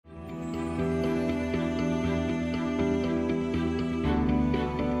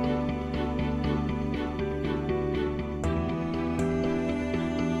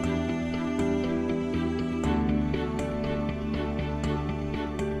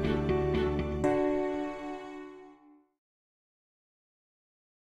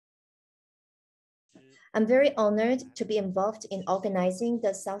I'm very honored to be involved in organizing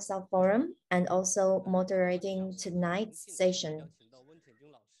the South-South Forum and also moderating tonight's session.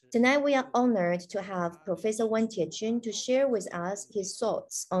 Tonight, we are honored to have Professor WEN Tiejun to share with us his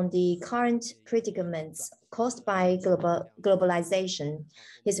thoughts on the current predicaments caused by globalization,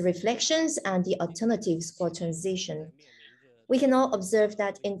 his reflections and the alternatives for transition. We can all observe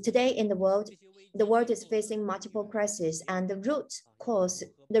that today in the world is facing multiple crises, and the root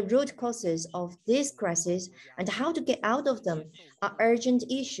causes of these crises and how to get out of them are urgent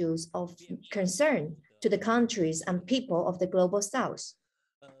issues of concern to the countries and people of the global South.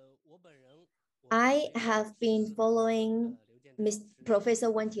 I have been following Professor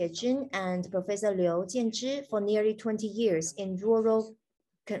WEN Tiejun and Professor Liu Jianzhi for nearly 20 years in rural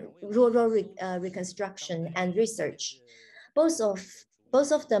reconstruction and research. Both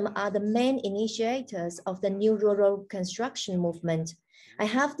of them are the main initiators of the new rural construction movement. I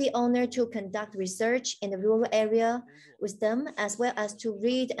have the honor to conduct research in the rural area with them, as well as to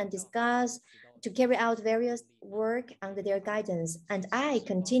read and discuss, to carry out various work under their guidance. And I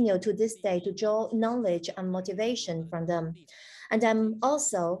continue to this day to draw knowledge and motivation from them. And I'm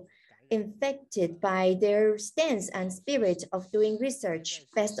also infected by their stance and spirit of doing research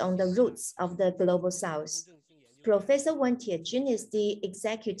based on the roots of the global South. Professor WEN Tiejun is the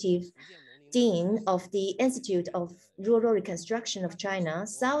Executive Dean of the Institute of Rural Reconstruction of China,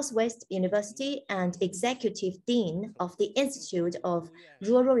 Southwest University, and Executive Dean of the Institute of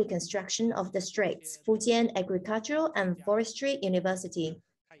Rural Reconstruction of the Straits, Fujian Agricultural and Forestry University.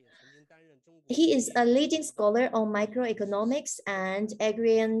 He is a leading scholar on microeconomics and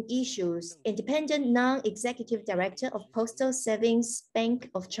agrarian issues, independent non-executive director of Postal Savings Bank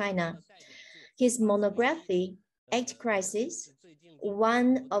of China. His monography, Eight Crises,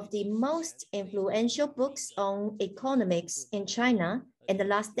 one of the most influential books on economics in China in the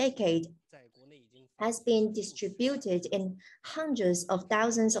last decade, has been distributed in hundreds of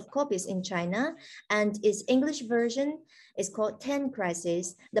thousands of copies in China, and its English version is called 10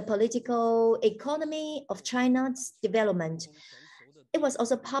 Crises, the Political Economy of China's Development. It was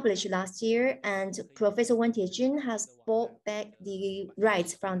also published last year, and Professor WEN Tiejun has bought back the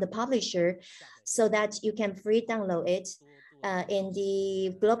rights from the publisher so that you can free download it in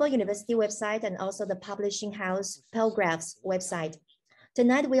the Global University website and also the publishing house Biography's website.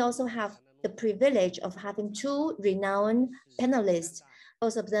 Tonight, we also have the privilege of having two renowned panelists.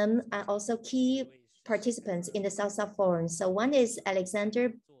 Both of them are also key participants in the South-South Forum. So one is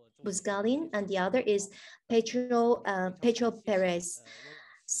Aleksandr BUZGALIN, and the other is Pedro PÉREZ.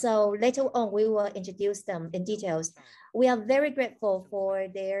 So later on, we will introduce them in details. We are very grateful for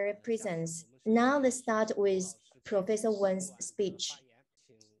their presence. Now let's start with Professor Wen's speech.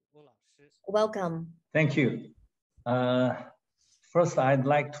 Welcome. Thank you. First, I'd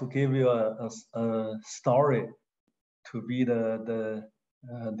like to give you a story to be the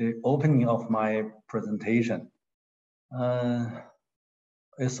opening of my presentation.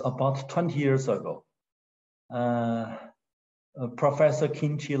 It's about 20 years ago. Professor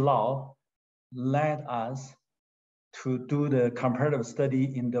Qinqi Lao led us to do the comparative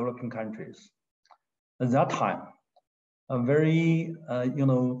study in developing countries. At that time, a very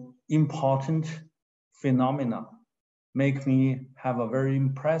important phenomena make me have a very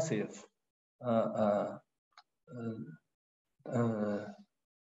impressive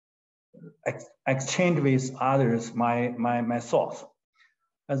exchange with others, my thoughts.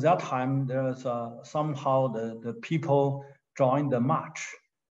 At that time, there's somehow the people joined the march.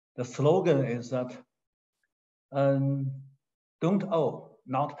 The slogan is that don't owe,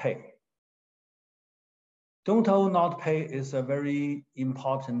 not pay. Don't owe, not pay is a very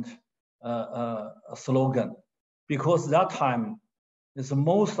important slogan, because that time is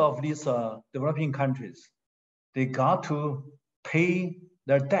most of these developing countries, they got to pay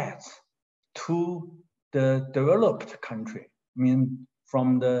their debts to the developed country. I mean,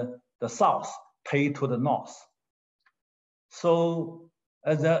 from the south, pay to the north. So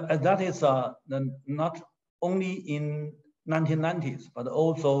that is not only in 1990s, but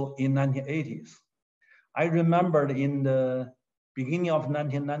also in 1980s. I remembered in the beginning of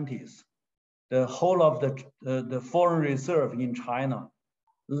 1990s, the whole of the foreign reserve in China,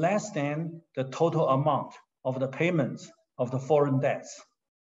 less than the total amount of the payments of the foreign debts.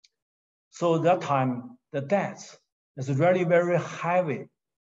 So that time, the debts is really very heavy.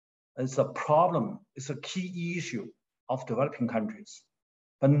 It's a problem, it's a key issue of developing countries.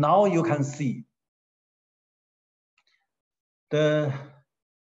 But now you can see the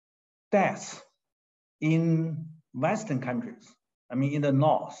debts in Western countries, I mean in the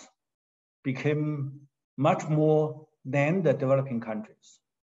North, became much more than the developing countries.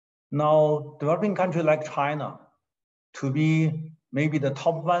 Now, developing country like China, to be maybe the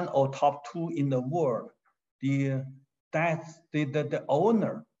top 1 or top 2 in the world, the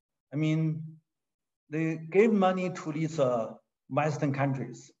owner, I mean, they gave money to these Western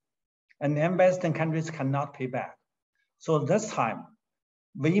countries, and then Western countries cannot pay back. So this time,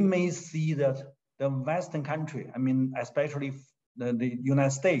 we may see that the Western country, I mean, especially the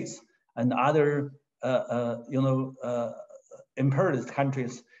United States and other, imperialist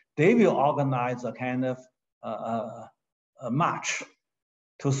countries, they will organize a kind of a march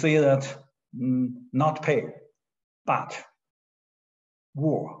to say that not pay, but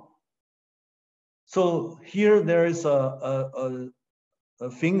war. So here there is a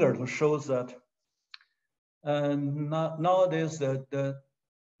finger to show that nowadays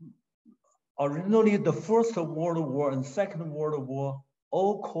originally the First World War and Second World War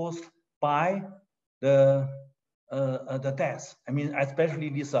all caused by the deaths. I mean, especially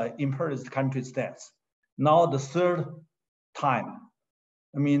these imperialist countries' deaths. Now the third time.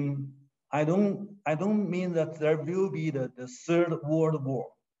 I mean, I don't mean that there will be the Third World War,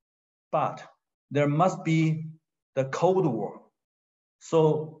 but there must be the Cold War.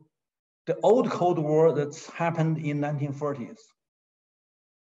 So the old Cold War that's happened in 1940s,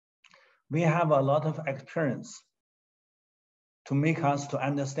 we have a lot of experience to make us to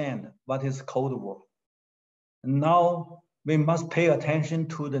understand what is Cold War. And now we must pay attention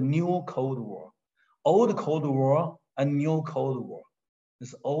to the new Cold War. Old Cold War and new Cold War.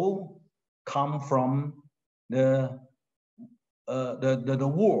 This all come from the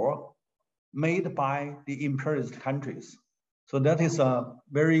war made by the imperialist countries. So that is a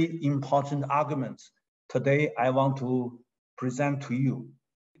very important argument today I want to present to you.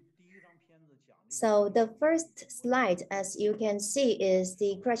 So the first slide, as you can see, is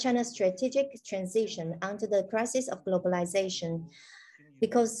the China's strategic transition under the crisis of globalization.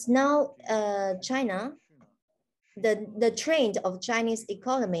 Because now China, the trend of Chinese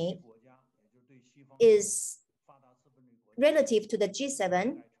economy is relative to the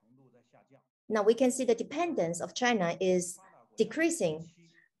G7. Now we can see the dependence of China is decreasing,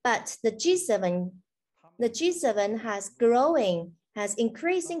 but the G7 has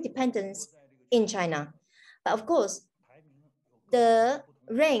increasing dependence in China. But of course, the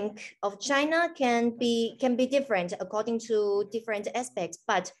rank of China can be different according to different aspects,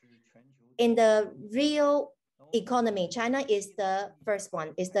 but in the real economy, China is the first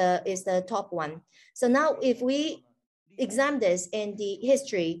one, is the top one. So now if we examine this in the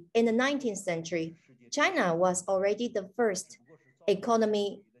history, in the 19th century, China was already the first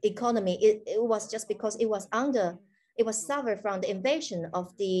economy. It was just because it was suffered from the invasion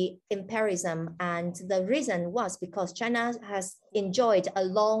of the imperialism, and the reason was because China has enjoyed a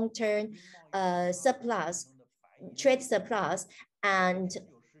long-term trade surplus, and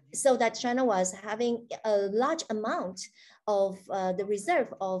so that China was having a large amount of the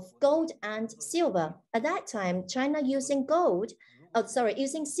reserve of gold and silver. At that time, China using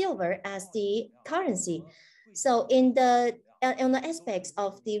silver as the currency. So on the aspects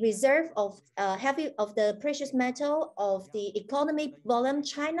of the reserve of the precious metal of the economic volume,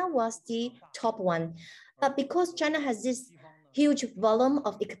 China was the top one. But because China has this huge volume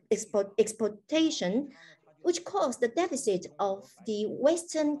of exportation, which caused the deficit of the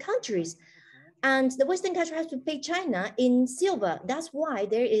Western countries, and the Western country has to pay China in silver. That's why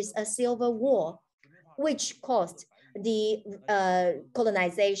there is a silver war, which caused the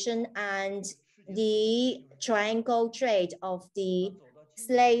colonization and the triangle trade of the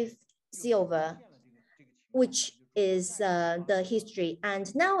slave silver, which is the history.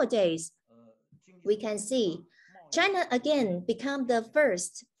 And nowadays, we can see China again become the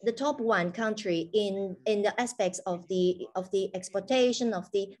top one country in the aspects of the exportation of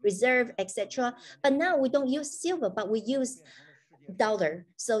the reserve, etc. But now we don't use silver, but we use dollar.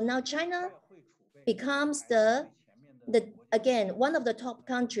 So now China becomes again one of the top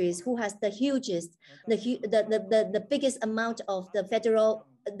countries who has the hugest, the biggest amount of the federal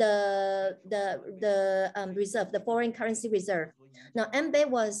reserve, the foreign currency reserve. Now MB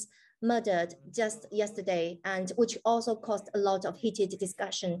was murdered just yesterday, and which also caused a lot of heated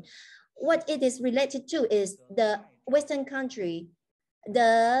discussion. What it is related to is the Western country,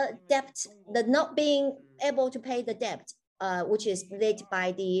 the debt, the not being able to pay the debt, which is led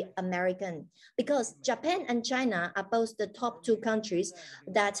by the American, because Japan and China are both the top two countries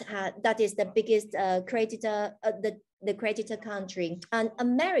that is the biggest creditor, the creditor country, and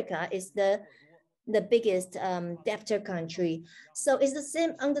America is the biggest debtor country. So it's the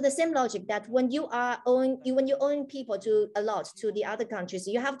same, under the same logic that when you own people a lot to the other countries,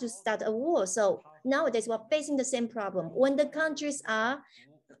 you have to start a war. So nowadays we're facing the same problem. When the countries are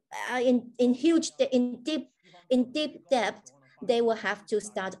in deep depth, they will have to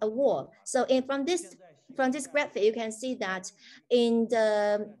start a war. So from this graphic, you can see that in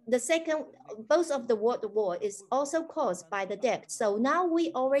the second, both of the World War is also caused by the debt. So now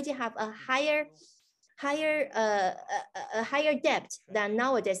we already have a higher debt than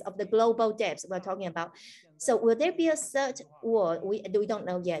nowadays of the global debts we're talking about. So will there be a third war? We don't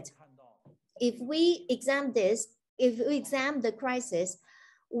know yet. If we examine this, if we examine the crisis,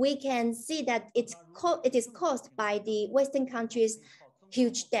 we can see that it is caused by the Western countries'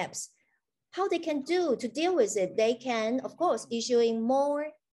 huge debts. How they can do to deal with it? They can, of course, issuing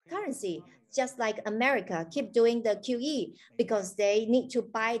more currency, just like America keep doing the QE because they need to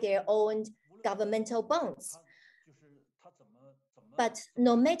buy their own governmental bonds. But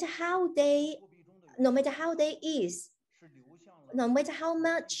no matter how they no matter how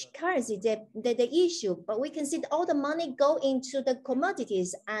much currency they issue, but we can see that all the money go into the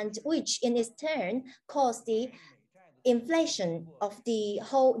commodities, and which in its turn cause the inflation of the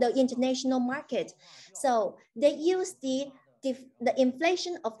international market. So they use the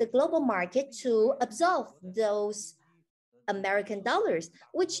inflation of the global market to absorb those American dollars,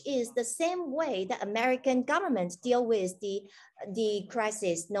 which is the same way that American government deal with the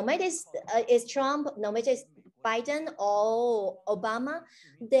crisis. No matter it's Trump, no matter it's Biden or Obama,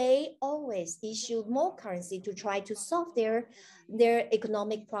 they always issue more currency to try to solve their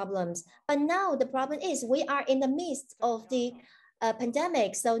economic problems. But now the problem is we are in the midst of the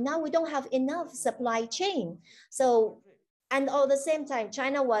pandemic, so now we don't have enough supply chain. So and at the same time,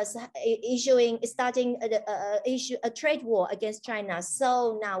 China was starting a trade war against China.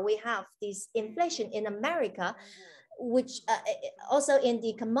 So now we have this inflation in America, which also in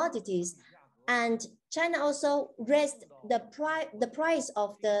the commodities, and China also raised the price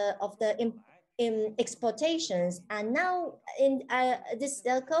of the exportations, and now in this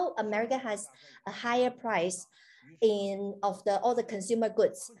cycle, America has a higher price of all the consumer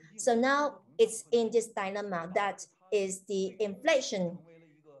goods. So now it's in this dilemma that is the inflation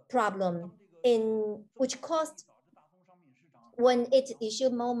problem, in which cost when it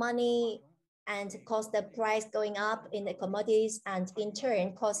issued more money and caused the price going up in the commodities, and in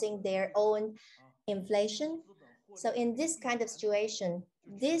turn causing their own inflation. So in this kind of situation,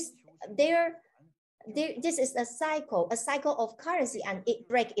 this is a cycle of currency, and it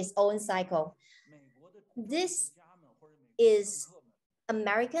breaks its own cycle. This is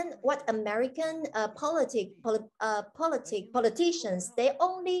American politicians, they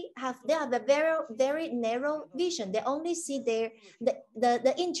have a very narrow vision. They only see the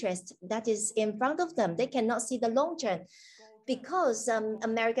interest that is in front of them. They cannot see the long term, because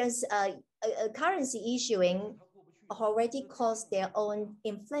Americans currency issuing already caused their own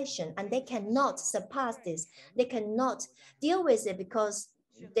inflation, and they cannot surpass this. They cannot deal with it, because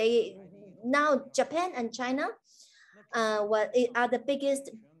now Japan and China are the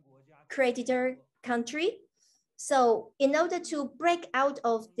biggest creditor country. So in order to break out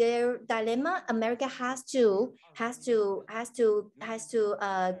of their dilemma, America has to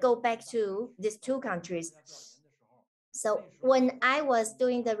go back to these two countries. So when I was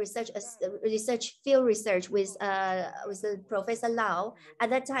doing the field research with Professor Lau, at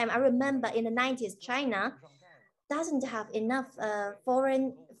that time, I remember in the 90s, China doesn't have enough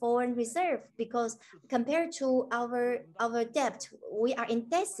foreign reserve, because compared to our debt, we are in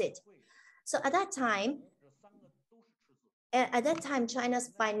deficit. So at that time, China's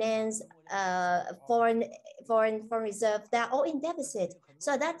finance, foreign reserve, they're all in deficit.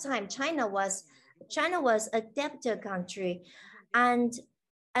 So at that time, China was a debtor country, and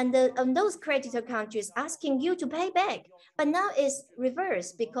those creditor countries asking you to pay back. But now it's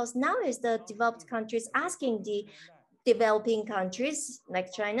reversed, because now is the developed countries asking the developing countries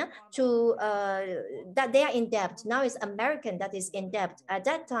like China to that they are in debt. Now it's American that is in debt. At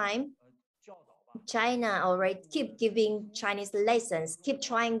that time, China already keep giving Chinese lessons, keep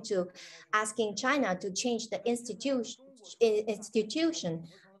trying to asking China to change the institution.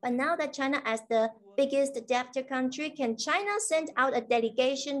 But now that China as the biggest debtor country, can China send out a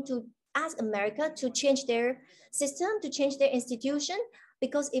delegation to ask America to change their system, to change their institution?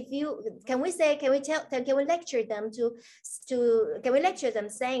 Because if you, can we lecture them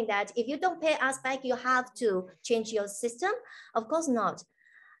saying that if you don't pay us back, you have to change your system? Of course not.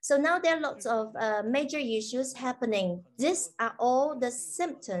 So now there are lots of major issues happening. These are all the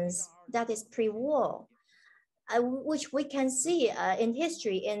symptoms that is pre-war, which we can see in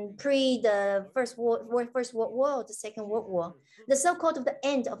history in the First World War, the Second World War, the so-called the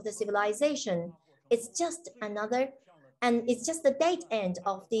end of the civilization. It's just another, and it's just the dead end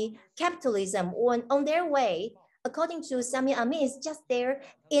of the capitalism on their way according to Samir Amin, is just there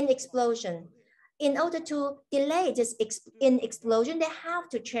in explosion. In order to delay this in explosion, they have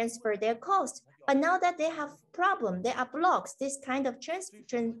to transfer their cost. But now that they have problem, there are blocks. This kind of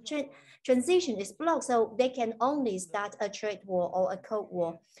transition is blocked, so they can only start a trade war or a Cold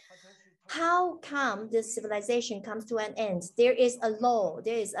War. How come this civilization comes to an end? There is a law,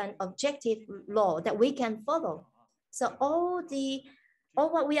 there is an objective law that we can follow. So all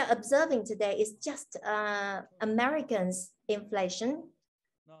what we are observing today is just Americans' inflation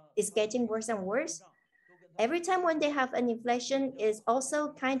is getting worse and worse. Every time when they have an inflation is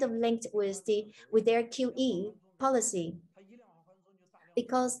also kind of linked with their QE policy.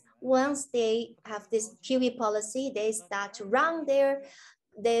 Because once they have this QE policy, they start to run their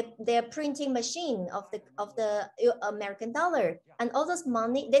printing machine of the American dollar, and all this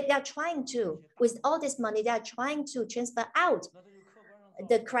money they are trying to, with all this money, they are trying to transfer out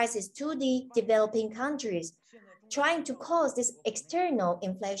the crisis to the developing countries, trying to cause this external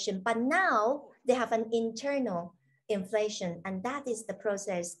inflation. But now they have an internal inflation, and that is the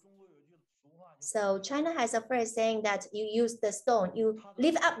process. So China has a phrase saying that you use the stone, you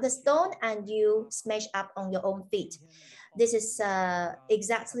lift up the stone and you smash up on your own feet. This is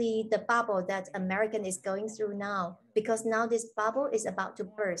exactly the bubble that American is going through now, because now this bubble is about to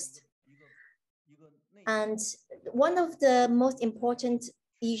burst. And one of the most important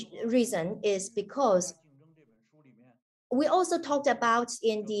reason is because we also talked about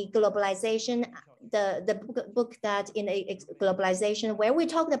in the globalization, the book that in a globalization, where we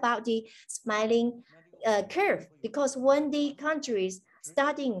talked about the smiling curve, because when the countries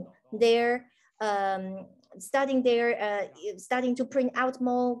starting to print out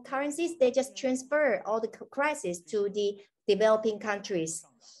more currencies, they just transfer all the crisis to the developing countries,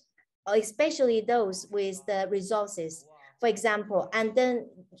 especially those with the resources, for example, and then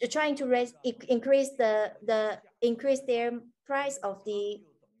trying to increase their price of the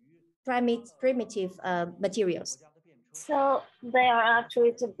primitive materials. So they are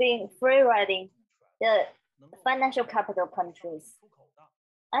actually being free riding the financial capital countries.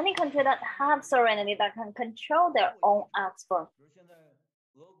 Any country that have sovereignty that can control their own export,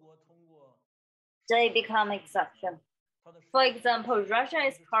 they become exception. For example, Russia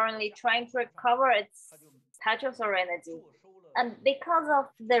is currently trying to recover its petrol sovereignty. And because of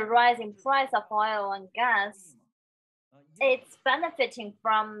the rising price of oil and gas, it's benefiting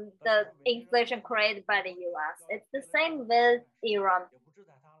from the inflation created by the US. It's the same with Iran.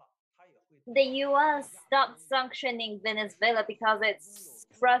 The US stopped sanctioning Venezuela because it's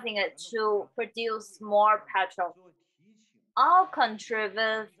pressing it to produce more petrol. Our country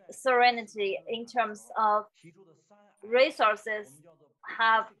with sovereignty in terms of resources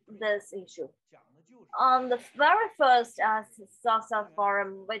have this issue. On the very first SSFS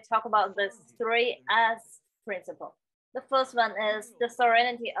forum, we talk about this 3S principle. The first one is the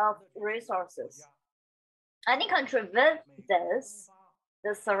sovereignty of resources. Any country with this,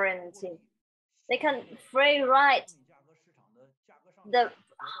 the sovereignty, they can free ride the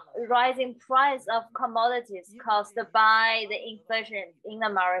rising price of commodities caused by the inflation in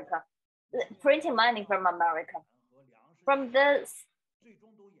America, printing money from America. From this,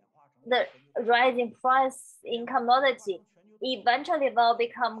 the rising price in commodity eventually will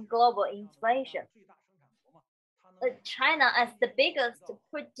become global inflation. China, as the biggest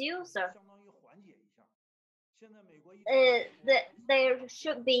producer, there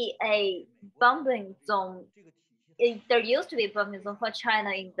should be a bumping zone. There used to be a bumping zone for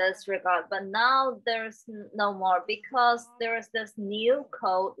China in this regard, but now there's no more because there's this new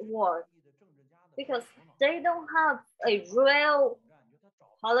Cold War. Because they don't have a real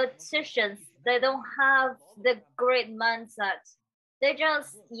politicians, they don't have the great mindset. They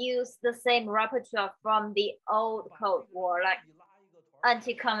just use the same repertoire from the old Cold War, like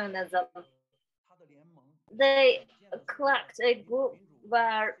anti-communism. They collect a group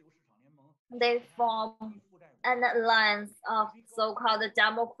where they form an alliance of so-called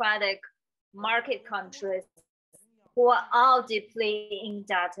democratic market countries who are all deeply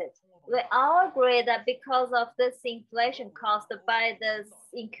indebted. We all agree that because of this inflation caused by this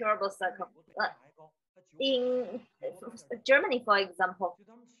incurable cycle, in Germany, for example,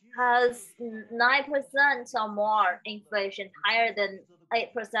 has 9% or more inflation, higher than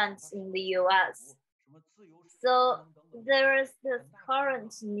 8% in the US. So there is this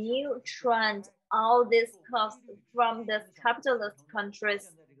current new trend. All these costs from the capitalist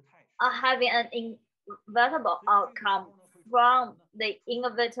countries are having an inevitable outcome from the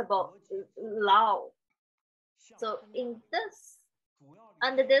inevitable law. So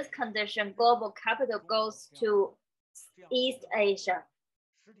under this condition, global capital goes to East Asia.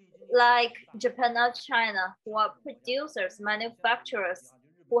 like Japan or China, who are producers, manufacturers,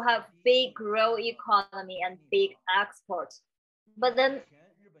 who have big real economy and big export. But then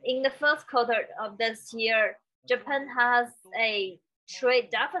in the first quarter of this year, Japan has a trade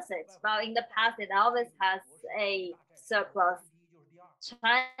deficit, while in the past it always has a surplus.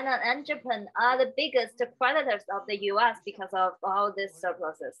 China and Japan are the biggest creditors of the US because of all these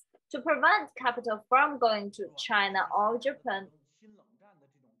surpluses. To prevent capital from going to China or Japan,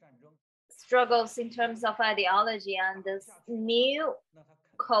 struggles in terms of ideology and this new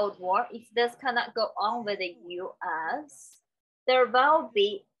Cold War, if this cannot go on with the US, there will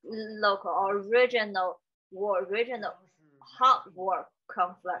be local or regional war, regional hot war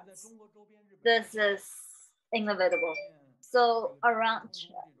conflicts. This is inevitable. So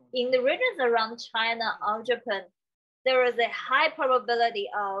in the regions around China or Japan, there is a high probability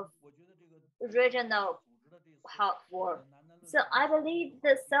of regional hot war. So I believe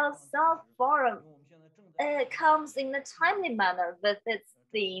the South-South Forum comes in a timely manner with its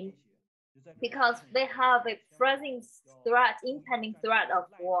theme, because they have a present threat, impending threat of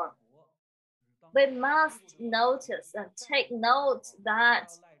war. We must notice and take note that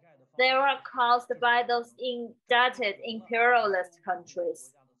they are caused by those indebted imperialist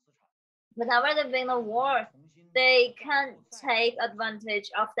countries. Whenever they win a war, they can take advantage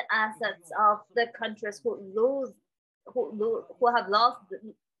of the assets of the countries who have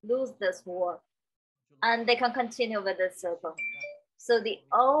lose this war, and they can continue with this circle. So the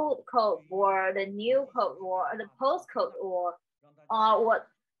old Cold War, the new Cold War, and the post-Cold War are what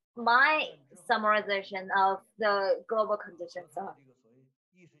my summarization of the global conditions are,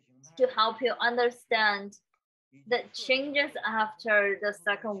 to help you understand the changes after the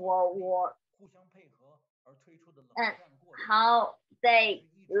Second World War and how they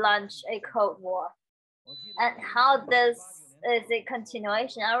launched a Cold War and how this is a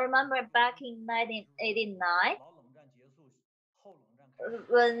continuation. I remember back in 1989,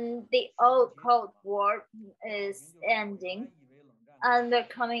 when the old Cold War is ending and we're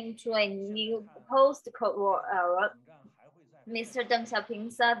coming to a new post-Cold War era, Mr. Deng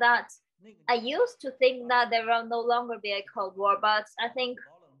Xiaoping said that, I used to think that there will no longer be a Cold War, but I think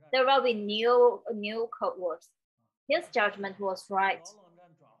there will be new Cold Wars. His judgment was right.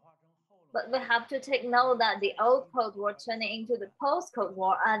 But we have to take note that the old Cold War turning into the post-Cold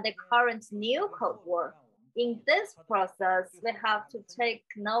War and the current new Cold War. In this process, we have to take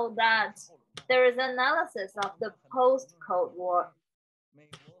note that there is analysis of the post-Cold War.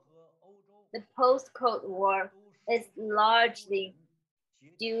 The post-Cold War is largely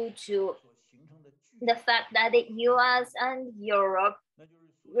due to the fact that the US and Europe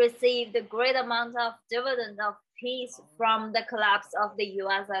received a great amount of dividend of peace from the collapse of the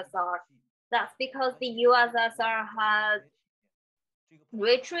USSR. That's because the USSR had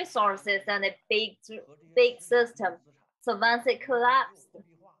rich resources and a big system. So once it collapsed,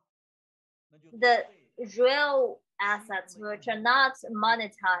 the real assets which are not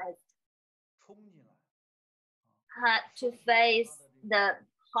monetized had to face the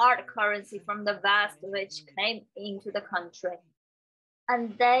hard currency from the West, which came into the country.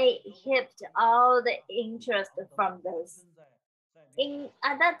 And they heaped all the interest from this.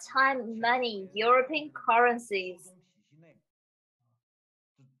 At that time, many European currencies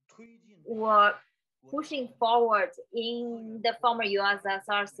were pushing forward in the former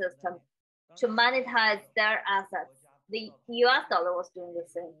USSR system to monetize their assets. The US dollar was doing the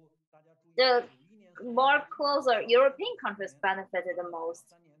same. The more closer European countries benefited the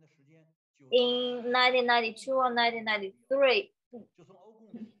most. In 1992 or 1993,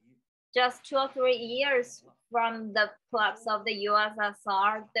 just 2 or 3 years from the collapse of the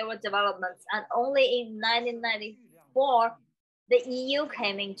USSR, there were developments, and only in 1994, the EU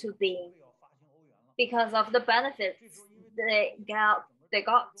came into being because of the benefits they got.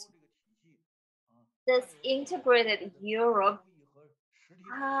 This integrated Europe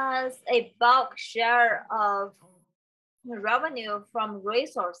has a bulk share of revenue from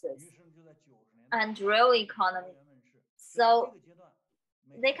resources and real economy. So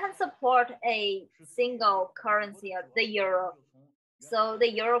they can support a single currency of the euro. So the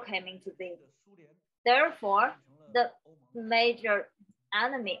euro came into being. Therefore, the major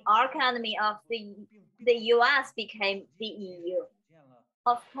enemy, arch enemy of the US became the EU.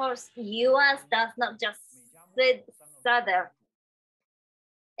 Of course, US does not just sit there.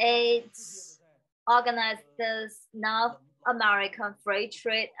 It organized this North American free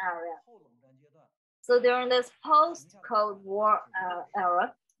trade area. So during this post-Cold War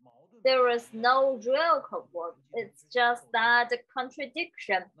era, there is no real Cold War. It's just that the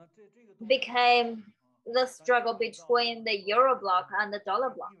contradiction became the struggle between the Euro bloc and the dollar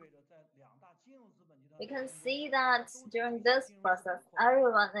bloc. We can see that during this process,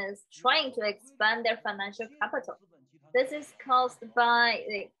 everyone is trying to expand their financial capital. This is caused by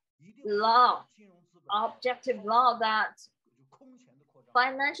the law, objective law, that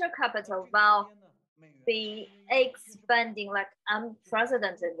financial capital will be expanding like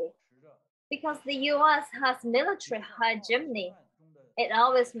unprecedentedly. Because the US has military hegemony, it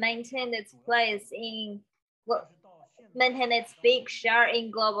always maintained its place in, maintain its big share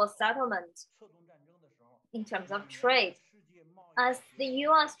in global settlement in terms of trade. As the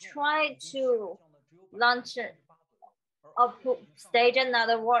US tried to launch or stage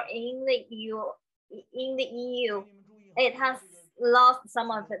another war in the EU, it has lost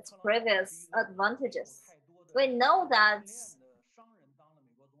some of its previous advantages. We know that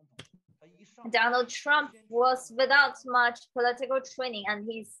Donald Trump was without much political training, and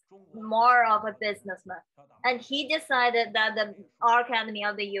he's more of a businessman. And he decided that the arch enemy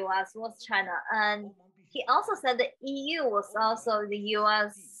of the US was China. And he also said the EU was also the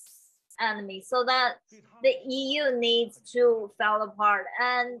US enemy, so that the EU needs to fall apart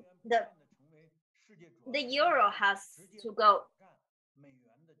and the euro has to go.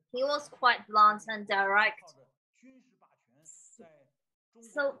 He was quite blunt and direct.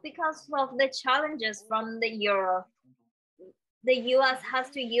 So because of the challenges from the euro, the US has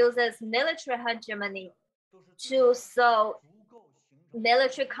to use its military hegemony to solve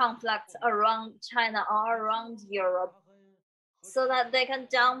military conflicts around China or around Europe, so that they can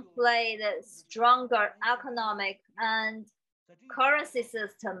downplay the stronger economic and currency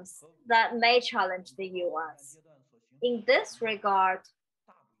systems that may challenge the US. In this regard,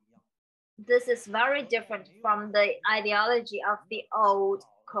 this is very different from the ideology of the old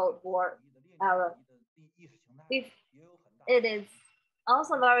Cold War era. It is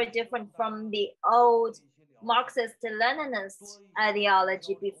also very different from the old Marxist-Leninist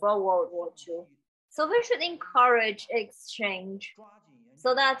ideology before World War II. So we should encourage exchange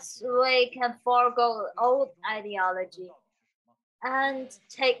so that we can forego old ideology and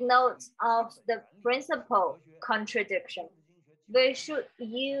take note of the principal contradiction. We should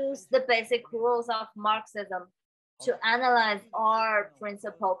use the basic rules of Marxism to analyze our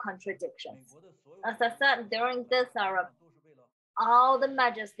principal contradictions. As I said, during this era, all the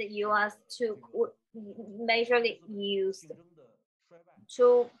measures the US took were majorly used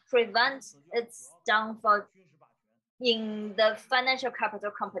to prevent its downfall in the financial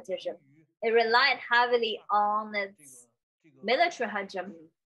capital competition. It relied heavily on its military hegemony,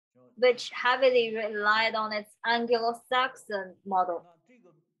 which heavily relied on its Anglo-Saxon model.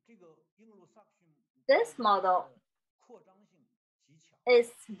 This model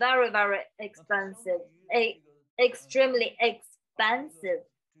is very, very expensive, extremely expensive.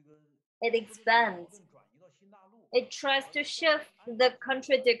 It expands. It tries to shift the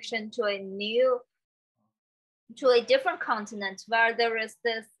contradiction to a different continent where there is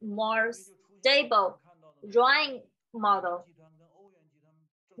this more stable Rhine model.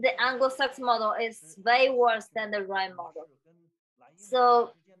 The Anglo-Saxon model is way worse than the Rhine model.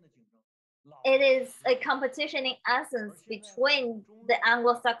 So it is a competition in essence between the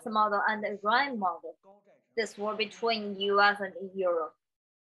Anglo-Saxon model and the Rhine model. This war between US and Europe.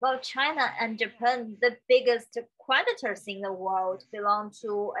 While China and Japan, the biggest creditors in the world, belong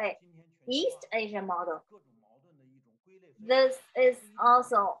to a East Asian model. This is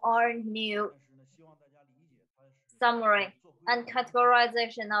also our new summary and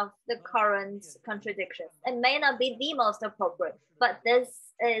categorization of the current contradictions. It may not be the most appropriate, but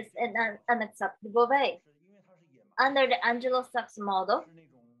this is in an unacceptable way. Under the Anglo-Saxon model,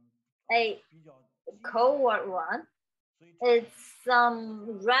 a Cold War one, it's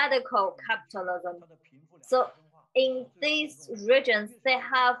some radical capitalism. So in these regions, they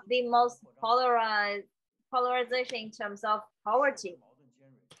have the most polarization in terms of poverty.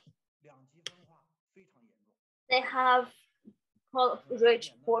 They have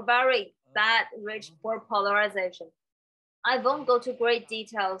rich poor, very bad rich poor polarization. I won't go to great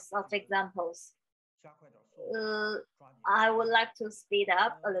details of examples. I would like to speed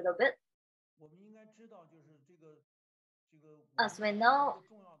up a little bit. As we know,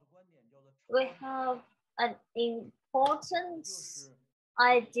 we have an important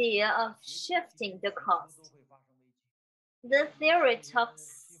idea of shifting the cost. The theory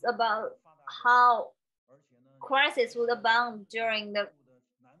talks about how crisis would abound during the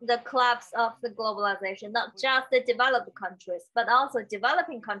collapse of the globalization. Not just the developed countries, but also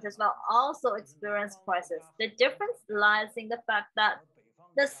developing countries will also experience crisis. The difference lies in the fact that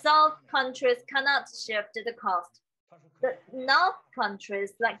the South countries cannot shift the cost. The North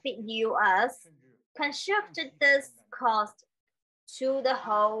countries, like the US, can shift this cost to the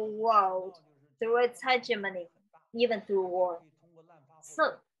whole world. through its hegemony, even through war.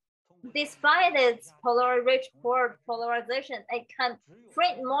 So despite its rich poor polarization, it can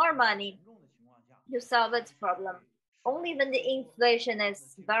print more money to solve its problem. Only when the inflation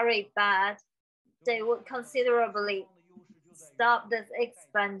is very bad, they would considerably stop this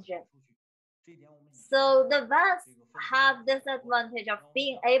expansion. So the West have this advantage of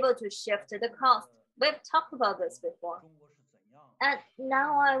being able to shift the cost. We've talked about this before. And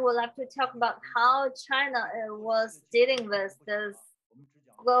now I would like to talk about how China was dealing with this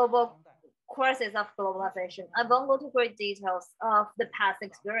global crisis of globalization. I won't go to great details of the past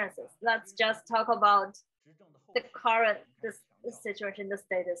experiences. Let's just talk about the current situation, the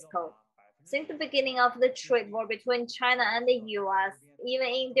status quo. Since the beginning of the trade war between China and the US,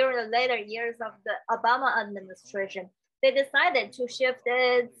 even during the later years of the Obama administration, they decided to shift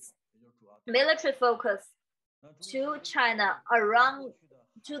its military focus to China,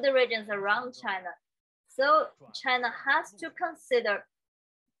 to the regions around China. So China has to consider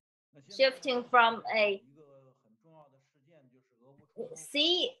shifting from a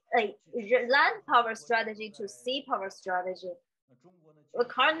land power strategy to sea power strategy. We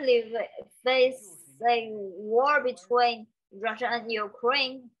currently face a war between Russia and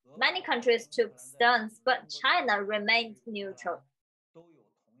Ukraine. Many countries took stance, but China remained neutral.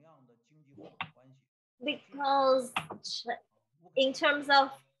 Because in terms of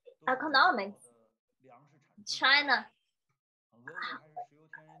economics, China,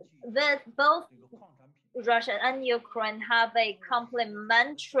 with both Russia and Ukraine, have a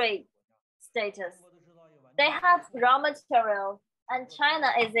complementary status. They have raw material, and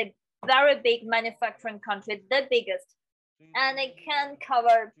China is a very big manufacturing country, the biggest, and it can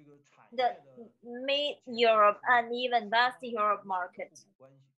cover the mid-Europe and even West Europe market.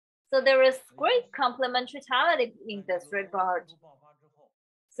 So there is great complementarity in this regard.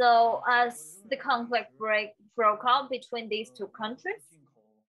 So as the conflict broke out between these two countries,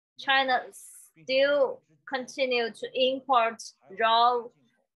 China still continued to import raw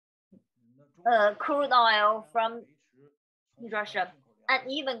crude oil from Russia and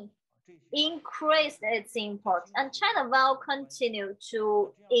even increased its imports. And China will continue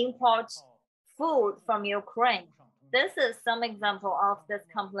to import food from Ukraine. This is some example of this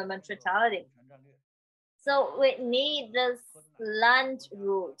complementarity. So we need this land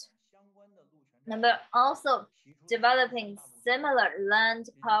route. And we're also developing similar land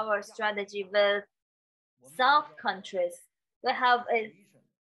power strategy with South countries. We have an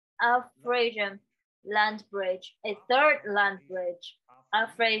Afrasian land bridge, a third land bridge,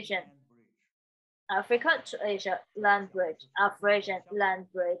 Afrasian, Africa to Asia land bridge, Afrasian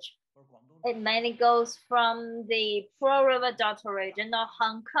land bridge. It mainly goes from the Pearl River Delta region of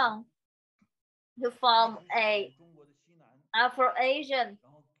Hong Kong to form a Afro-Asian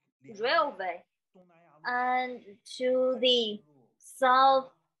railway and to the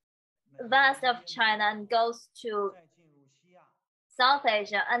southwest of China and goes to South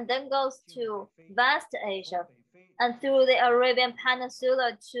Asia and then goes to West Asia and through the Arabian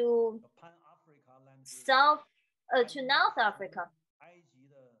Peninsula to North Africa,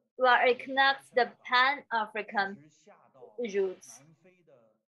 where it connects the Pan-African routes.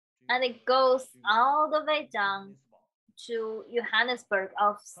 And it goes all the way down to Johannesburg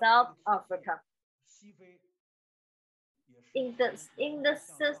of South Africa. In the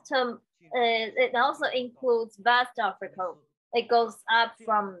system, it also includes West Africa. It goes up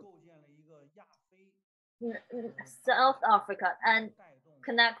from South Africa and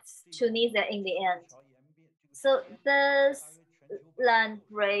connects Tunisia in the end. So this land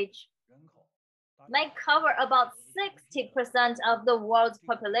bridge may cover about 60% of the world's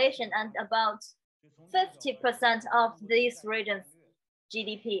population and about 50% of these regions'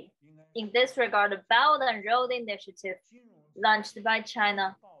 GDP. In this regard, the Belt and Road Initiative, launched by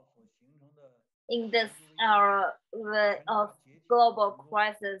China in this era of global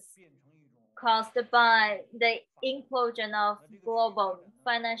crisis caused by the implosion of global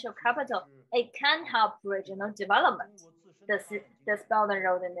financial capital, it can help regional development, this Belt and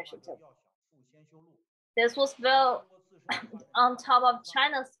Road Initiative. This was built on top of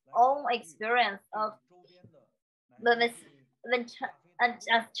China's own experience of and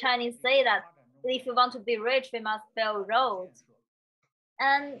as Chinese say that if you want to be rich, we must build roads.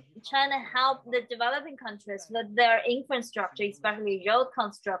 And China helped the developing countries with their infrastructure, especially road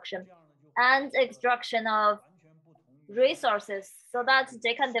construction and extraction of resources so that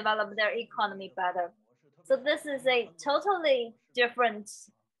they can develop their economy better. So this is a totally different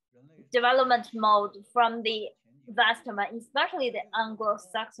development mode from the Western one, especially the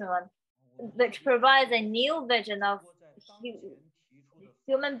Anglo-Saxon one, which provides a new vision of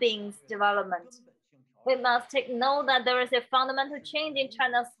human beings' development. We must take note that there is a fundamental change in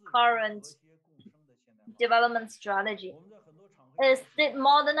China's current development strategy. It's the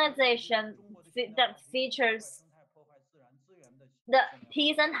modernization that features the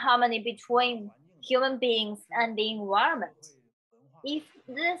peace and harmony between human beings and the environment. If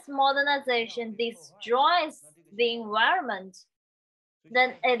this modernization destroys the environment,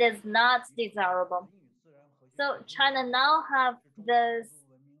 then it is not desirable. So China now have this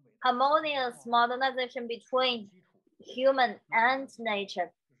harmonious modernization between human and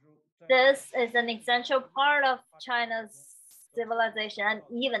nature. This is an essential part of China's civilization and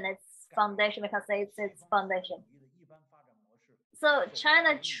even its foundation, because it's its foundation. So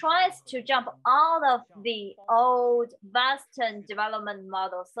China tries to jump out of the old Western development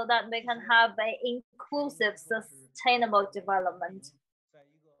model so that we can have an inclusive, sustainable development.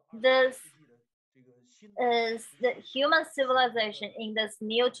 This is the human civilization in this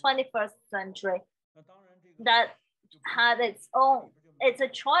new 21st century that had its own, it's a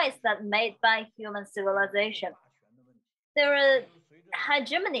choice that made by human civilization. There is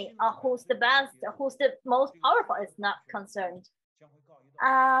hegemony of who's the best, who's the most powerful is not concerned.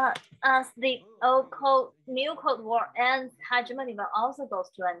 As the new Cold War ends, hegemony will also goes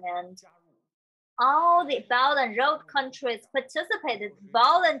to an end. All the Belt and Road countries participated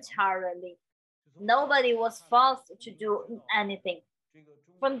voluntarily. Nobody was forced to do anything.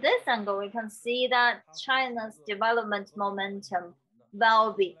 From this angle, we can see that China's development momentum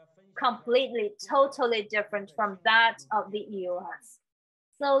will be completely, totally different from that of the US.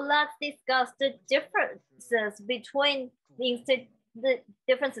 So let's discuss the differences between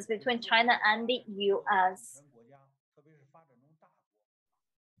China and the US.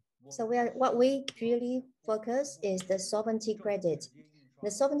 So what we really focus is the sovereignty credit. The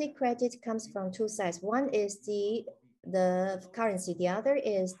sovereignty credit comes from two sides. One is the currency, the other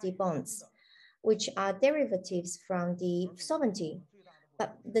is the bonds, which are derivatives from the sovereignty.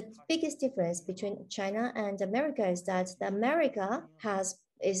 But the biggest difference between China and America is that America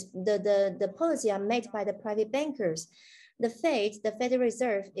the policy are made by the private bankers. The Fed, the Federal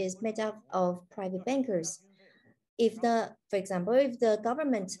Reserve, is made up of private bankers. For example, if the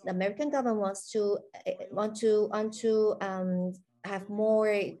American government want to have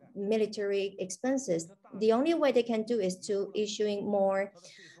more military expenses, the only way they can do is to issuing more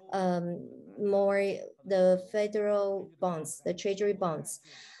the federal bonds, the treasury bonds,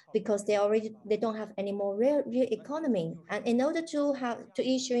 because they don't have any more real economy. And in order to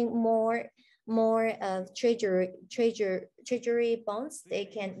issuing more treasury bonds, they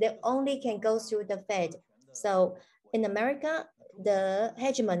only can go through the Fed. So in America, the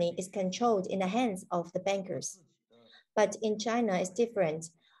hegemony is controlled in the hands of the bankers. But in China, it's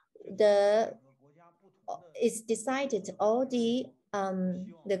different. It's decided all the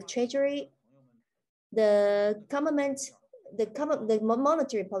treasury, the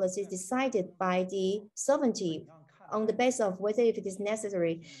monetary policy is decided by the sovereignty on the basis of whether if it is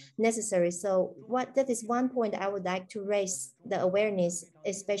necessary. So that is one point I would like to raise the awareness,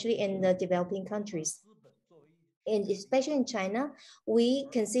 especially in the developing countries. And especially in China, we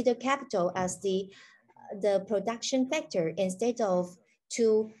consider capital as the production factor instead of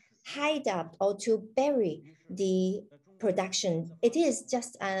to hide up or to bury the production. It is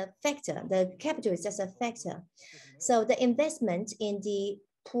just a factor. The capital is just a factor. So the investment in the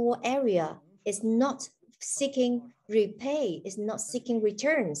poor area is not seeking repay, is not seeking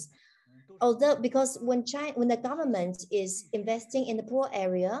returns. Although, because when the government is investing in the poor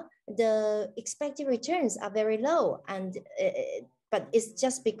area, the expected returns are very low, and but it's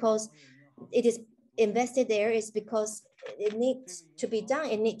just because it is invested there is because it needs to be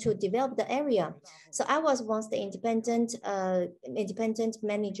done. It needs to develop the area. So I was once the independent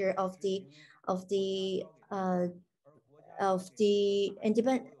manager of the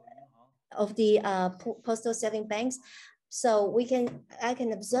postal saving banks. So I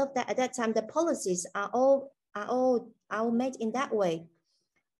can observe that at that time the policies are all made in that way.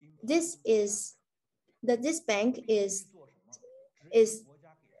 This bank is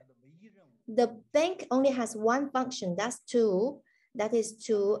the bank only has one function. That is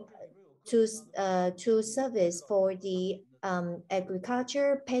to service for the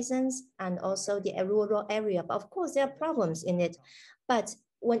agriculture, peasants, and also the rural area. But of course, there are problems in it. But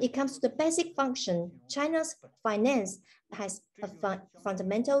when it comes to the basic function, China's finance has a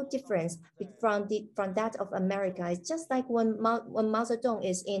fundamental difference from that of America. It's just like when Mao Zedong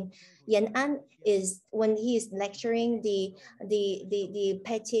is in Yan'an, is when he is lecturing the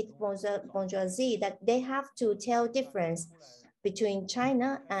petite bourgeoisie, that they have to tell difference between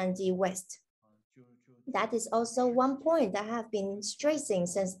China and the West. That is also one point I have been stressing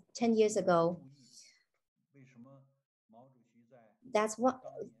since 10 years ago. That's what,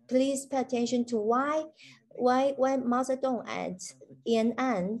 please pay attention to why Mao Zedong and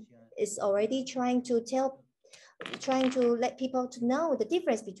Lingnan is already trying to let people to know the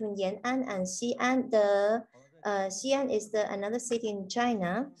difference between Lingnan and Xi'an. Xi'an is another city in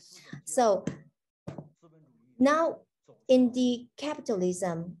China. So now in the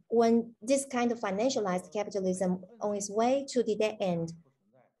capitalism, when this kind of financialized capitalism on its way to the dead end,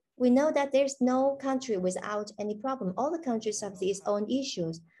 we know that there's no country without any problem. All the countries have its own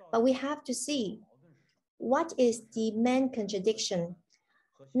issues, but we have to see what is the main contradiction.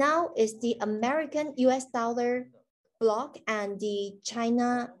 Now is the American US dollar block and the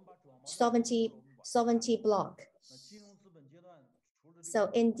China sovereignty block.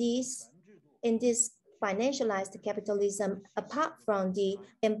 So in this financialized capitalism, apart from the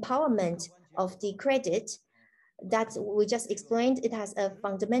empowerment of the credit that we just explained, it has a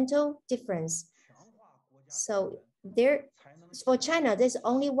fundamental difference. So for China, there's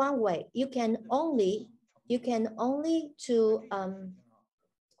only one way. You can only strengthen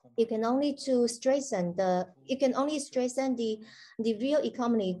the real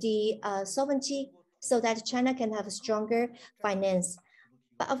economy, the sovereignty, so that China can have a stronger finance.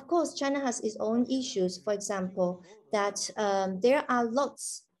 But of course, China has its own issues. For example, that there are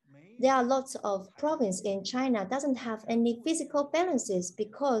lots of provinces in China doesn't have any physical balances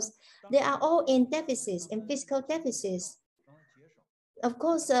because they are all in deficits, in fiscal deficits. Of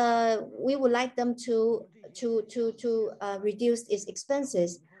course, we would like them to reduce its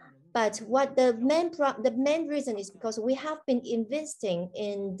expenses, but what the main reason is because we have been investing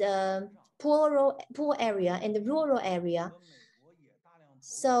in the poor area and the rural area.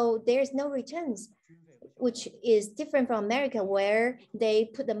 So there's no returns, which is different from America, where they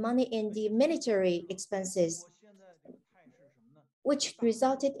put the money in the military expenses, which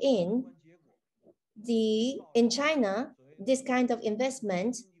resulted in China, this kind of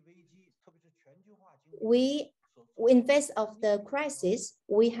investment, we invest of the crisis,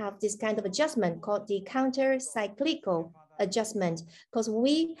 we have this kind of adjustment called the counter-cyclical adjustment, because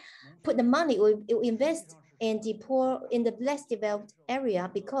we put the money, we invest in the poor, in the less developed area,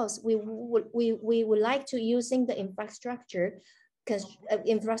 because we would like to using the infrastructure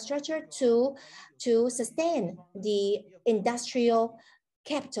to sustain the industrial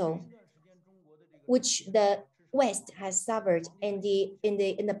capital, which the West has suffered in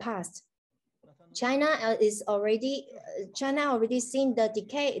the past. China already seen the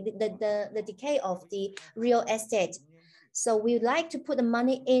decay of the real estate. So we like to put the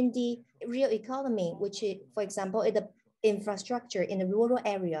money in the real economy, which is, for example, in the infrastructure in the rural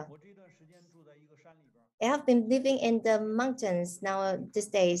area. I have been living in the mountains now these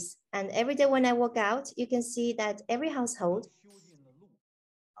days, and every day when I walk out, you can see that every household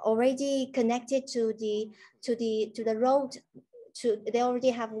already connected to the road. They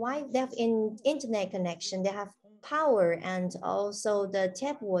already have they have internet connection, they have power, and also the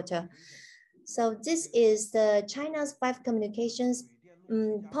tap water. So this is the China's 5 communications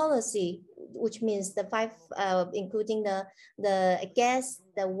policy, which means the 5, including the gas,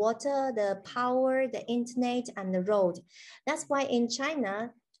 the water, the power, the internet, and the road. That's why in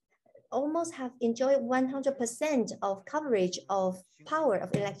China, almost have enjoyed 100% of coverage of power,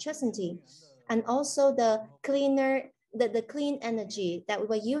 of electricity, and also the cleaner, the clean energy that we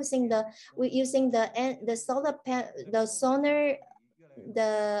were using. The solar,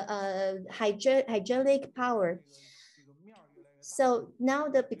 the hydraulic power. So now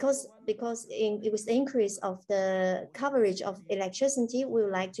because it was the increase of the coverage of electricity, we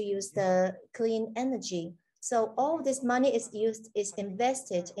would like to use the clean energy. So all this money is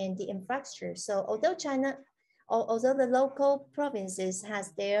invested in the infrastructure. So although the local provinces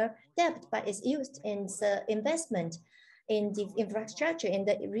has their debt, but it's used in the investment in the infrastructure, in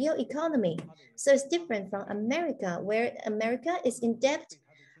the real economy. So it's different from America, where America is in debt,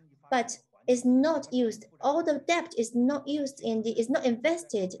 but is not used. All the debt is not used is not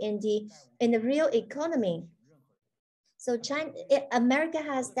invested in the real economy. So America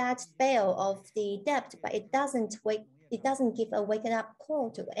has that bail of the debt, but it doesn't give a waking up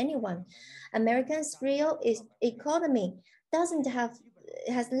call to anyone. America's real economy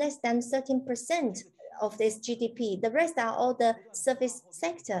has less than 13% of this GDP. The rest are all the service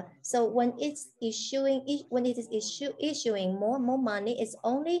sector. So when it is issuing more money, it's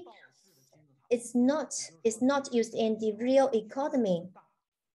not used in the real economy.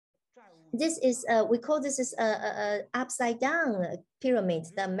 This is we call this is a upside down pyramid.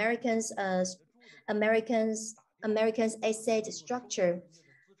 The Americans asset structure.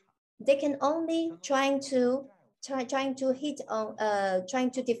 they can only trying to hit on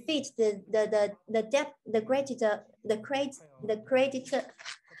trying to defeat the debt, the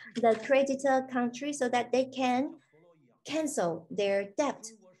creditor country, so that they can cancel their debt,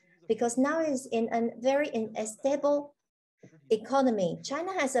 because now is in a very stable economy.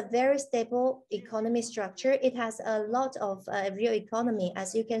 China has a very stable economy structure. It has a lot of real economy,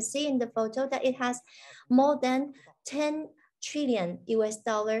 as you can see in the photo, that it has more than 10 trillion US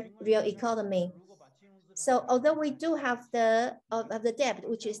dollar real economy. So although we do have the debt,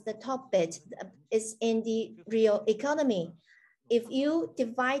 which is the top bit, is in the real economy. If you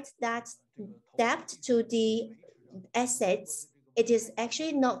divide that debt to the assets, it is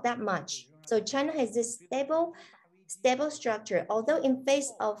actually not that much. So China has this stable structure. Although in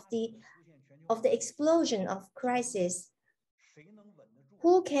face of the explosion of crisis,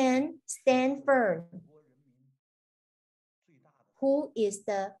 who can stand firm? Who is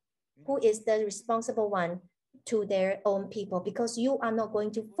the responsible one to their own people? Because you are not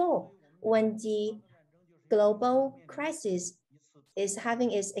going to fall when the global crisis is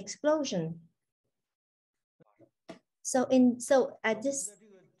having its explosion. So at this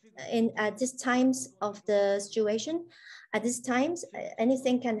times of the situation, at this times,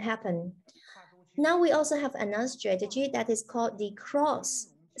 anything can happen. Now we also have another strategy that is called the cross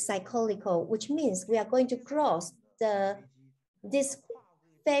cyclical, which means we are going to cross this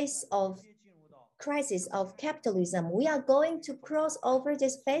phase of crisis of capitalism. We are going to cross over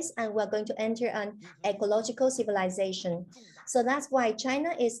this phase, and we're going to enter an ecological civilization. So that's why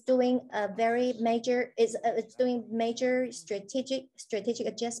China is doing a very major, it's doing major strategic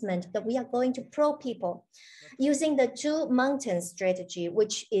adjustment, that we are going to pro people using the two mountains strategy,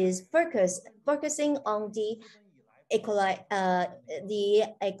 which is focusing on the ecology,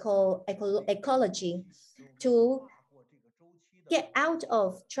 to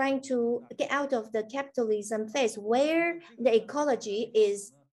trying to get out of the capitalism phase where the ecology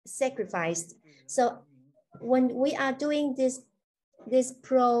is sacrificed. So when we are doing this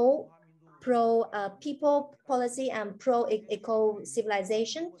pro people policy and pro eco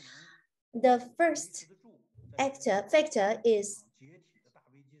civilization, the first factor is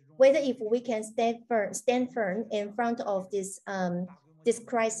whether if we can stand firm in front of this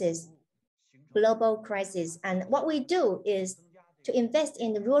crisis, global crisis. And what we do is to invest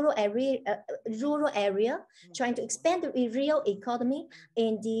in the rural area, trying to expand the real economy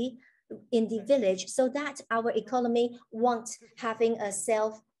in the village, so that our economy won't having a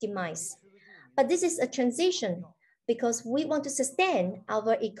self-demise. But this is a transition, because we want to sustain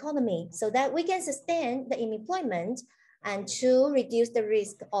our economy so that we can sustain the employment and to reduce the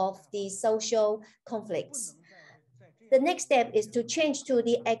risk of the social conflicts. The next step is to change to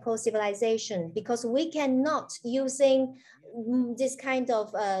the eco-civilization, because we cannot using this kind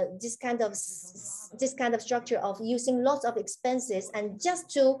of structure of using lots of expenses and just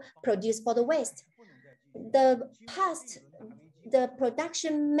to produce for the West. The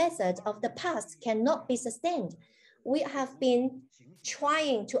production method of the past cannot be sustained. We have been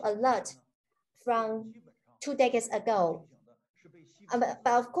trying to alert from 2 decades ago. But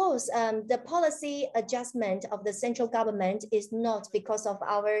of course, the policy adjustment of the central government is not because of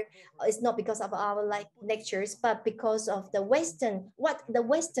our lectures, but because of what the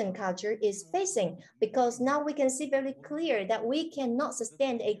Western culture is facing. Because now we can see very clear that we cannot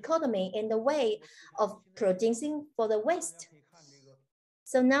sustain the economy in the way of producing for the West.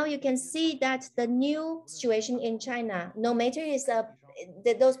 So now you can see that the new situation in China, no matter is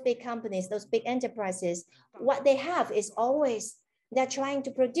those big companies, those big enterprises, what they have is always, they're trying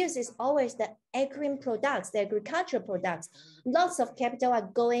to produce is always the products, the agricultural products. Lots of capital are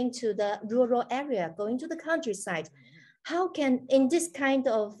going to the rural area, going to the countryside. How can, in this kind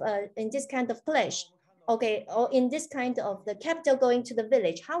of clash, okay, or in this kind of the capital going to the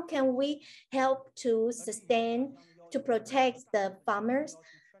village, how can we help to sustain, to protect the farmers'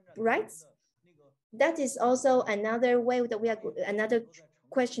 rights? That is also another way that another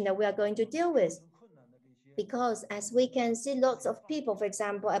question that we are going to deal with. Because as we can see, lots of people, for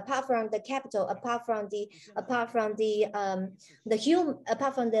example, apart from the capital, apart from the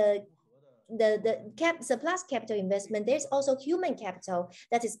surplus capital investment, there's also human capital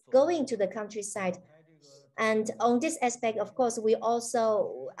that is going to the countryside. And on this aspect, of course,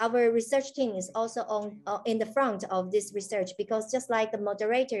 our research team is also in the front of this research, because just like the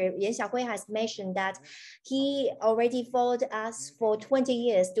moderator, Xiaohui has mentioned that he already followed us for 20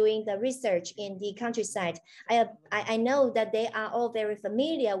 years doing the research in the countryside. I know that they are all very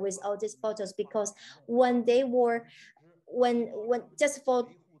familiar with all these photos, because when just for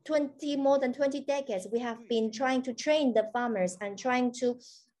more than 20 decades, we have been trying to train the farmers and trying to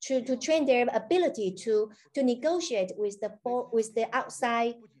to train their ability to negotiate with the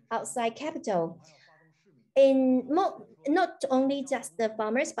outside capital. Not only just the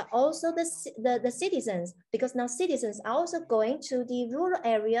farmers, but also the citizens, because now citizens are also going to the rural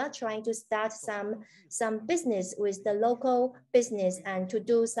area trying to start some business with the local business and to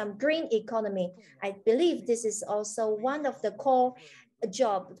do some green economy. I believe this is also one of the core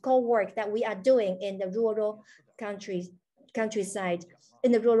work that we are doing in the rural countryside,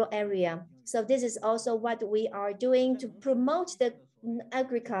 in the rural area. So this is also what we are doing to promote the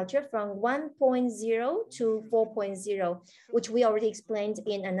agriculture from 1.0 to 4.0, which we already explained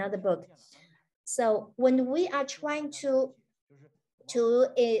in another book. So when we are trying to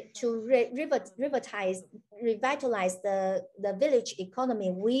revitalize the village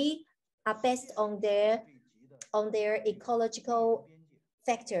economy, we are based on their ecological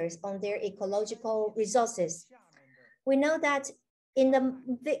factors, on their ecological resources. We know that in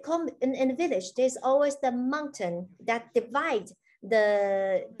the village, there's always the mountain that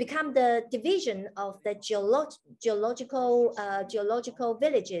become the division of the geological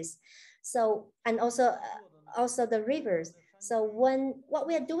villages. So, and also the rivers. So what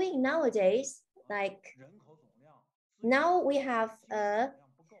we are doing nowadays, like now we have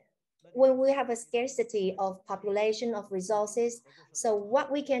when we have a scarcity of population of resources, so what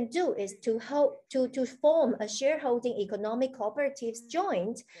we can do is to form a shareholding economic cooperatives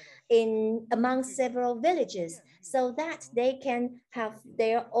joint among several villages, so that they can have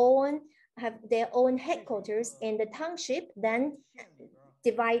their own headquarters in the township, then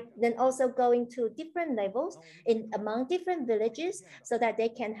also going to different levels among different villages, so that they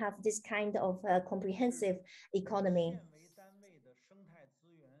can have this kind of comprehensive economy.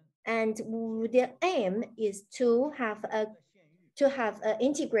 And the aim is to have an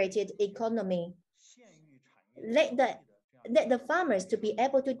integrated economy. Let the farmers to be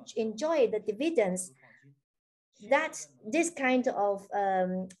able to enjoy the dividends. That this kind of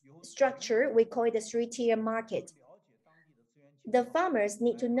structure, we call it the three-tier market. The farmers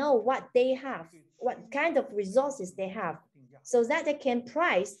need to know what they have, what kind of resources they have, so that they can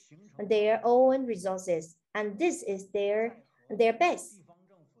price their own resources. And this is their best.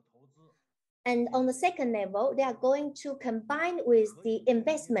 And on the second level, they are going to combine with the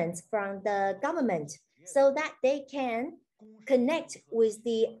investments from the government, so that they can connect with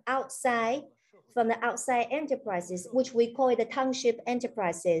the outside enterprises, which we call the township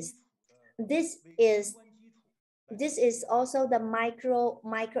enterprises. This is also the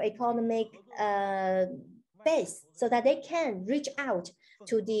microeconomic base, so that they can reach out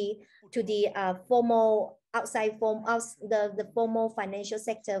to the formal the formal financial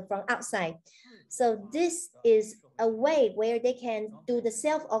sector from outside. So this is a way where they can do the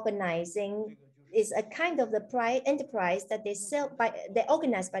self-organizing. Is a kind of the enterprise that they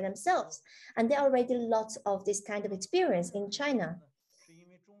organize by themselves, and there are already lots of this kind of experience in China.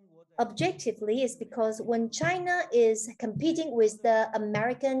 Objectively, is because when China is competing with the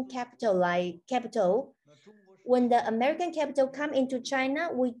American capital, when the American capital come into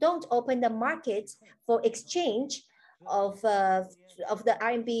China, we don't open the market for exchange of the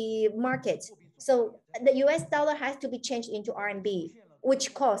RMB market. So the US dollar has to be changed into RMB,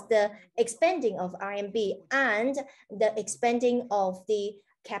 which caused the expanding of RMB and the expanding of the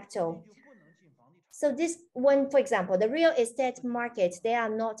capital. So this one, for example, the real estate market, they are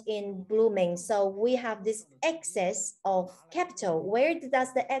not in blooming. So we have this excess of capital. Where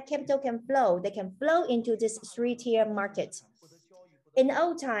does the capital can flow? They can flow into this three-tier market. In the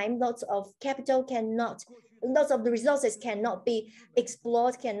old time, lots of the resources cannot be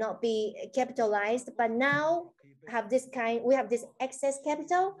explored, cannot be capitalized. But now we have this excess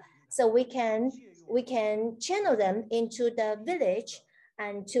capital, so we can channel them into the village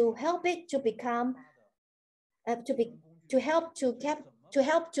and to help it to become to help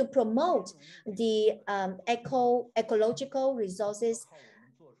to promote the ecological resources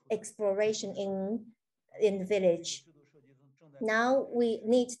exploration in the village. Now we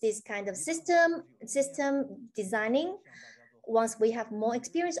need this kind of system designing. Once we have more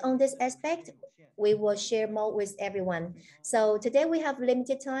experience on this aspect, we will share more with everyone. So today we have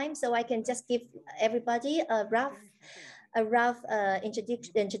limited time, so I can just give everybody a rough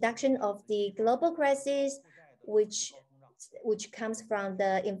introduction of the global crisis, which comes from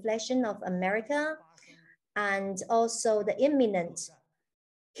the inflation of America, and also the imminent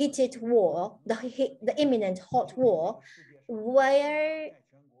heated war, the imminent hot war, where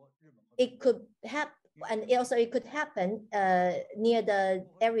it could happen. And also it could happen near the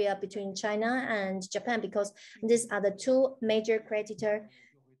area between China and Japan, because these are the two major creditor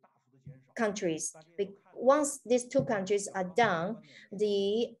countries. once these two countries are done,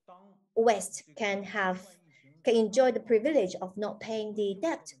 the West can enjoy the privilege of not paying the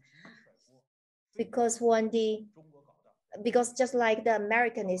debt, because just like the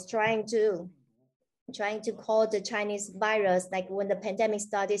American is trying to call the Chinese virus, like when the pandemic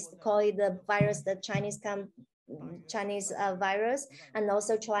started, call it the virus, the Chinese virus, and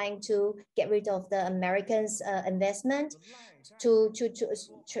also trying to get rid of the Americans' investment.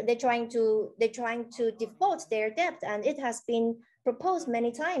 They're trying to default their debt, and it has been proposed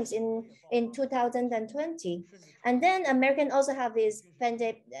many times in 2020. And then American also have this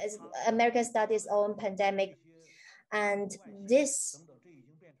pandemic. American started its own pandemic, and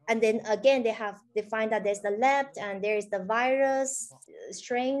then again they find that there's the lab and there is the virus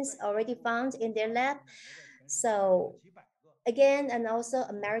strains already found in their lab. So again, and also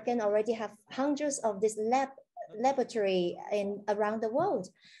American already have hundreds of this laboratory around the world.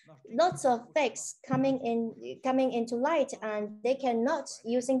 Lots of facts coming into light, and they cannot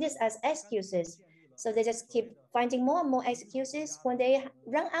using this as excuses. So they just keep finding more and more excuses. When they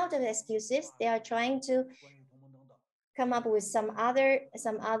run out of excuses, they are trying to come up with some other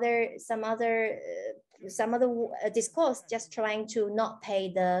discourse, just trying to not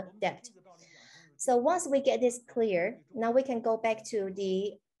pay the debt. So once we get this clear, now we can go back to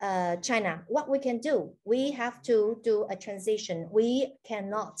the China. What we can do, we have to do a transition. We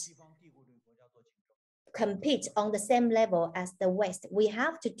cannot compete on the same level as the West. We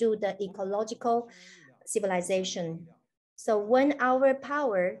have to do the ecological civilization. So when our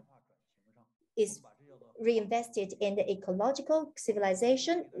power is reinvested in the ecological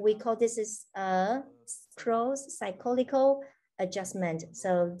civilization, we call this is a cross-cyclical adjustment.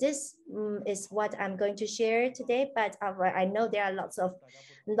 So this is what I'm going to share today, but I know there are lots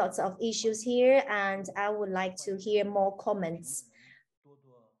of issues here, and I would like to hear more comments.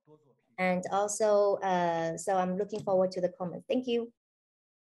 And also, so I'm looking forward to the comments. Thank you.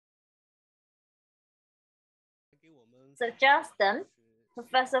 So Justin,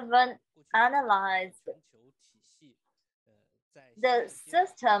 Professor Wen analyzed the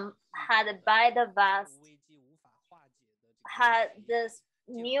system had this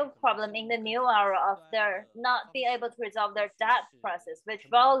new problem in the new era of their not being able to resolve their debt crisis, which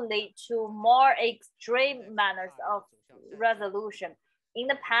will lead to more extreme manners of resolution. In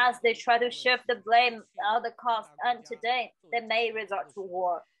the past, they try to shift the blame on the cost, and today they may resort to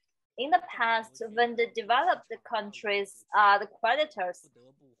war. In the past, when the developed countries are the creditors,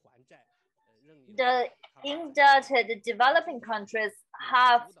 the indebted developing countries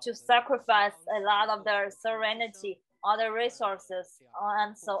have to sacrifice a lot of their sovereignty, other resources,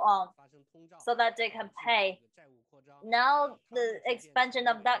 and so on, so that they can pay. Now, the expansion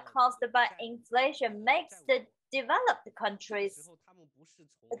of that caused by inflation makes the developed countries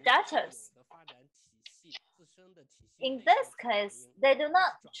debtors. In this case, they do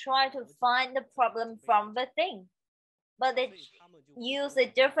not try to find the problem from within, but they use a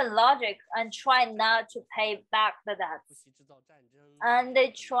different logic and try not to pay back the debts. And they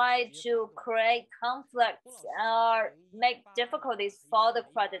try to create conflicts or make difficulties for the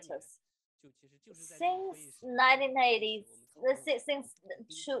creditors. Since 1980s, since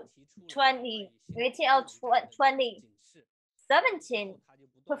 2018 or 2017,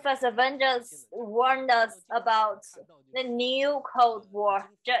 Professor Wen just warned us about the new Cold War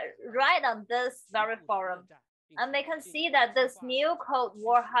right on this very forum. And we can see that this new Cold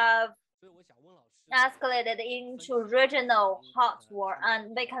War have escalated into regional hot war,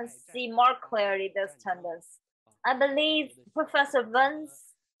 and we can see more clearly this tendency. I believe Professor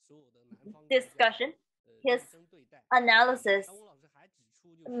Wen's discussion, his analysis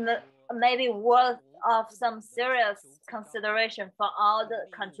may be worth of some serious consideration for all the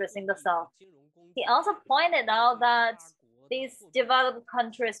countries in the South. He also pointed out that these developed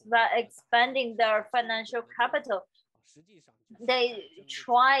countries, by expanding their financial capital, they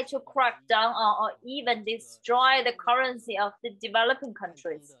try to crack down on or even destroy the currency of the developing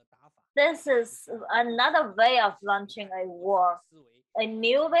countries. This is another way of launching a war. A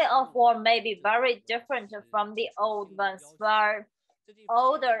new way of war may be very different from the old ones, where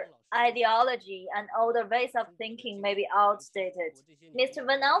older ideology and older ways of thinking may be outdated. Mr.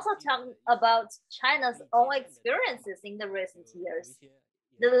 Wen also talked about China's own experiences in the recent years,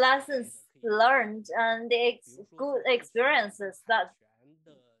 the lessons learned and the good experiences that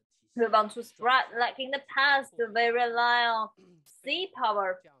we want to spread. Like in the past, we rely on sea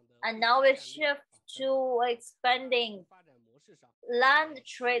power, and now we shift to expanding land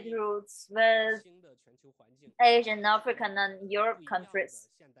trade routes with Asian, African, and Europe countries.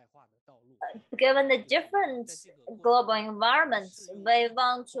 Given the different global environments, we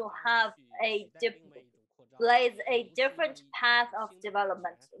want to have a blaze a different path of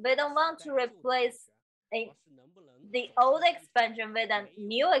development. We don't want to replace the old expansion with a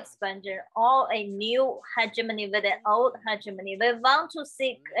new expansion or a new hegemony with an old hegemony. We want to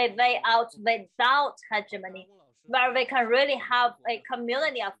seek a way out without hegemony, where we can really have a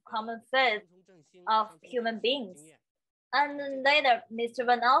community of common faith of human beings. And later, Mr.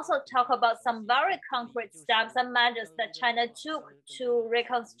 Wen also talked about some very concrete steps and measures that China took to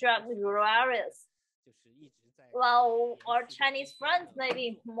reconstruct rural areas. Well, our Chinese friends may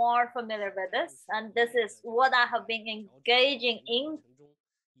be more familiar with this, and this is what I have been engaging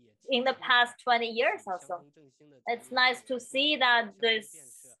in the past 20 years or so. It's nice to see that this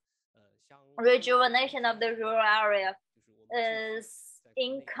rejuvenation of the rural area is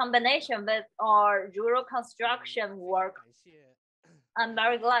in combination with our rural construction work. I'm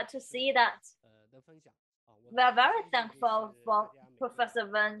very glad to see that. We are very thankful for Professor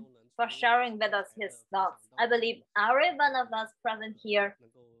Wen for sharing with us his thoughts. I believe every one of us present here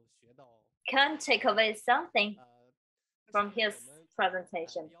can take away something from his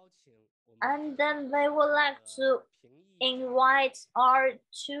presentation. And then we would like to invite our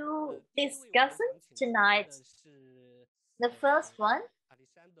two discussants tonight. The first one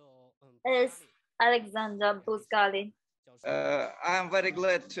is Aleksandr BUZGALIN. I'm very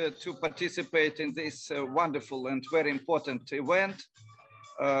glad to participate in this wonderful and very important event.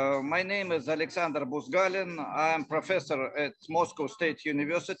 My name is Aleksandr BUZGALIN. I'm professor at Moscow State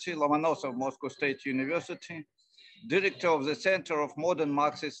University, Lomonosov Moscow State University, director of the Center of Modern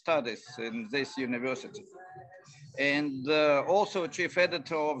Marxist Studies in this university, and also chief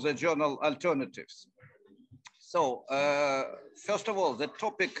editor of the journal Alternatives. So, first of all, the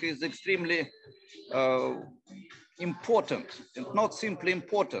topic is extremely important, and not simply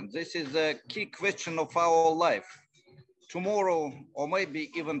important. This is a key question of our life, tomorrow, or maybe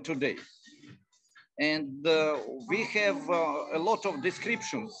even today. And we have a lot of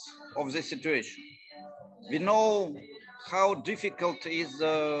descriptions of the situation. We know how difficult is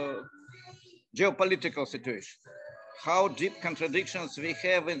the geopolitical situation, how deep contradictions we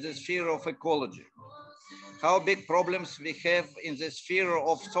have in the sphere of ecology, how big problems we have in the sphere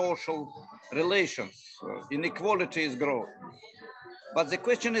of social relations. Inequality is growing. But the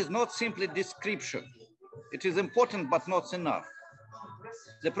question is not simply description. It is important, but not enough.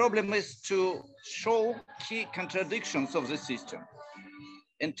 The problem is to show key contradictions of the system.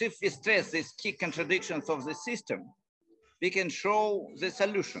 And if we stress these key contradictions of the system, we can show the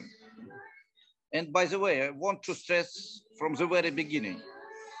solution. And by the way, I want to stress from the very beginning,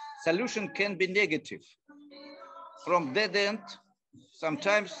 solution can be negative. From dead end,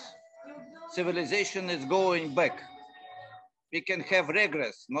 sometimes civilization is going back. We can have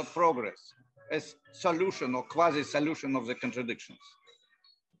regress, not progress, as solution or quasi-solution of the contradictions.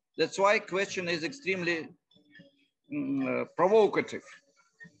 That's why question is extremely provocative.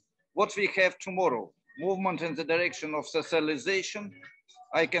 What we have tomorrow, movement in the direction of socialization,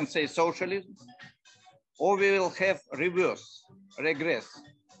 I can say socialism, or we will have reverse, regress.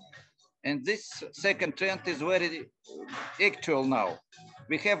 And this second trend is very actual now.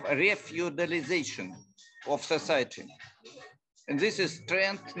 We have a refeudalization of society. And this is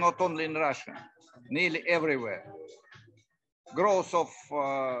trend not only in Russia, nearly everywhere. Growth of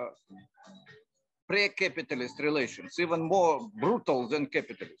pre-capitalist relations, even more brutal than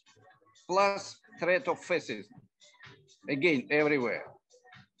capitalism, plus threat of fascism, again, everywhere.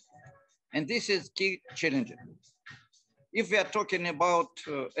 And this is key challenge. If we are talking about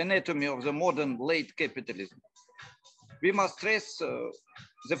anatomy of the modern late capitalism, we must stress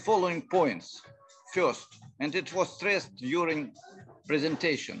the following points. First, and it was stressed during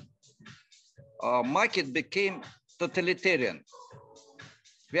presentation, market became totalitarian.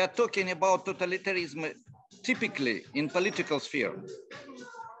 We are talking about totalitarianism typically in political sphere,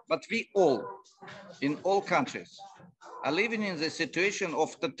 but we all, in all countries, are living in the situation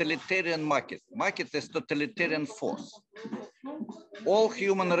of totalitarian market. Market is totalitarian force. All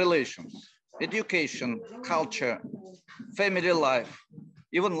human relations, education, culture, family life,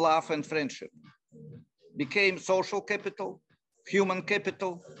 even love and friendship, became social capital, human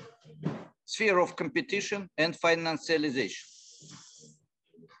capital, sphere of competition and financialization.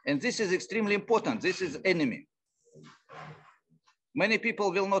 And this is extremely important. This is enemy. Many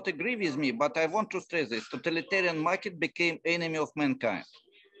people will not agree with me, but I want to stress this. Totalitarian market became enemy of mankind.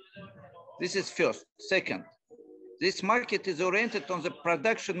 This is first. Second, this market is oriented on the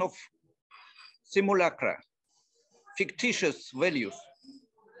production of simulacra, fictitious values.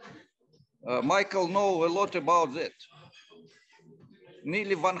 Michael knows a lot about that.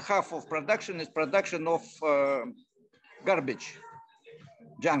 Nearly 1/2 of production is production of garbage,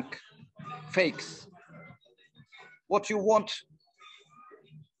 junk, fakes. what you want,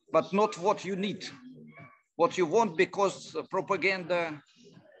 but not what you need. What you want because propaganda,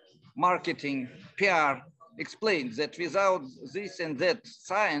 marketing, PR explains that without this and that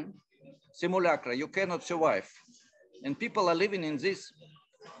sign, simulacra, you cannot survive. And people are living in this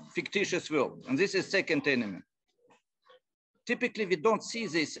fictitious world. And this is second enemy. Typically, we don't see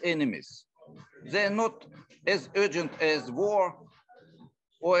these enemies. They're not as urgent as war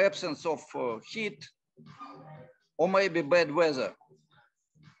or absence of heat or maybe bad weather.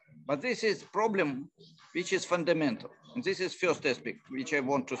 But this is a problem which is fundamental. And this is first aspect which I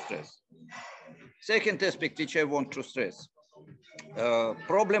want to stress. Second aspect which I want to stress,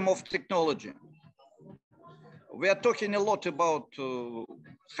 problem of technology. We are talking a lot about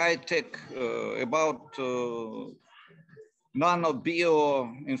high tech, about nano,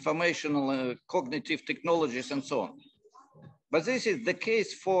 bio, informational, cognitive technologies and so on. But this is the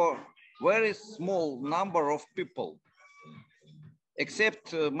case for very small number of people.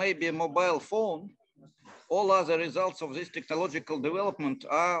 Except maybe a mobile phone, all other results of this technological development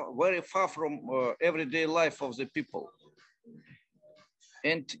are very far from everyday life of the people.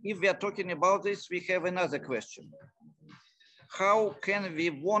 And if we are talking about this, we have another question. How can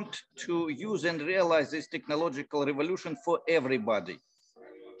we want to use and realize this technological revolution for everybody?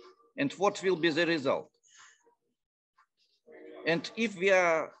 And what will be the result? And if we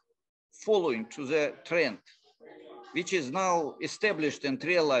are following to the trend, which is now established and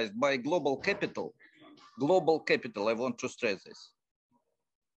realized by global capital, I want to stress this.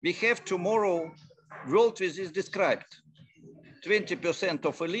 We have tomorrow world which is described, 20%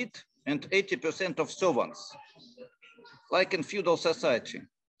 of elite and 80% of servants, like in feudal society,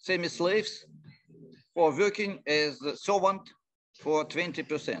 semi-slaves who are working as a servant for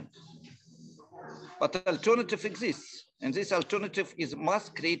 20%. But alternative exists, and this alternative is mass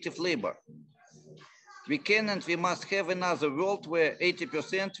creative labor. We can and we must have another world where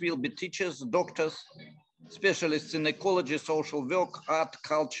 80% will be teachers, doctors, specialists in ecology, social work, art,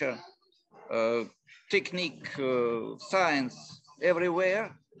 culture, technique, science,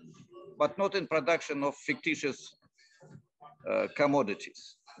 everywhere, but not in production of fictitious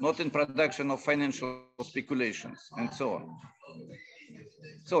commodities, not in production of financial speculations, and so on.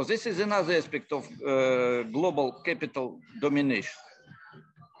 So this is another aspect of global capital domination.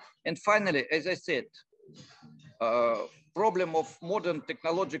 And finally, as I said, problem of modern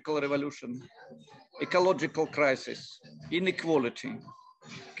technological revolution, ecological crisis, inequality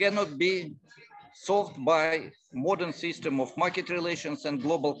cannot be solved by modern system of market relations and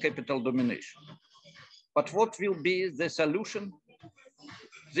global capital domination. But what will be the solution?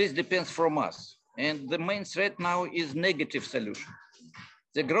 This depends from us. And the main threat now is negative solution.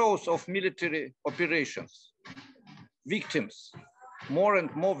 The growth of military operations, victims, more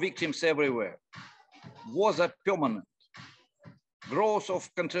and more victims everywhere. Wars are permanent. Growth of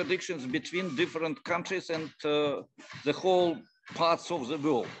contradictions between different countries and the whole parts of the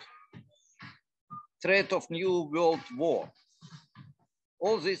world. Threat of new world war.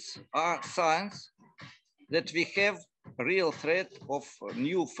 All these are signs that we have real threat of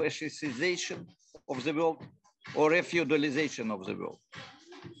new fascization of the world or refeudalization of the world.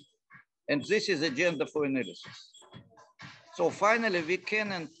 And this is agenda for analysis. So finally, we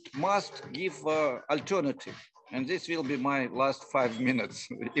can and must give alternative. And this will be my last 5 minutes,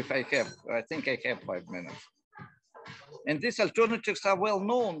 if I have. I think I have 5 minutes. And these alternatives are well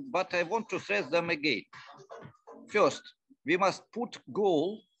known, but I want to stress them again. First, we must put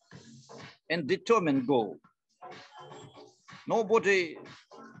goal and determine goal. Nobody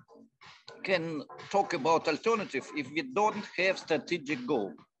can talk about alternative if we don't have strategic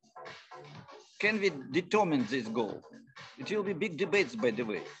goal. Can we determine this goal? It will be big debates, by the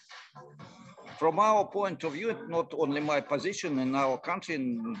way. From our point of view, not only my position in our country,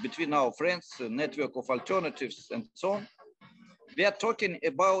 and between our friends, a network of alternatives and so on, we are talking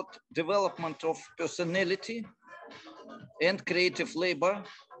about development of personality and creative labor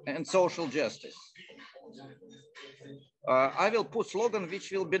and social justice. I will put slogan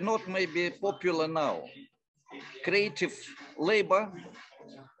which will be not maybe popular now. Creative labor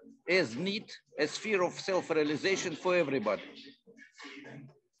as need, a sphere of self-realization for everybody.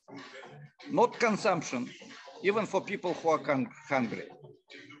 Not consumption, even for people who are hungry.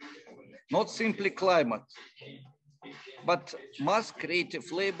 Not simply climate, but mass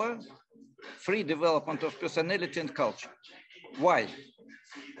creative labor, free development of personality and culture. Why?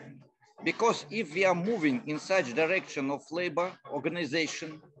 Because if we are moving in such direction of labor,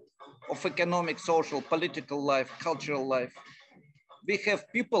 organization, of economic, social, political life, cultural life, we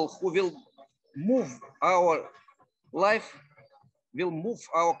have people who will move our life, will move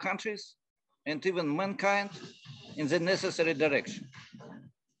our countries, and even mankind in the necessary direction.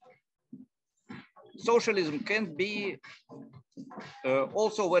 Socialism can be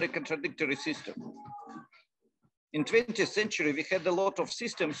also a very contradictory system. In 20th century, we had a lot of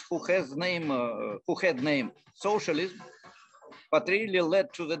systems who had name socialism, but really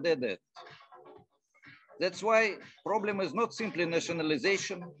led to the dead end. That's why problem is not simply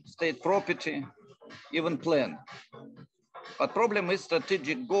nationalization, state property, even plan. But problem is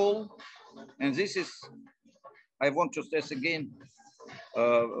strategic goal, and this is, I want to stress again,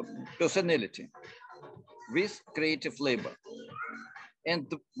 personality with creative labor.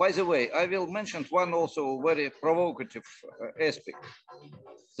 And by the way, I will mention one also very provocative aspect.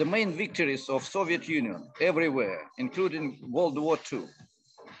 The main victories of Soviet Union everywhere, including World War II,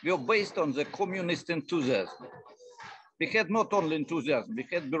 were based on the communist enthusiasm. We had not only enthusiasm, we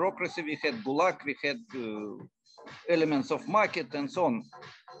had bureaucracy, we had Gulag, we had elements of market and so on.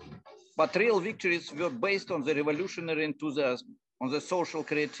 But real victories were based on the revolutionary enthusiasm, on the social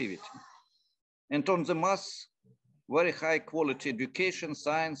creativity, and on the mass, very high quality education,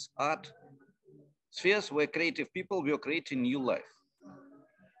 science, art, spheres where creative people were creating new life.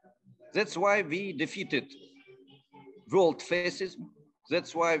 That's why we defeated world fascism.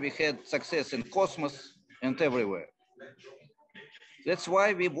 That's why we had success in cosmos and everywhere. That's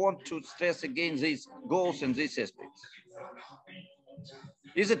why we want to stress again these goals and these aspects.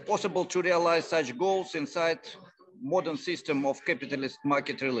 Is it possible to realize such goals inside modern system of capitalist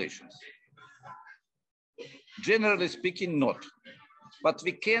market relations? Generally speaking, not. But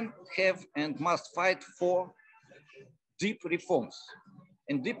we can have and must fight for deep reforms.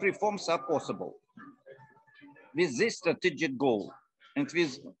 And deep reforms are possible with this strategic goal and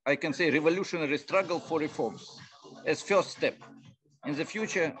with, I can say, revolutionary struggle for reforms as first step. In the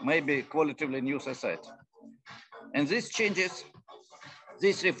future, maybe qualitatively new society. And these changes,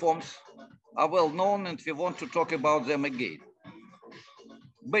 these reforms are well known, and we want to talk about them again.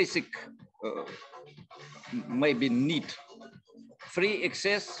 Basic, maybe need, free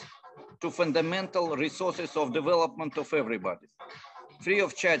access to fundamental resources of development of everybody. Free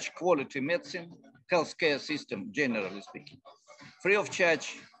of charge quality medicine, healthcare system, generally speaking. Free of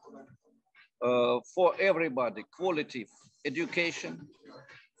charge for everybody, quality education,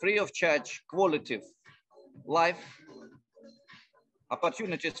 free of charge quality life,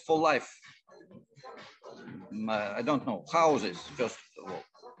 opportunities for life. I don't know, houses, first of all,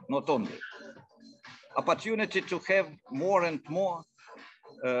 not only. Opportunity to have more and more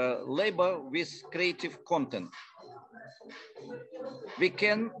labor with creative content. We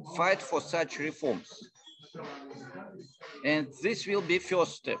can fight for such reforms. And this will be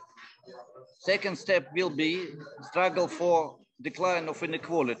first step. Second step will be struggle for decline of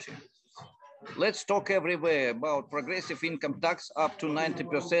inequality. Let's talk everywhere about progressive income tax up to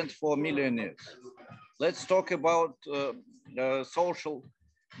 90% for millionaires. Let's talk about social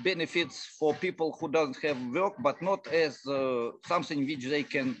benefits for people who don't have work, but not as something which they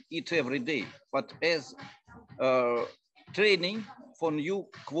can eat every day, but as training for new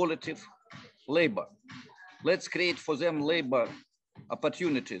quality labor. Let's create for them labor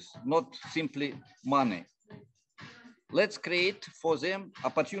opportunities, not simply money. Let's create for them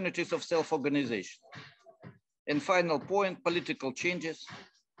opportunities of self-organization. And final point, political changes,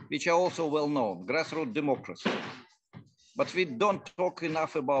 which are also well known, grassroots democracy. But we don't talk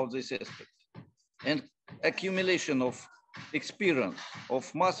enough about this aspect. And accumulation of experience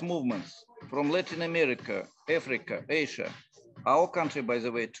of mass movements from Latin America, Africa, Asia, our country, by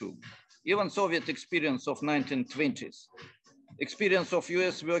the way, too. Even Soviet experience of 1920s, experience of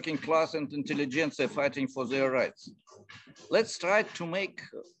US working class and intelligentsia fighting for their rights. Let's try to make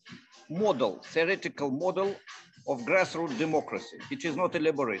model, theoretical model of grassroots democracy, which is not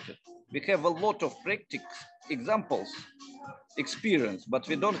elaborated. We have a lot of practical examples, experience, but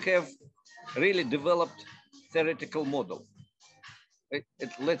we don't have really developed theoretical model.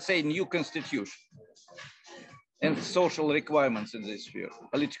 Let's say new constitution and social requirements in this sphere,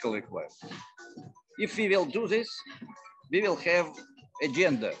 political requirements. If we will do this, we will have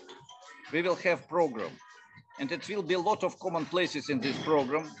agenda, we will have program, and it will be a lot of common places in this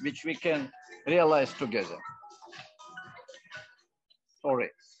program which we can realize together.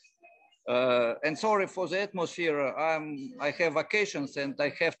 Sorry. And sorry for the atmosphere. I have vacations and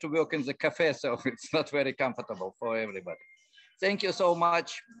I have to work in the cafe, so it's not very comfortable for everybody. Thank you so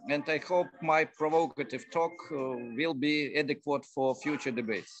much, and I hope my provocative talk will be adequate for future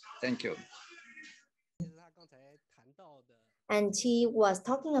debates. Thank you. And he was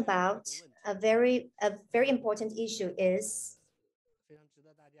talking about a very important issue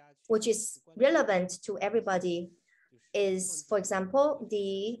which is relevant to everybody, is, for example,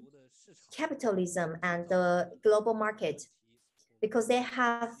 the capitalism and the global market, because they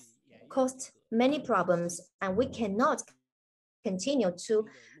have caused many problems, and we cannot continue to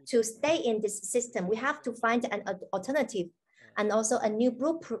stay in this system. We have to find an alternative and also a new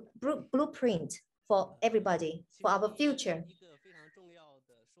blueprint for everybody, for our future.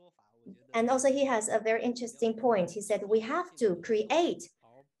 And also he has a very interesting point. He said we have to create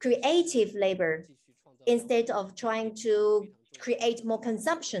creative labor instead of trying to create more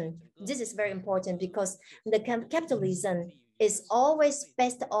consumption. This is very important because the capitalism is always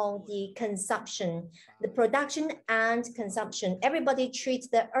based on the consumption, the production and consumption. Everybody treats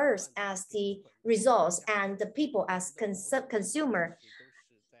the earth as the resource and the people as consumer.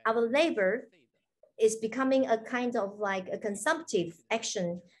 Our labor is becoming a kind of like a consumptive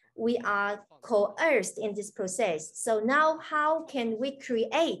action. We are coerced in this process. So now how can we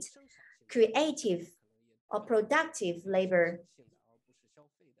create creative or productive labor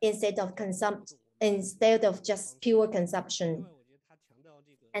instead of just pure consumption?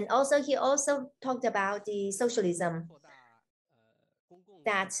 And also he also talked about the socialism,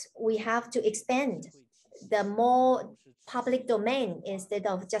 that we have to expand the more public domain instead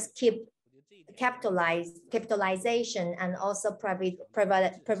of just keep capitalization and also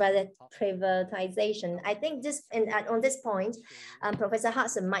privatization. I think this on this point, Professor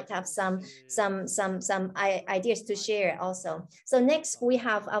Hudson might have some ideas to share also. So next we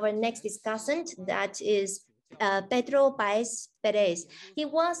have our next discussant, that is Pedro PÁEZ. He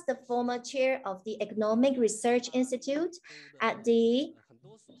was the former chair of the Economic Research Institute at the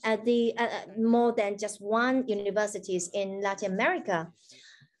more than just one universities in Latin America.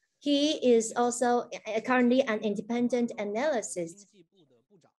 He is also currently an independent analyst,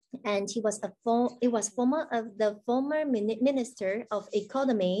 and he was the former Minister of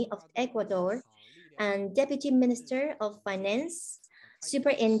Economy of Ecuador and Deputy Minister of Finance,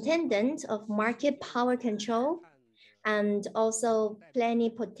 Superintendent of Market Power Control, and also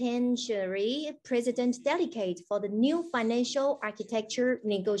plenipotentiary president delegate for the new financial architecture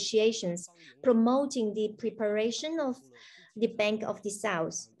negotiations, promoting the preparation of the Bank of the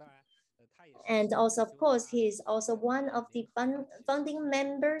South. And also, of course, he is also one of the founding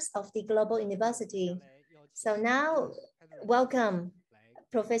members of the Global University. So now, welcome,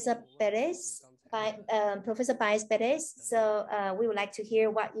 Professor PÉREZ, Professor PÁEZ. So we would like to hear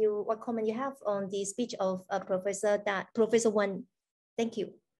what comment you have on the speech of Professor WEN. Thank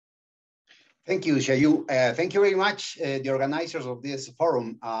you. Thank you, Xiaohui. Thank you very much, the organizers of this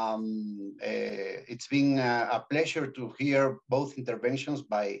forum. It's been a pleasure to hear both interventions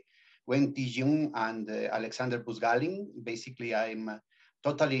by WEN Tiejun and Aleksandr BUZGALIN. Basically, I'm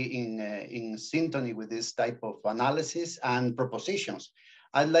totally in sympathy with this type of analysis and propositions.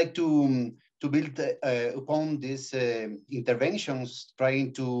 I'd like to build upon these interventions,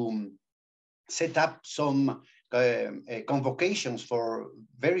 trying to set up some convocations for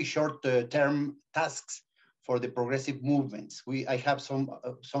very short-term tasks for the progressive movements. I have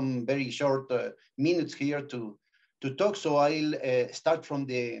some very short minutes here to talk, so I'll start from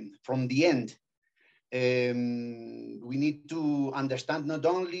the end. We need to understand not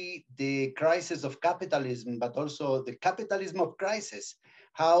only the crisis of capitalism, but also the capitalism of crisis,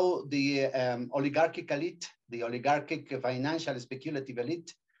 how the oligarchic elite, the oligarchic financial speculative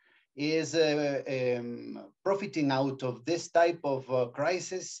elite, is profiting out of this type of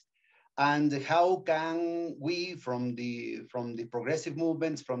crisis, and how can we, from the progressive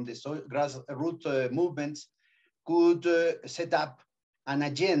movements, from the grassroots movements, could set up an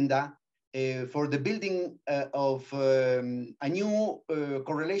agenda for the building of a new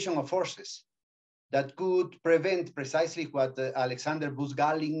correlation of forces that could prevent precisely what Aleksandr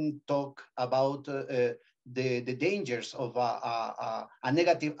BUZGALIN talked about, the dangers of a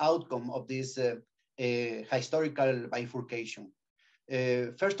negative outcome of this historical bifurcation.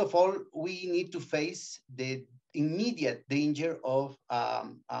 First of all, we need to face the immediate danger of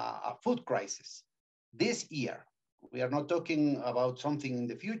a food crisis this year. We are not talking about something in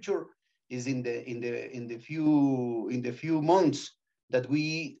the future. Is in the few months that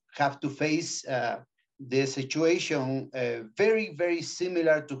we have to face the situation very, very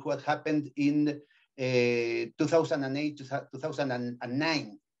similar to what happened in 2008 to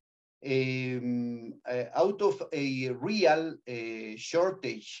 2009. Out of a real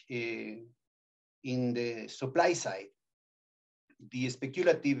shortage in the supply side, the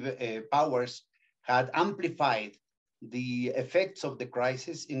speculative powers had amplified the effects of the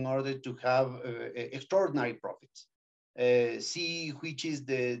crisis in order to have extraordinary profits. See which is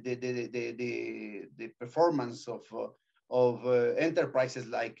the performance of enterprises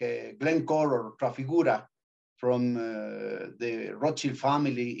like Glencore or Trafigura from the Rothschild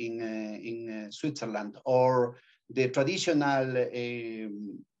family in Switzerland, or the traditional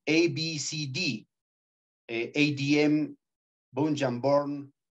ABCD, ADM,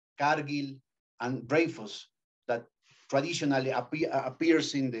 Bunjanborn, Cargill, and Dreyfus, that traditionally appeared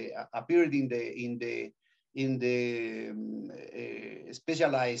in the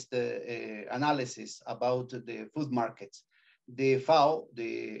specialized analysis about the food markets. The FAO,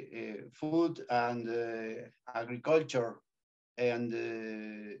 the Food and Agriculture and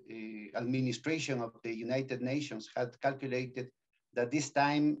Administration of the United Nations, had calculated that this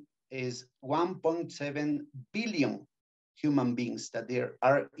time is 1.7 billion human beings that they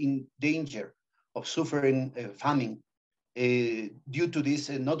are in danger of suffering famine due to this,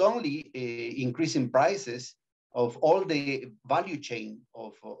 not only increasing prices of all the value chain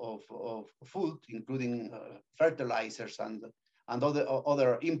of food, including fertilizers and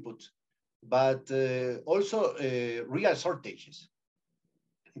other inputs, but also real shortages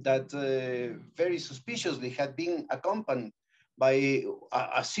that very suspiciously had been accompanied by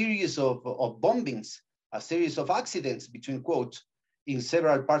a series of bombings, a series of accidents, between quotes, in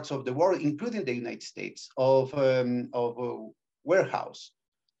several parts of the world, including the United States, of warehouses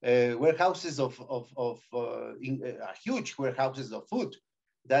of huge warehouses of food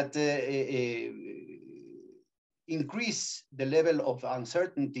that increase the level of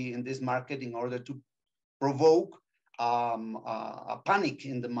uncertainty in this market in order to provoke a panic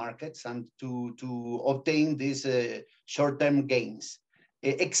in the markets and to obtain these short-term gains.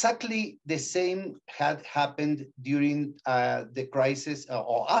 Exactly the same had happened during the crisis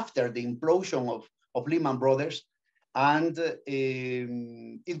or after the implosion of Lehman Brothers, and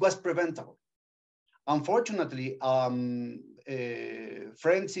it was preventable. Unfortunately,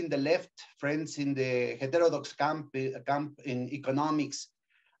 friends in the left, friends in the heterodox camp in economics,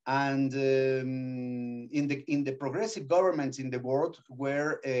 and in the progressive governments in the world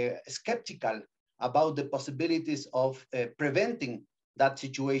were skeptical about the possibilities of preventing that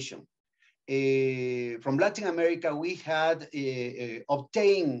situation. From Latin America, we had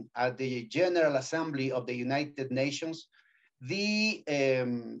obtained at the General Assembly of the United Nations the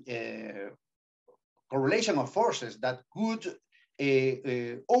correlation of forces that could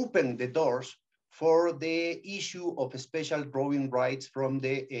open the doors for the issue of special drawing rights from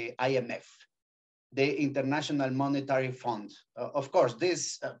the IMF, the International Monetary Fund. Of course,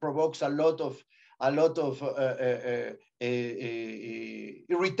 this provokes a lot of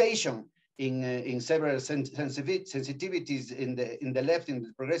irritation in several sensitivities in the left, in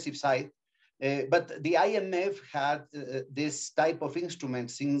the progressive side. But the IMF had this type of instrument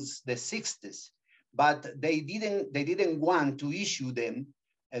since the 60s, but they didn't want to issue them.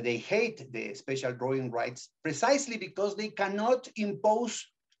 They hate the special drawing rights precisely because they cannot impose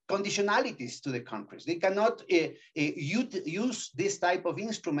conditionalities to the countries. They cannot use this type of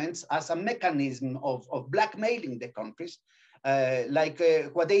instruments as a mechanism of blackmailing the countries, like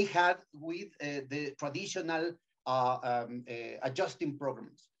what they had with the traditional adjusting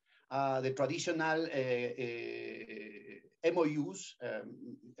programs, the traditional MOUs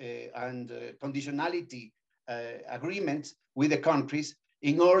and conditionality agreements with the countries,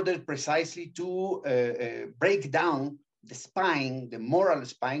 in order precisely to break down the spine, the moral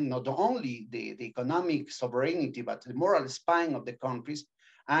spine, not only the economic sovereignty, but the moral spine of the countries,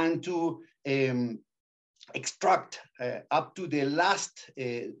 and to extract up to the last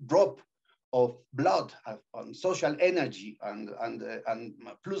drop of blood on social energy and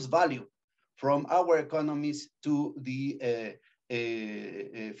plus value from our economies to the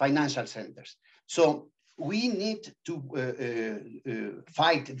financial centers. So we need to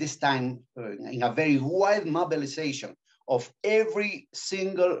fight this time in a very wide mobilization of every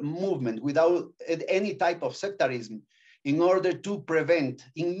single movement without any type of sectarism, in order to prevent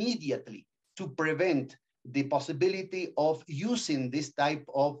immediately, to prevent the possibility of using this type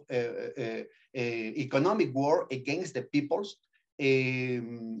of economic war against the peoples,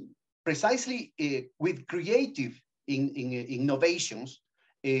 precisely with creative innovations,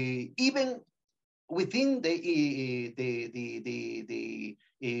 even within the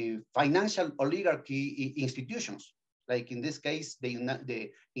financial oligarchy institutions, like in this case, the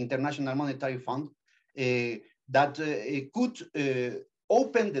International Monetary Fund, that could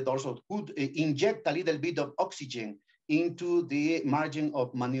open the doors, or could inject a little bit of oxygen into the margin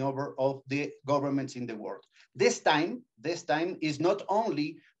of maneuver of the governments in the world. This time is not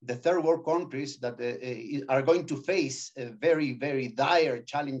only the third world countries that are going to face very, very dire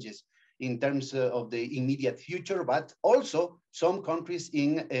challenges in terms of the immediate future, but also some countries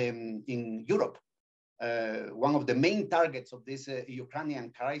in Europe. One of the main targets of this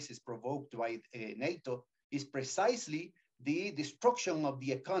Ukrainian crisis provoked by NATO is precisely the destruction of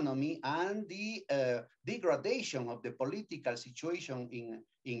the economy and the degradation of the political situation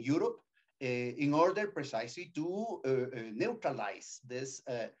in Europe in order precisely to neutralize this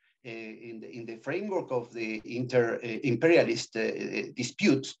in the framework of the imperialist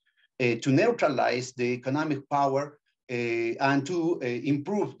disputes, to neutralize the economic power and to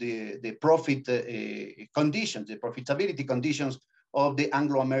improve the profit conditions, the profitability conditions of the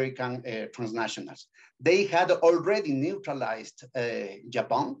Anglo-American transnationals. They had already neutralized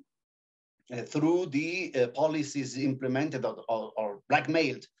Japan through the policies implemented or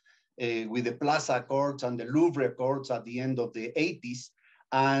blackmailed with the Plaza Accords and the Louvre Accords at the end of the 80s.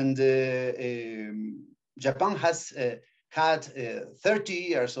 And Japan has had 30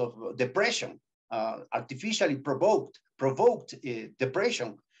 years of depression, artificially provoked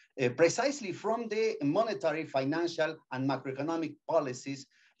depression, precisely from the monetary, financial, and macroeconomic policies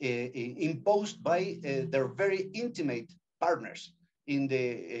imposed by their very intimate partners in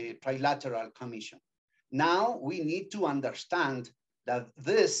the Trilateral Commission. Now we need to understand that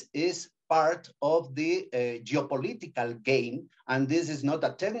this is part of the geopolitical game, and this is not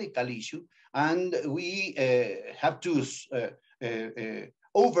a technical issue, and we have to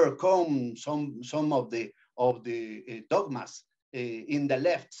overcome some of the dogmas in the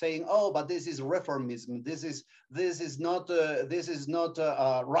left, saying, "Oh, but this is reformism. This is not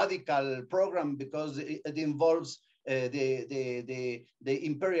a radical program because it involves the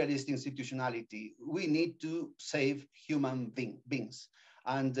imperialist institutionality." We need to save human beings,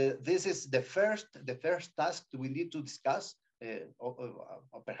 and this is the first task we need to discuss,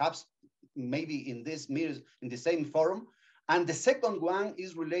 or perhaps maybe in the same forum. And the second one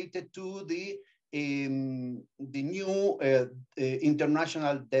is related to the new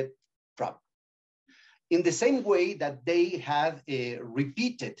international debt trap. In the same way that they have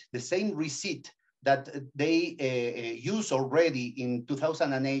repeated the same receipt that they used already in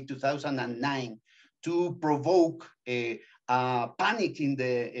 2008, 2009 to provoke panic in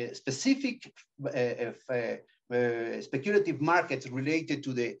the specific speculative markets related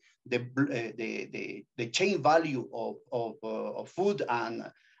to the chain value of food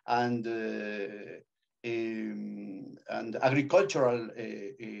and agricultural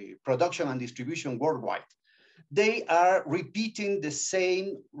production and distribution worldwide. They are repeating the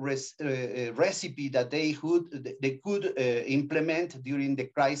same recipe that they could implement during the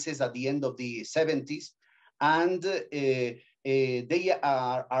crisis at the end of the 70s, and they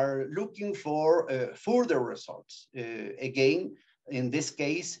are looking for further results. Again, in this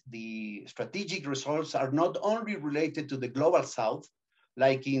case, the strategic results are not only related to the global South,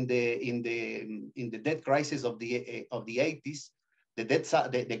 like in the debt crisis of the 80s,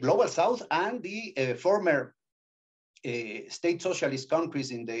 the global South and the former state socialist countries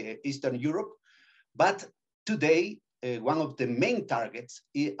in the Eastern Europe, but today one of the main targets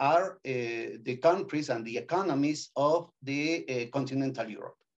are the countries and the economies of the continental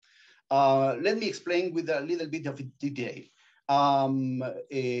Europe. Let me explain with a little bit of detail.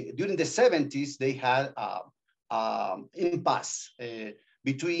 During the 70s, they had impasse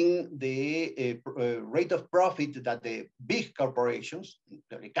between the rate of profit that the big corporations,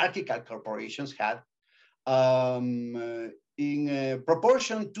 the oligarchical corporations had, in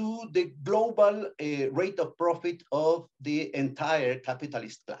proportion to the global rate of profit of the entire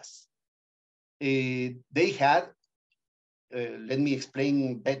capitalist class. They had, let me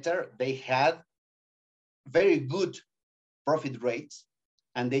explain better, they had very good profit rates,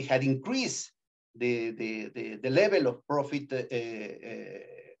 and they had increased the level of profit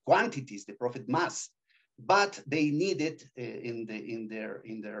quantities, the profit mass, but they needed in their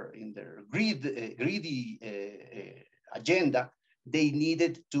greedy agenda, they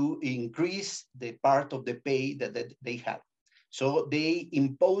needed to increase the part of the pay that they had. So they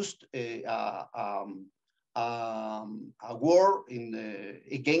imposed a war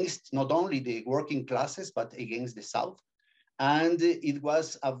against not only the working classes, but against the South. And it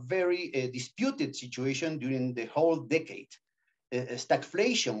was a very disputed situation during the whole decade.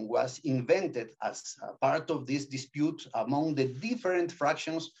 Stagflation was invented as a part of this dispute among the different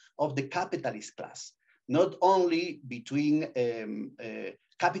fractions of the capitalist class, not only between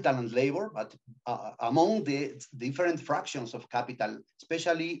capital and labor, but among the different fractions of capital,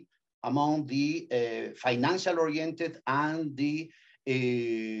 especially among the financial-oriented and the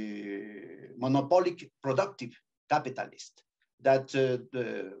monopolic productive capitalist that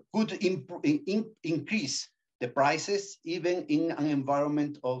could increase the prices even in an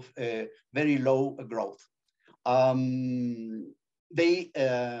environment of very low growth. They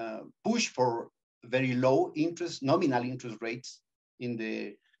push for very low interest, nominal interest rates in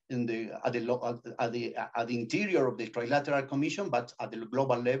the at the interior of the Trilateral Commission, but at the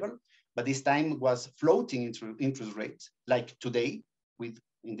global level. But this time was floating interest rates, like today.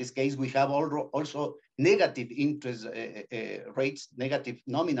 In this case, we have also negative interest rates, negative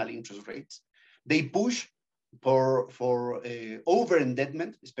nominal interest rates. They push for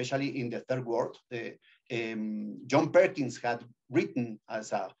over-indebtment, especially in the third world. John Perkins had written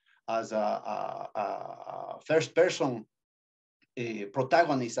as a first-person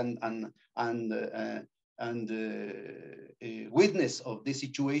protagonist and witness of this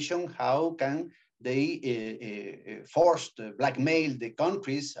situation. How can they forced blackmail the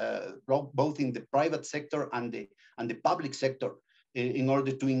countries, both in the private sector and the public sector, in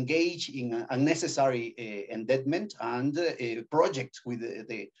order to engage in unnecessary indebtment and projects with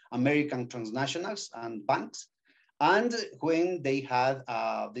the American transnationals and banks. And when they had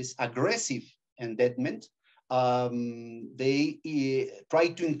this aggressive indebtment, they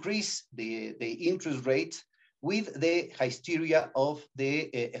tried to increase the interest rates with the hysteria of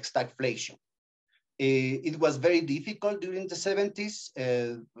the stagflation. It was very difficult during the 70s,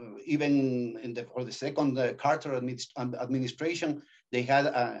 even for the second Carter administration. They had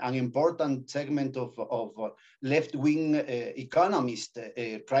an important segment of left-wing economists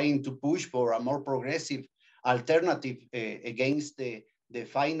trying to push for a more progressive alternative against the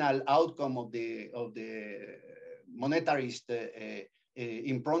final outcome of the monetarist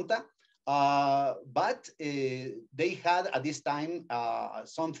impronta. But they had at this time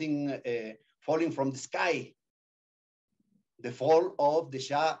something falling from the sky, the fall of the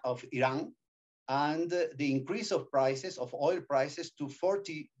Shah of Iran and the increase of prices, of oil prices, to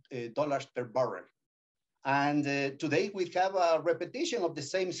 $40 per barrel. And today we have a repetition of the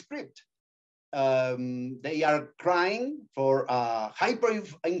same script. They are crying for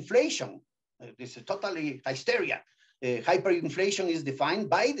hyperinflation. This is totally hysteria. Hyperinflation is defined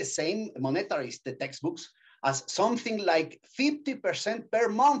by the same monetarist textbooks as something like 50% per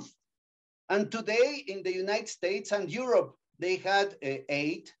month. And today in the United States and Europe, they had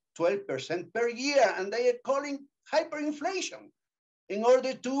 8, 12% per year, and they are calling hyperinflation in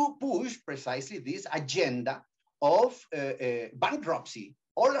order to push precisely this agenda of bankruptcy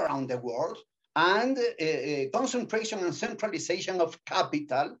all around the world and concentration and centralization of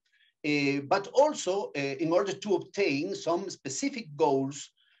capital, but also in order to obtain some specific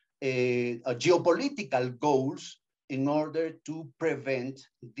goals, geopolitical goals, in order to prevent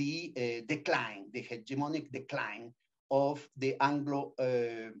the decline, the hegemonic decline of the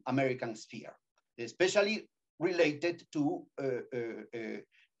Anglo-American sphere, especially related to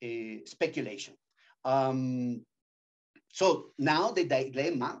speculation. So now the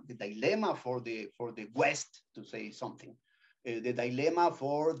dilemma for the West, to say something, the dilemma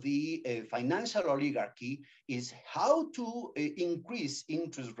for the financial oligarchy is how to increase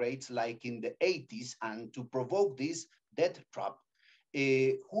interest rates like in the 80s and to provoke this debt trap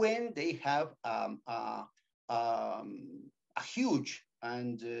when they have a huge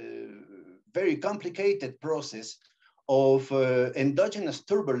and very complicated process of endogenous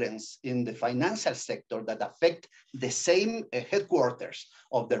turbulence in the financial sector that affect the same headquarters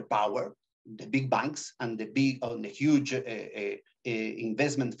of their power, the big banks and the huge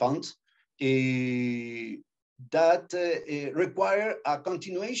investment funds that require a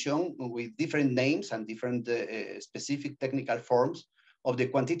continuation with different names and different specific technical forms of the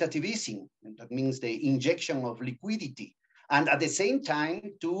quantitative easing. And that means the injection of liquidity. And at the same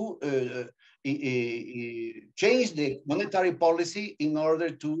time to change the monetary policy in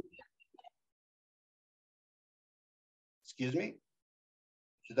order to, excuse me,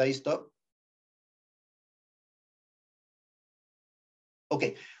 should I stop?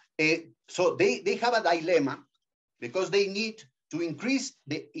 Okay, so they have a dilemma because they need to increase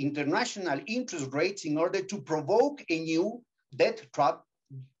the international interest rates in order to provoke a new debt trap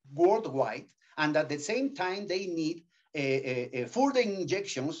worldwide. And at the same time, they need further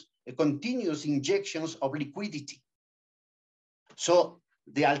injections, continuous injections of liquidity. So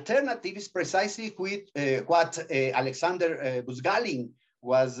the alternative is precisely with what Aleksandr BUZGALIN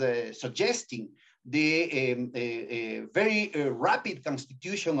was suggesting, the very rapid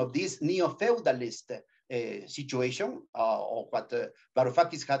constitution of this neo-feudalist situation, or what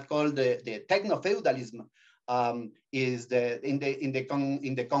Varoufakis had called the techno-feudalism, is in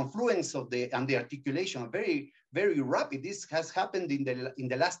the confluence of and the articulation, very, very rapid. This has happened in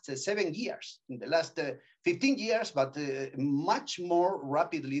the last 7 years, in the last 15 years, but much more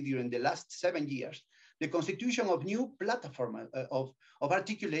rapidly during the last 7 years. The constitution of new platform of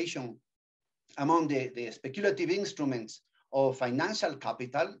articulation among the speculative instruments of financial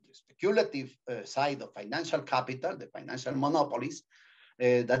capital, the speculative side of financial capital, the financial monopolies,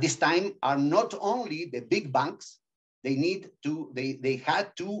 that this time are not only the big banks, they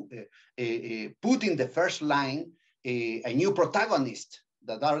had to put in the first line a new protagonist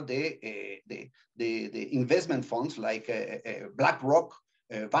that are the investment funds like BlackRock,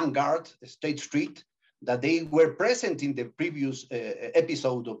 Vanguard, State Street, that they were present in the previous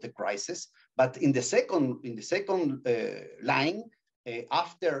episode of the crisis, but in the second line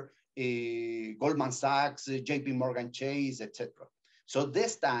after Goldman Sachs, JP Morgan Chase, etc. So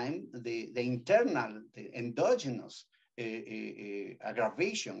this time the internal, the endogenous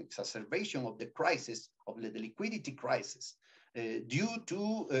aggravation, exacerbation of the crisis, of the liquidity crisis, due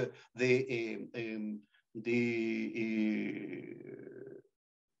to the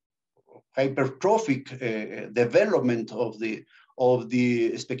hypertrophic development of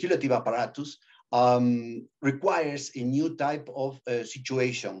the speculative apparatus, requires a new type of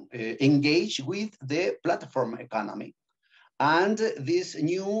situation, engaged with the platform economy. And this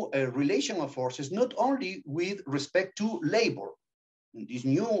new relation of forces, not only with respect to labor, this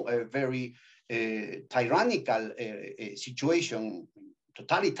new very tyrannical situation,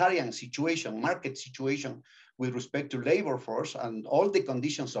 totalitarian situation, market situation with respect to labor force and all the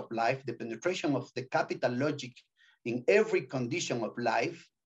conditions of life, the penetration of the capital logic in every condition of life,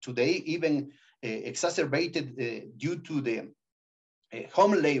 today even exacerbated due to the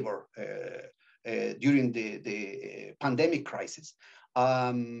home labor during the pandemic crisis,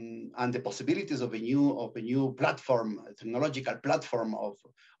 and the possibilities of a new platform, technological platform of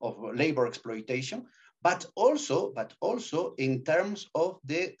labor exploitation, but also in terms of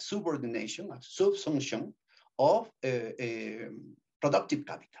the subordination, subsumption of productive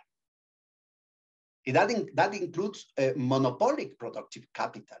capital. That includes monopolic productive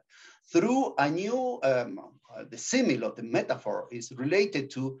capital through a new, the simile of the metaphor is related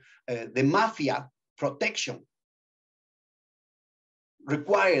to the mafia protection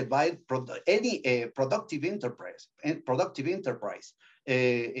required by any productive enterprise.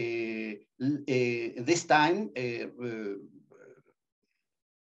 This time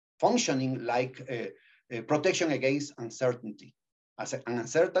functioning like protection against uncertainty. As an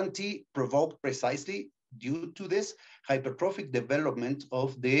uncertainty provoked precisely due to this hypertrophic development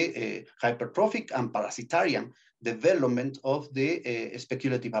of the hypertrophic and parasitarian development of the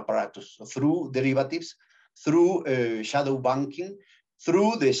speculative apparatus through derivatives, through shadow banking,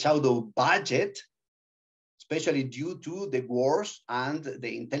 through the shadow budget, especially due to the wars and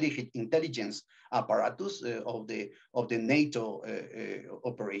the intelligence apparatus of the NATO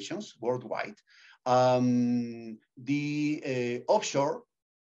operations worldwide, the offshore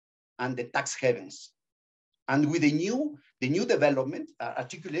and the tax havens. And with the new development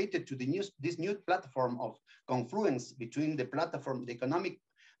articulated to this new platform of confluence between the platform, the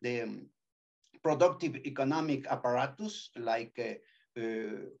productive economic apparatus like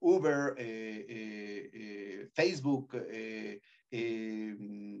Uber, Facebook,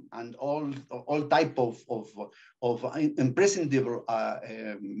 and all type of imprescindible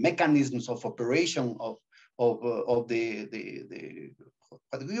mechanisms of operation of the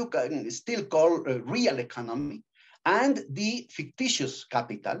what you can still call real economy, and the fictitious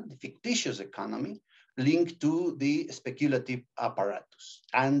capital, the fictitious economy linked to the speculative apparatus.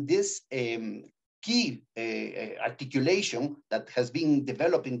 And this key articulation that has been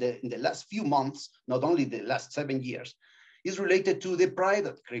developed in the last few months, not only the last 7 years, is related to the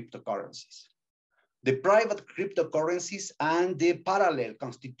private cryptocurrencies. The private cryptocurrencies and the parallel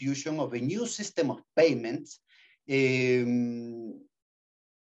constitution of a new system of payments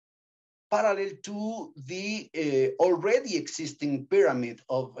parallel to the already existing pyramid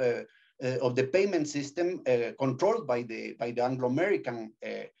of the payment system controlled by the Anglo-American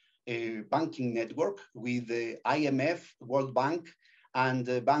banking network with the IMF, World Bank, and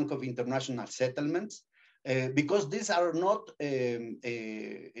the Bank of International Settlements, because these are not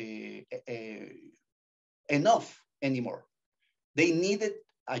enough anymore. They needed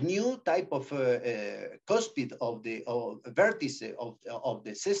a new type of cuspid of the vertex of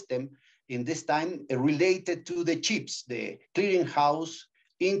the system, in this time related to the chips, the clearinghouse,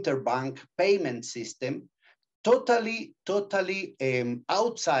 interbank payment system, totally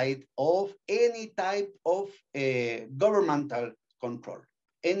outside of any type of governmental control,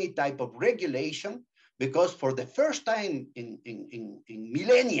 any type of regulation, because for the first time in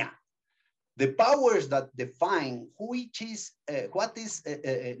millennia, the powers that define what is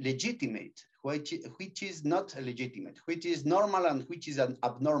legitimate, which is not legitimate, which is normal and which is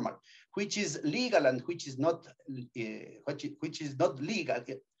abnormal, which is legal and which is not legal,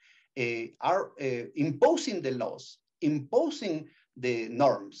 are imposing the laws, imposing the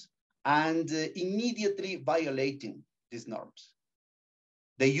norms, and immediately violating these norms.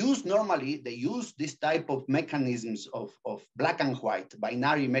 Normally they use this type of mechanisms of black and white,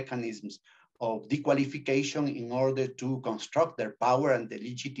 binary mechanisms of dequalification in order to construct their power and the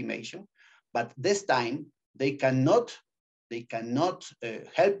legitimation. But this time they cannot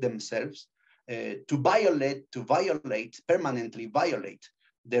help themselves to permanently violate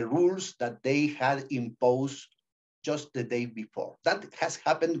the rules that they had imposed just the day before. That has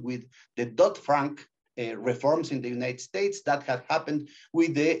happened with the Dodd-Frank reforms in the United States. That had happened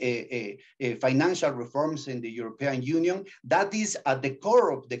with the financial reforms in the European Union. That is at the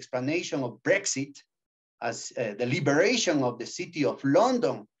core of the explanation of Brexit as the liberation of the city of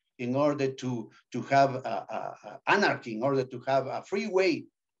London in order to have anarchy, in order to have a free way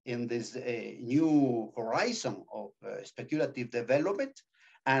in this new horizon of speculative development.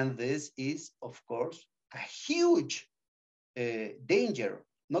 And this is, of course, a huge danger,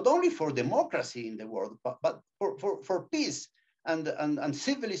 not only for democracy in the world, but for peace and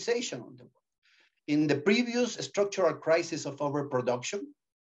civilization in the world. In the previous structural crisis of overproduction,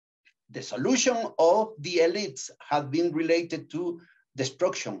 the solution of the elites had been related to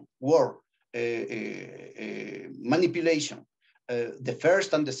destruction, war, manipulation. The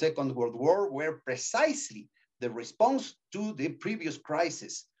First and the Second World War were precisely the response to the previous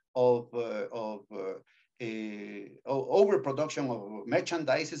crisis of overproduction of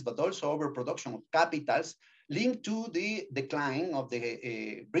merchandises, but also overproduction of capitals linked to the decline of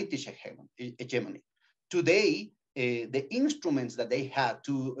the British hegemony. Today, the instruments that they had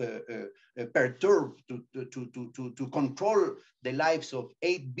to perturb, to control the lives of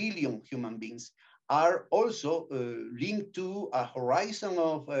 8 billion human beings are also linked to a horizon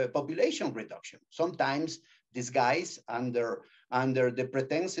of population reduction, sometimes disguised under the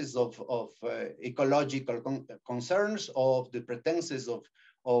pretenses of ecological concerns, of the pretenses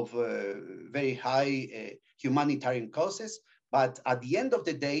of very high humanitarian causes. But at the end of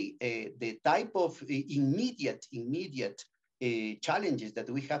the day, the type of immediate challenges that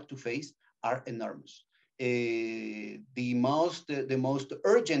we have to face are enormous. The most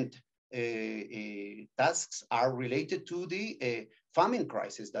urgent tasks are related to the famine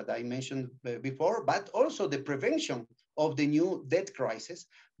crisis that I mentioned before, but also the prevention of the new debt crisis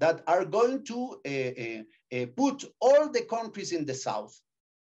that are going to put all the countries in the South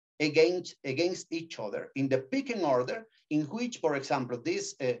against each other in the pecking order, in which, for example,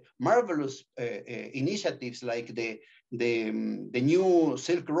 these marvelous initiatives like the new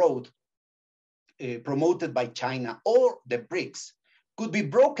Silk Road promoted by China or the BRICS could be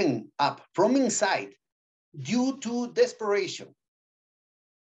broken up from inside due to desperation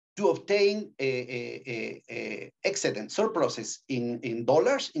to obtain excellent surpluses in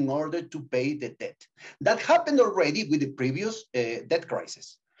dollars in order to pay the debt. That happened already with the previous debt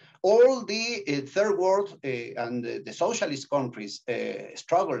crisis. All the third world and the socialist countries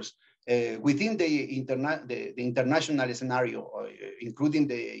struggles within the international scenario, including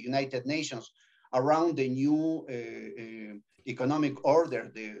the United Nations, around the new economic order,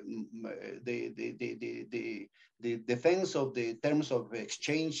 the defense of the terms of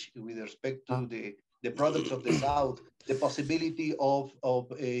exchange with respect to the products of the South, the possibility of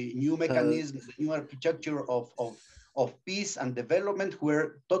a new mechanism, the new architecture of peace and development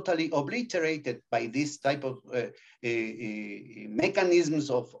were totally obliterated by this type of mechanisms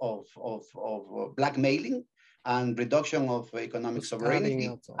of blackmailing and reduction of economic sovereignty.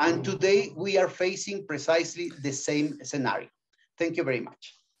 And today we are facing precisely the same scenario. Thank you very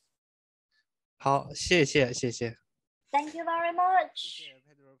much. 好，谢谢。Thank you very much.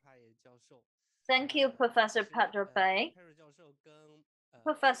 Thank you, Professor Pedro Pei.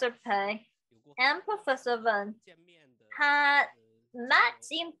 Professor Pei and Professor Wen had met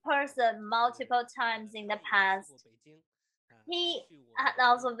in person multiple times in the past. He had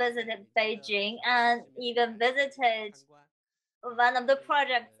also visited Beijing and even visited one of the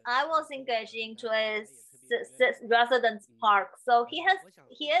projects I was engaged into is residence park. So he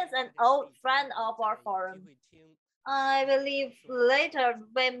is an old friend of our forum. I believe later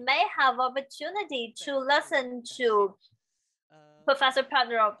we may have opportunity to listen to Professor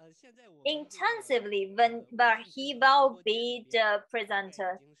Pedro intensively where he will be the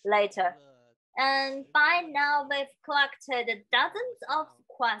presenter later. And by now we've collected dozens of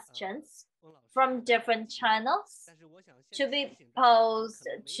questions from different channels to be posed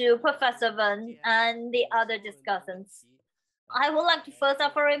to Professor Wen and the other discussants. I would like to first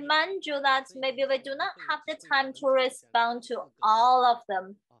of all remind you that maybe we do not have the time to respond to all of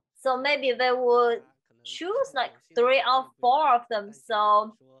them. So maybe we would choose like 3 or 4 of them.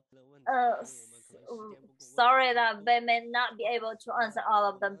 So sorry that we may not be able to answer all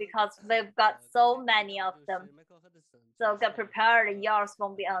of them because we've got so many of them. So get prepared, yours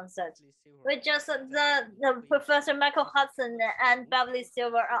won't be answered. We just, the Professor Michael Hudson and Beverly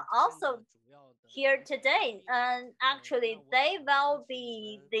Silver are also here today. And actually they will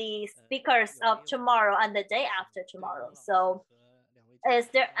be the speakers of tomorrow and the day after tomorrow. So is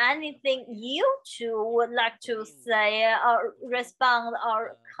there anything you two would like to say or respond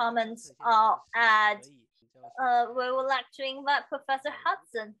or comment or add? We would like to invite Professor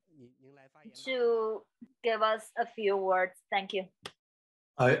Hudson to give us a few words. Thank you.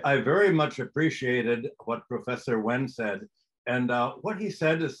 I very much appreciated what Professor Wen said. And what he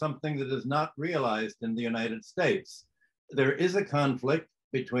said is something that is not realized in the United States. There is a conflict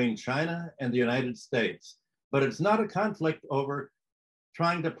between China and the United States, but it's not a conflict over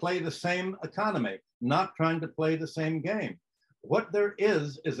trying to play the same economy, not trying to play the same game. What there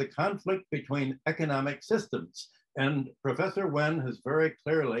is a conflict between economic systems. And Professor Wen has very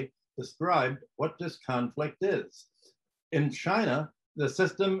clearly described what this conflict is. In China, the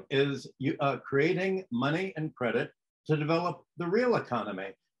system is creating money and credit to develop the real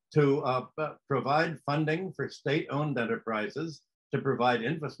economy, to provide funding for state-owned enterprises, to provide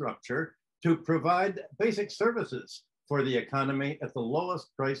infrastructure, to provide basic services for the economy at the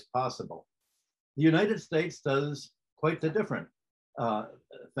lowest price possible. The United States does quite the different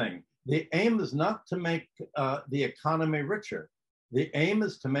thing. The aim is not to make the economy richer. The aim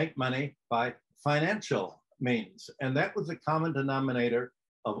is to make money by financial means. And that was the common denominator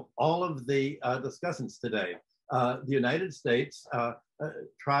of all of the discussants today. The United States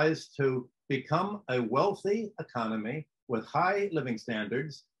tries to become a wealthy economy with high living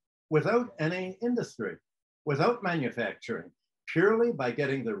standards without any industry, without manufacturing, purely by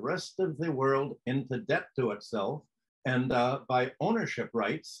getting the rest of the world into debt to itself and by ownership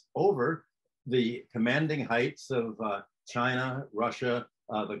rights over the commanding heights of China, Russia,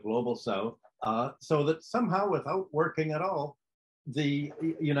 the global South, so that somehow without working at all, the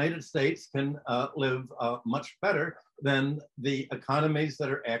United States can live much better than the economies that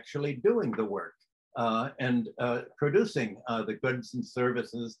are actually doing the work and producing the goods and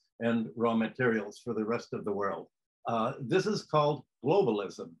services and raw materials for the rest of the world. This is called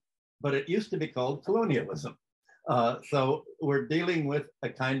globalism, but it used to be called colonialism. So we're dealing with a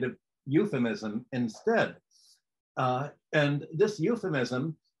kind of euphemism instead. And this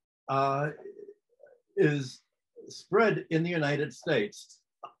euphemism is spread in the United States.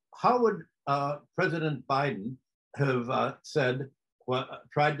 How would President Biden have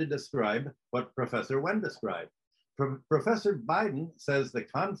tried to describe what Professor Wen described? Professor Biden says the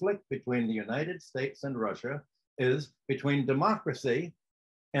conflict between the United States and Russia is between democracy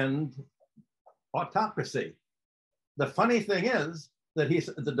and autocracy. The funny thing is that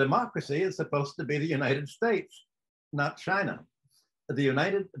the democracy is supposed to be the United States, not China.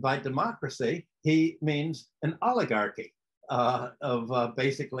 By democracy, he means an oligarchy of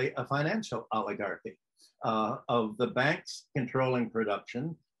basically a financial oligarchy of the banks controlling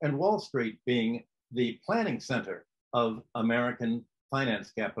production and Wall Street being the planning center of American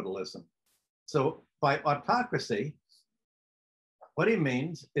finance capitalism. So by autocracy, what he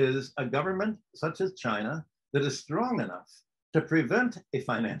means is a government such as China that is strong enough to prevent a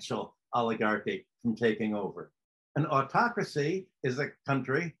financial oligarchy from taking over. An autocracy is a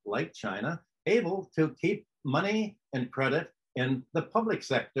country like China able to keep money and credit in the public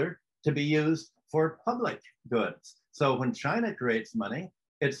sector to be used for public goods. So when China creates money,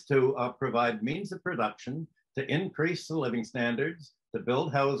 it's to provide means of production, to increase the living standards, to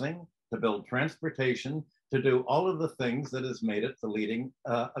build housing, to build transportation, to do all of the things that has made it the leading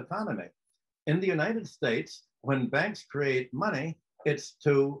economy. In the United States, when banks create money, it's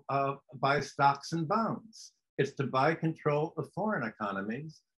to buy stocks and bonds. It's to buy control of foreign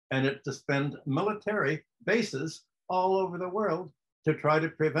economies, and it's to spend military bases all over the world to try to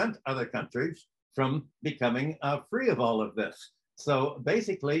prevent other countries from becoming free of all of this. So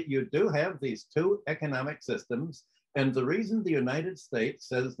basically, you do have these two economic systems, and the reason the United States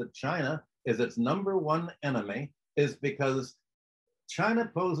says that China is its #1 enemy is because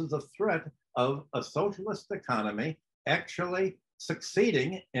China poses a threat of a socialist economy actually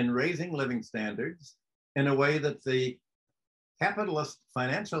succeeding in raising living standards in a way that the capitalist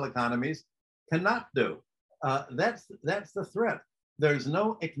financial economies cannot do. That's the threat. There's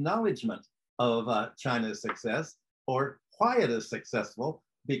no acknowledgement of China's success or why it is successful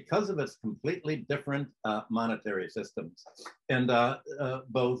because of its completely different monetary systems. And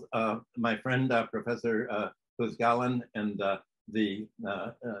both my friend, Professor BUZGALIN and the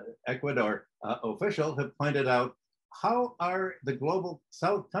Ecuador official have pointed out, how are the global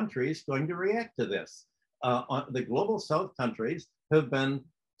South countries going to react to this? The global South countries have been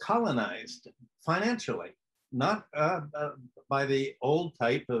colonized financially. not by the old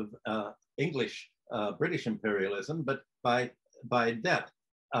type of English British imperialism, but by debt.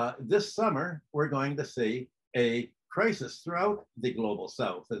 This summer, we're going to see a crisis throughout the global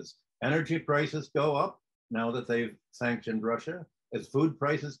south as energy prices go up now that they've sanctioned Russia, as food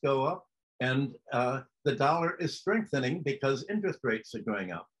prices go up, and the dollar is strengthening because interest rates are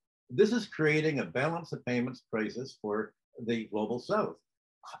going up. This is creating a balance of payments crisis for the global south.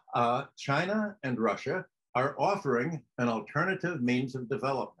 China and Russia are offering an alternative means of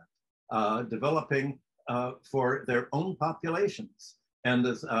development, developing for their own populations. And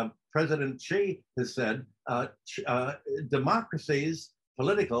as President Xi has said, democracies,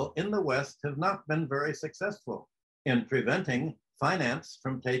 political, in the West have not been very successful in preventing finance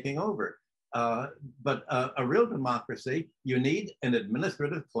from taking over. But a real democracy, you need an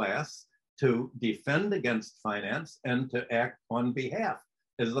administrative class to defend against finance and to act on behalf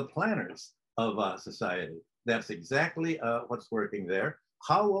as the planners of society. That's exactly what's working there.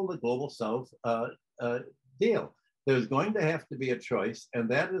 How will the global south deal? There's going to have to be a choice, and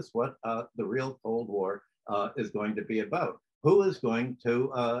that is what the real Cold War is going to be about. Who is going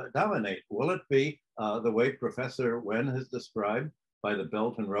to dominate? Will it be the way Professor Wen has described by the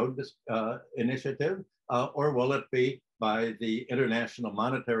Belt and Road Initiative, or will it be by the International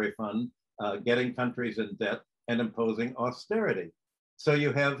Monetary Fund getting countries in debt and imposing austerity? So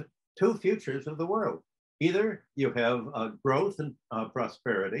you have two futures of the world. Either you have growth and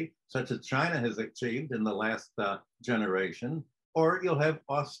prosperity, such as China has achieved in the last generation, or you'll have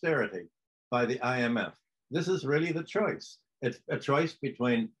austerity by the IMF. This is really the choice. It's a choice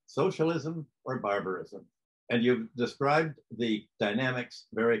between socialism or barbarism. And you've described the dynamics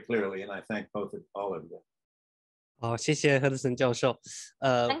very clearly, and I thank all of you. 好，谢谢何德森教授。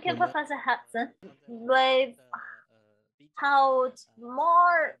Thank you, Professor Hudson. We've held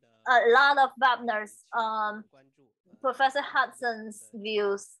a lot of webinars on Professor Hudson's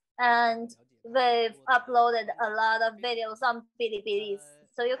views, and we've uploaded a lot of videos on Bilibili,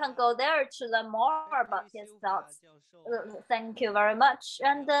 so you can go there to learn more about his thoughts. Thank you very much.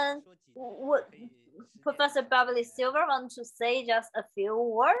 And then would Professor Beverly Silver want to say just a few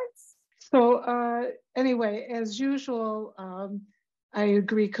words? So anyway, as usual, I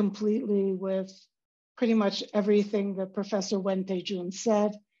agree completely with pretty much everything that Professor WEN Tiejun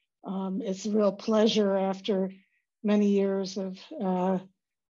said. It's a real pleasure after many years of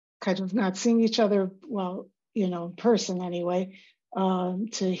kind of not seeing each other, well, you know, in person anyway,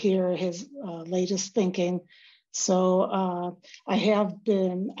 to hear his latest thinking. So I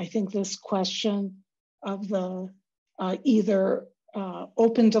think this question of the either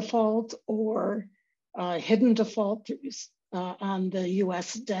open default or hidden default on the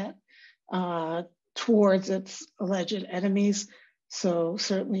US debt towards its alleged enemies. So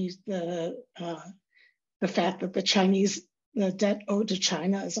certainly the fact that the debt owed to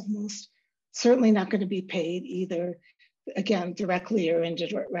China is almost certainly not going to be paid either, again, directly or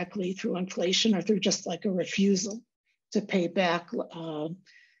indirectly through inflation or through just like a refusal to pay back.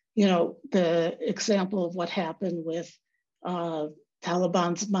 You know, the example of what happened with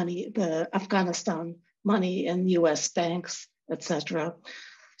Taliban's money, the Afghanistan money in US banks, etc.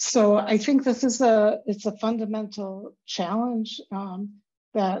 So I think this is it's a fundamental challenge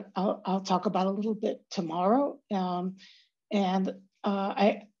that I'll talk about a little bit tomorrow. And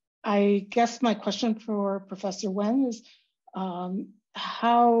I guess my question for Professor Wen is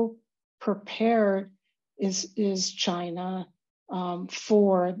how prepared is China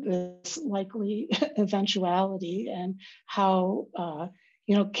for this likely eventuality, and how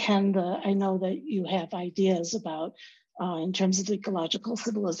you know, I know that you have ideas about in terms of ecological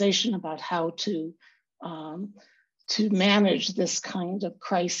civilization about how to manage this kind of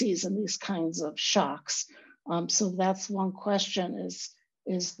crises and these kinds of shocks. So that's one question,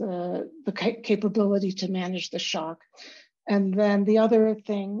 is the capability to manage the shock. And then the other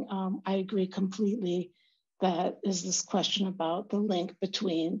thing, I agree completely, that is this question about the link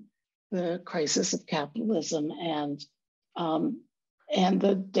between the crisis of capitalism and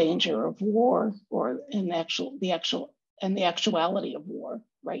the danger of war, or the actuality of war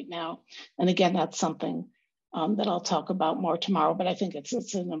right now. And again, that's something that I'll talk about more tomorrow, but I think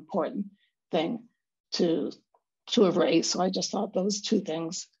it's an important thing to have raised. So I just thought those two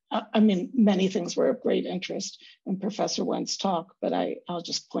things, I mean, many things were of great interest in Professor Wen's talk, but I'll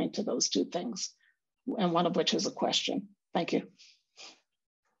just point to those two things, and one of which is a question. Thank you.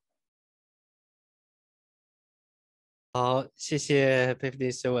 好，谢谢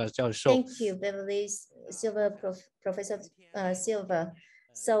Beverly Silver 教授。 Thank you, Beverly Silver, Professor Silver.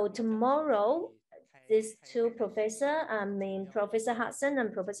 So tomorrow, these two professors, Professor Hudson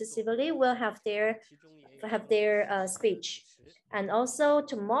and Professor Silverly, will have their have their speech. And also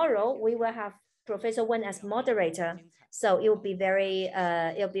tomorrow we will have Professor Wen as moderator. So it will be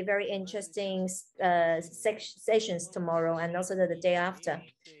very interesting sessions tomorrow and also the day after.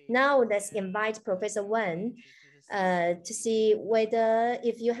 Now let's invite Professor Wen to see whether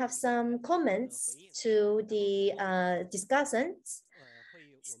if you have some comments to the discussants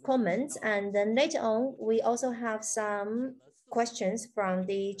comments, and then later on we also have some questions from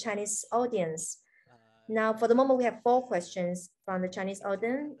the Chinese audience. Now, for the moment, we have 4 questions from the Chinese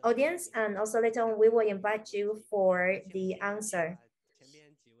audience, and also later on, we will invite you for the answer.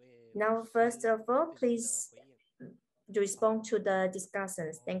 Now, first of all, please respond to the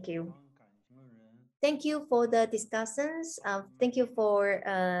discussants. Thank you. Thank you for the discussants. Thank you for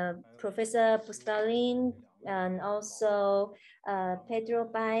Professor BUZGALIN and also Pedro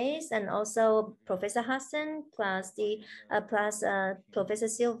PÁEZ and also Professor Hassan plus Professor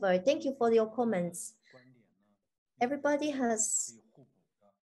Silver. Thank you for your comments. Everybody has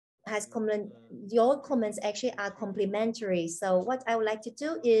your comments actually are complementary. So what I would like to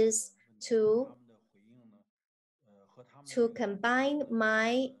do is to combine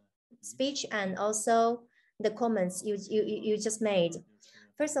my speech and also the comments you just made.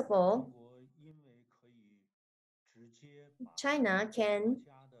 First of all, China can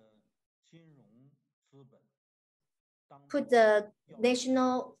put the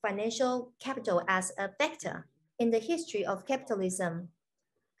national financial capital as a factor in the history of capitalism.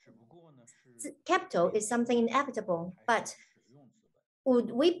 Capital is something inevitable, but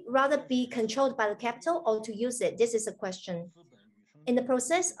would we rather be controlled by the capital or to use it? This is a question. In the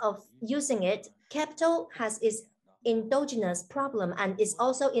process of using it, capital has its endogenous problem and is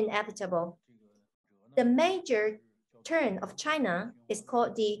also inevitable. The major turn of China is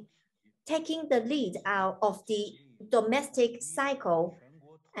called the taking the lead out of the domestic cycle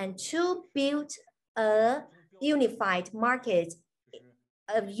and to build a unified market,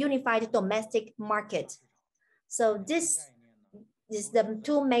 a unified domestic market. So this is the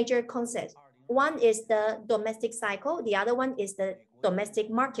 2 major concepts. One is the domestic cycle, the other one is the domestic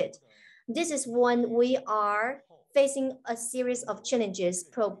market. This is when we are facing a series of challenges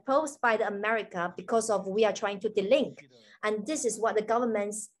proposed by the America because of we are trying to delink. And this is what the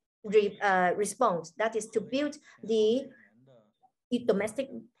government's response, that is to build the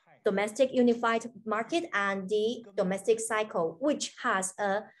domestic unified market and the domestic cycle, which has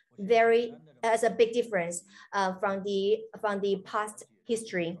a big difference from the past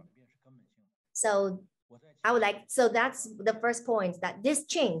history. So that's the first point, that this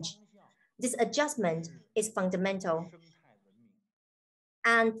change, this adjustment is fundamental.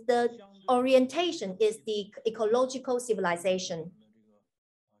 And the orientation is the ecological civilization.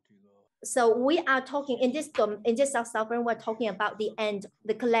 So we are talking in this South-Southern, we're talking about the end,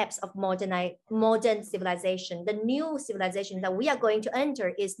 the collapse of modern civilization. The new civilization that we are going to enter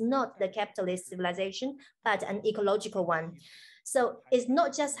is not the capitalist civilization, but an ecological one. So it's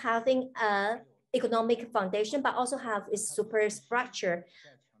not just having an economic foundation, but also have its superstructure,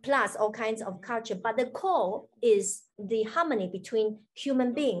 plus all kinds of culture. But the core is the harmony between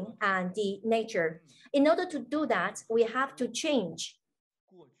human being and the nature. In order to do that, we have to change.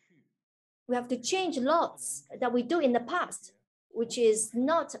 We have to change lots that we do in the past, which is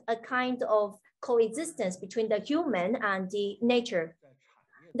not a kind of coexistence between the human and the nature.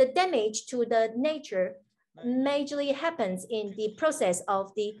 The damage to the nature majorly happens in the process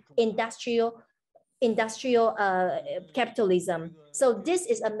of the industrial capitalism. So this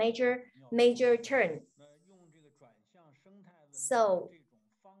is a major turn. So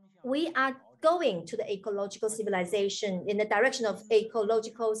we are going to the ecological civilization, in the direction of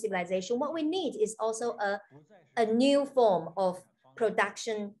ecological civilization. What we need is also a new form of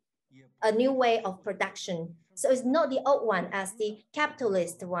production, a new way of production. So it's not the old one as the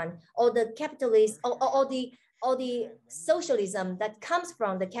capitalist one, or the capitalist, or the socialism that comes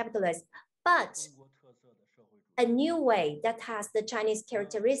from the capitalist, but a new way that has the Chinese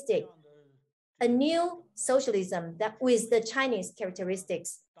characteristic, a new socialism that with the Chinese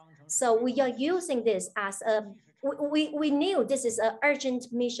characteristics. So we are using this as we knew this is an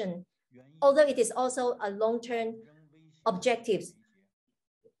urgent mission, although it is also a long-term objective.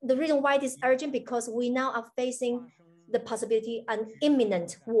 The reason why it is urgent, because we now are facing the possibility of an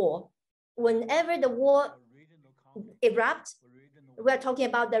imminent war. Whenever the war erupts, we are talking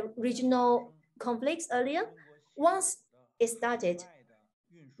about the regional conflicts earlier. Once it started,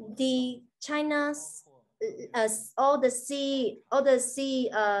 the China's all the sea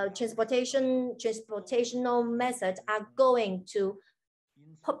transportational methods are going to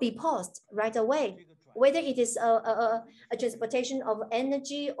be paused right away. whether it is a transportation of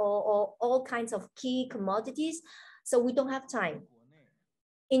energy or all kinds of key commodities. So we don't have time.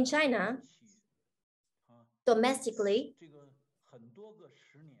 In China, domestically,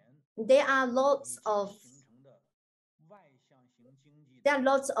 there are lots of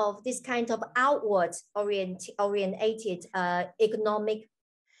this kind of outward oriented economic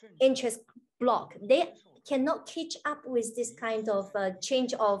interest block. They cannot catch up with this kind of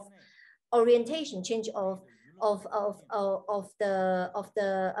change of orientation, change of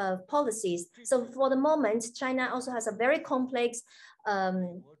the policies. So for the moment, China also has a very complex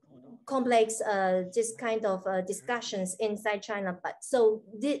this kind of discussions inside China, but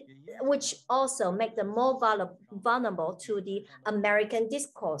which also make them more vulnerable to the American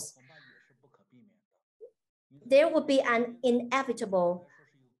discourse. There will be an inevitable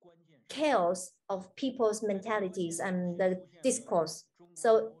chaos of people's mentalities and the discourse.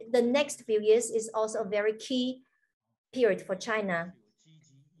 So the next few years is also a very key period for China.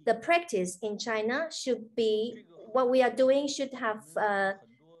 The practice in China should be, what we are doing should have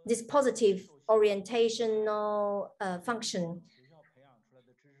this positive orientational function,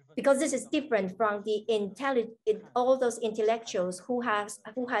 because this is different from the all those intellectuals who has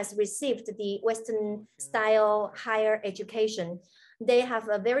received the Western style higher education. They have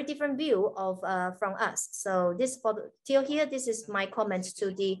a very different view of from us. So till here, this is my comment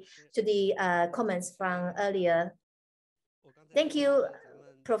to the comments from earlier. Thank you,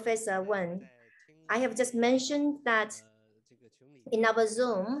 Professor Wen. I have just mentioned that in our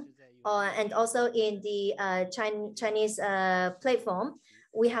Zoom and also in the Chinese platform,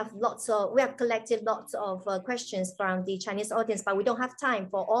 we have collected lots of questions from the Chinese audience, but we don't have time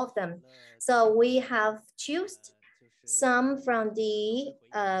for all of them. So we have chosen some from the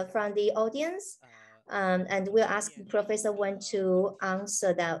audience, and we'll ask Professor Wen to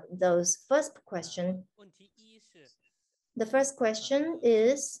answer those first question. The first question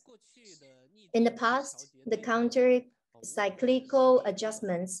is, in the past, the counter-cyclical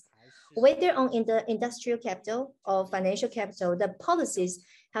adjustments, whether on the industrial capital or financial capital, the policies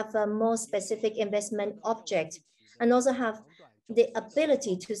have a more specific investment object, and also have the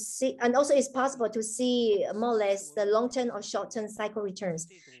ability to see, and also it's possible to see more or less the long-term or short-term cycle returns.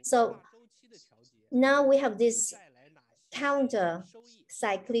 So now we have this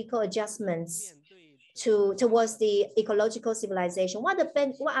counter-cyclical adjustments towards the ecological civilization. What are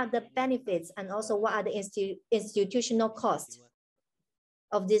the benefits, and also what are the institutional costs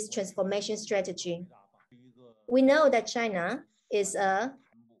of this transformation strategy? We know that China is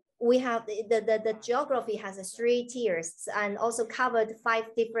we have the geography has 3 tiers and also covered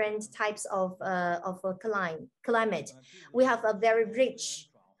 5 different types of climate. We have a very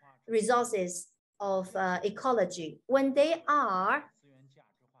rich resources of ecology. When they are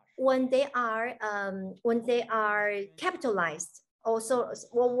capitalized, also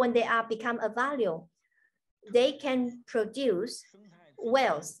when they are become a value, they can produce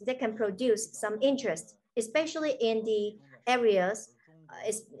wealth, they can produce some interest, especially in the areas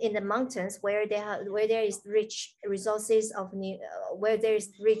in the mountains where there is rich resources where there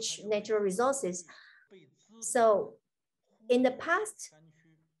is rich natural resources. So in the past,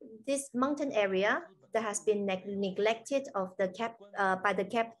 this mountain area that has been neglected by the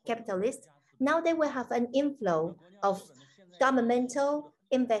capitalists, now they will have an inflow of governmental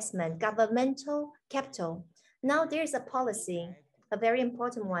investment, governmental capital. Now there's a policy, a very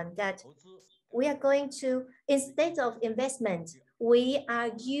important one, that we are going to, instead of investment, the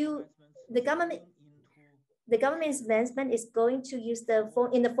government's investment is going to use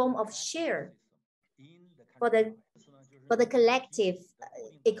in the form of share for the collective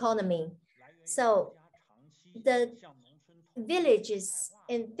economy. So the villages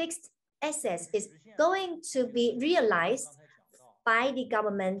in fixed assets is going to be realized by the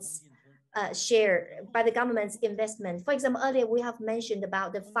government's share, by the government's investment. For example, earlier we have mentioned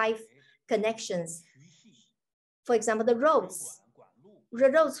about the 5 connections. For example, the roads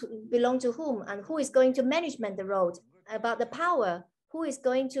belong to whom, and who is going to manage the road? About the power, who is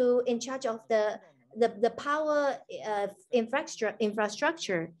going to in charge of the power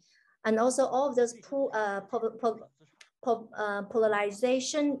infrastructure, and also all of those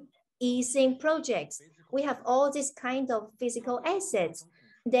polarization easing projects. We have all this kind of physical assets.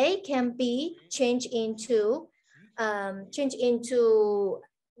 They can be changed into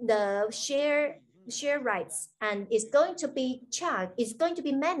the share rights, and it's going to be charged, it's going to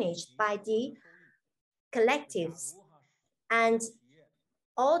be managed by the collectives, and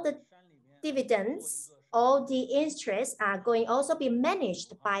all the dividends, all the interests are going also be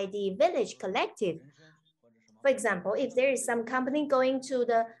managed by the village collective. For example, if there is some company going to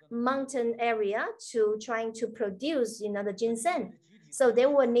the mountain area to trying to produce, the ginseng, so they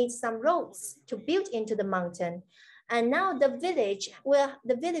will need some roads to build into the mountain. And now the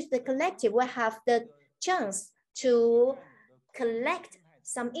collective will have the chance to collect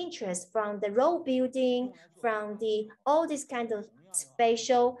some interest from the road building, from all these kind of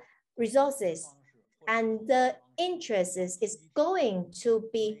spatial resources. And the interest is going to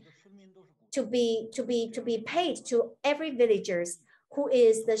be paid to every villagers who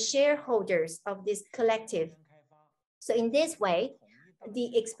is the shareholders of this collective. So in this way,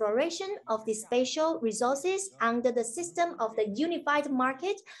 the exploration of the spatial resources under the system of the unified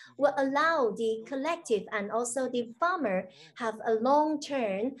market will allow the collective and also the farmer have a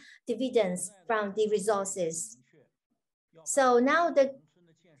long-term dividends from the resources. So now the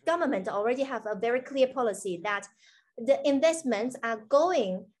government already have a very clear policy that the investments are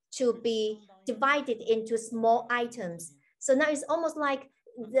going to be divided into small items. So now it's almost like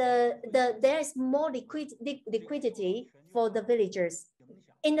there is more liquidity for the villagers.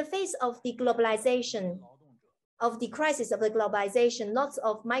 In the face of the globalization, of the crisis of the globalization, lots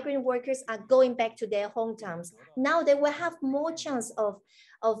of migrant workers are going back to their hometowns. Now they will have more chance of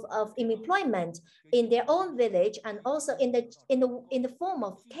employment in their own village and also in the form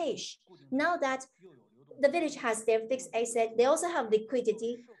of cash. Now that the village has their fixed asset, they also have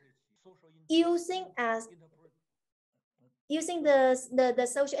liquidity using the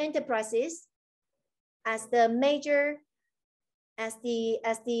social enterprises as the major the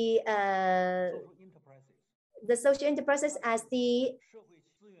social enterprises as the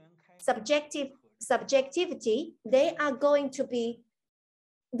subjectivity. They are going to be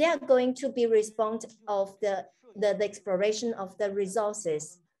responsible of the exploration of the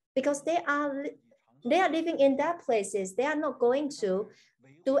resources, because they are living in that places. They are not going to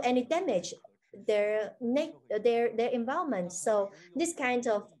do any damage their environment. So this kind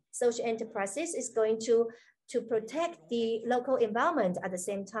of social enterprises is going to protect the local environment at the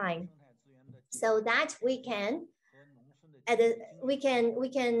same time, so that we can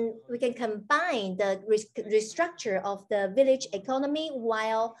combine the restructure of the village economy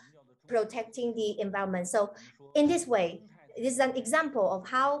while protecting the environment. So in this way, this is an example of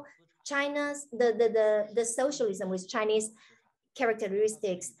how China's the socialism with Chinese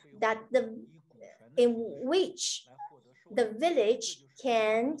characteristics, that in which the village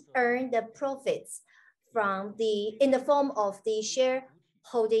can earn the profits from in the form of the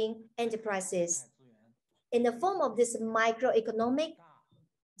shareholding enterprises, in the form of this microeconomic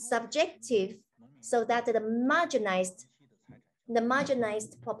subjective, so that the marginalized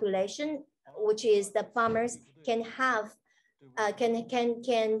population, which is the farmers, can have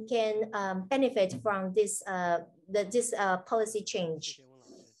benefit from this policy change.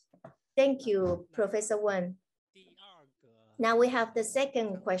 Thank you, Professor Wen. Now we have the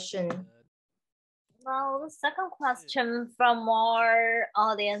second question. Well, the second question from our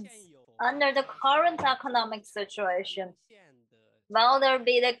audience. Under the current economic situation, will there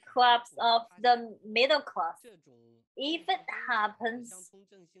be the collapse of the middle class? If it happens,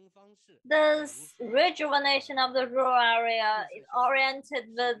 this rejuvenation of the rural area is oriented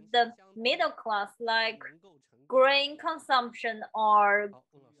with the middle class, like grain consumption or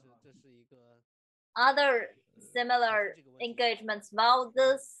other similar engagements. Will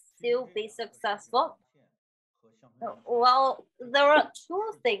this still be successful? Well, there are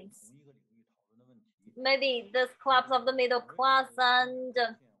two things. Maybe this collapse of the middle class and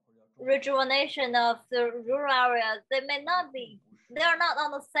rejuvenation of the rural area, they are not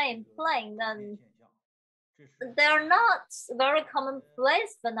on the same plane, and they're not very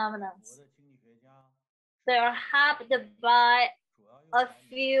commonplace phenomena. They are happened by a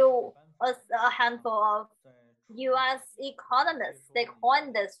handful of US economists. They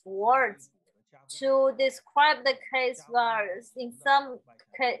coined this word to describe the case where in some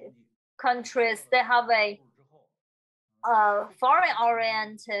countries they have a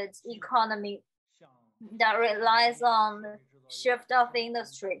foreign-oriented economy that relies on the shift of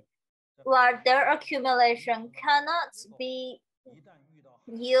industry, where their accumulation cannot be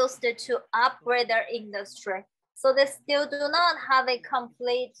used to upgrade their industry. So they still do not have a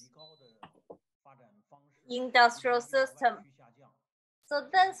complete industrial system. So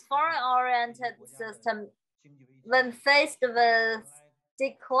this foreign-oriented system, when faced with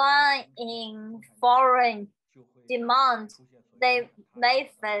decline in foreign demand, they may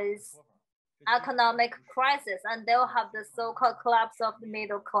face economic crisis, and they'll have the so-called collapse of the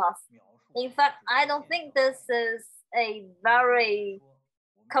middle class. In fact, I don't think this is a very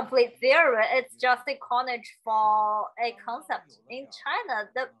complete theory. It's just a coinage for a concept. In China,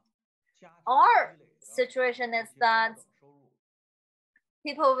 our situation is that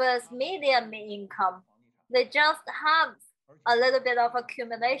people with medium income, they just have a little bit of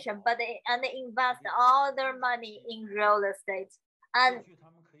accumulation, but they invest all their money in real estate, and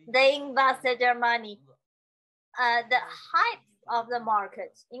they invested their money at the height of the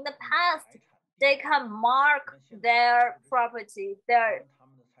market. In the past, they can mark their property, their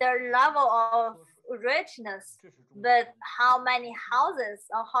level of richness with how many houses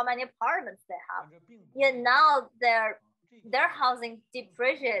or how many apartments they have. Yet now their housing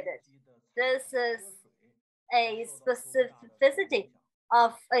depreciated. This is a specificity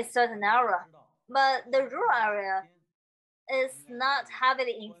of a certain era, but the rural area is not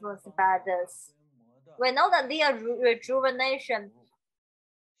heavily influenced by this. We know that the rejuvenation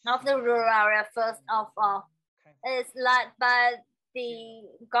of the rural area, first of all, is led by the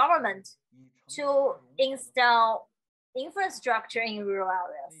government to install infrastructure in rural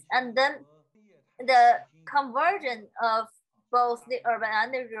areas, and then the conversion of both the urban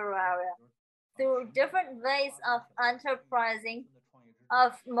and the rural area through different ways of enterprising,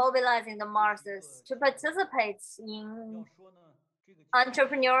 of mobilizing the masses to participate in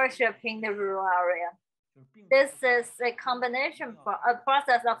entrepreneurship in the rural area. This is a combination, a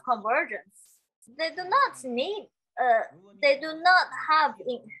process of convergence. They do not need, they do not have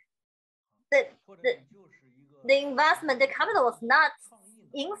the investment, the capital is not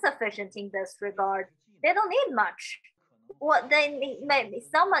insufficient in this regard. They don't need much. What they need, maybe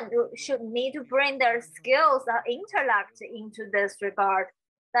someone should need to bring their skills or intellect into this regard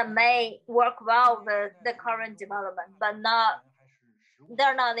that may work well with the current development, but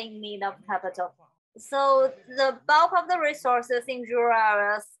they're not in need of capital. So the bulk of the resources in rural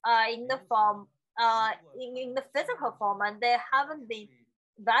areas are in the form, in the physical form, and they haven't been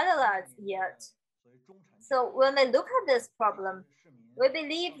valorized yet. So when we look at this problem, we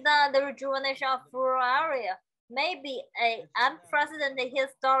believe that the rejuvenation of rural area may be an unprecedented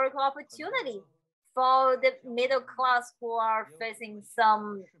historical opportunity for the middle class who are facing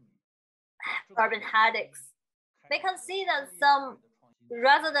some urban headaches. We can see that some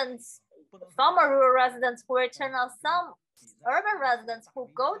residents, former rural residents who return, or some urban residents who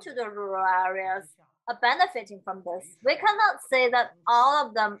go to the rural areas are benefiting from this. We cannot say that all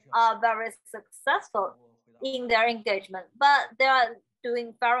of them are very successful in their engagement, but they are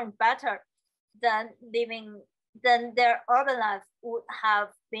doing faring better than their urban life would have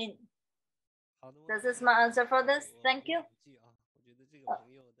been. This is my answer for this. Thank you.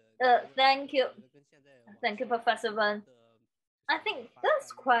 Thank you. Thank you, Professor Wen. I think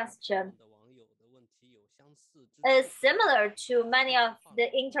this question is similar to many of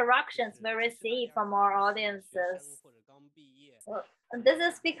the interactions we receive from our audiences. This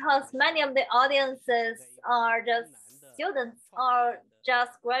is because many of the audiences are just students or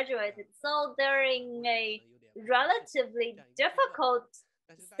just graduated, so they're in a relatively difficult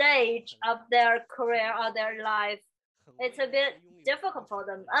stage of their career or their life. It's a bit difficult for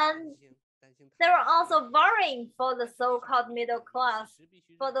them, and they're also worrying for the so-called middle class,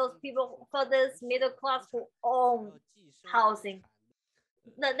 for those people, for this middle class who own housing.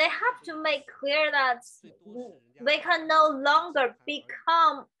 They have to make clear that they can no longer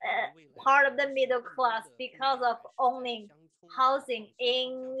become part of the middle class because of owning housing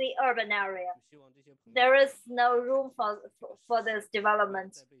in the urban area. There is no room for this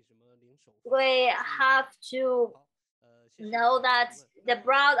development. We have to know that the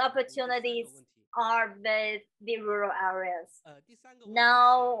broad opportunities are with the rural areas.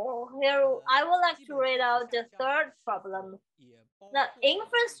 Now, here I would like to read out the third problem. The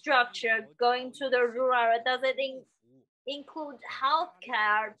infrastructure going to the rural area, does it include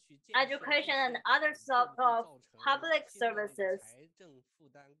healthcare, education, and other sorts of public services?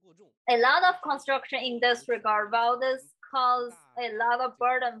 A lot of construction in this regard, while this causes a lot of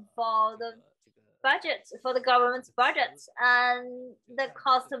burden for the budget, for the government's budget, and the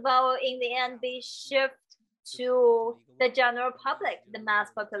cost will in the end be shifted to the general public, the mass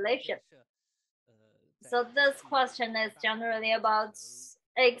population. So this question is generally about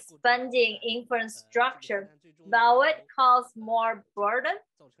expanding infrastructure, while it causes more burden,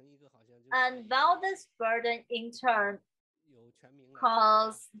 and while this burden in turn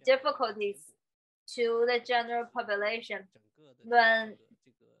cause difficulties to the general population when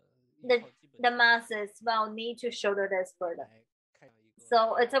the masses will need to shoulder this burden.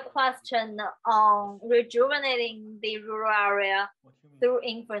 So it's a question on rejuvenating the rural area through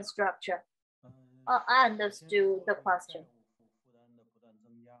infrastructure. I understood the question.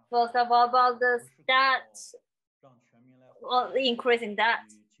 First of all, about this debt, or increasing debt,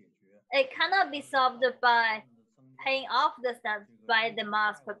 it cannot be solved by paying off the debt by the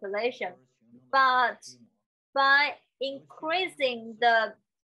mass population, but by increasing the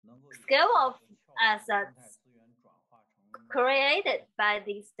scale of assets created by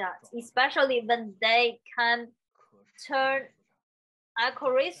these debts, especially when they can turn eco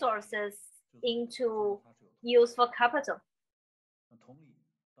resources into useful capital.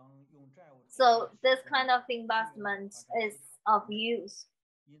 So this kind of investment is of use.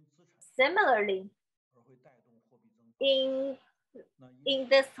 Similarly, in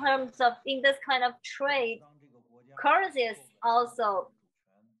this kind of trade, currency is also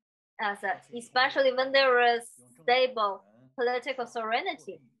asset, especially when there is stable political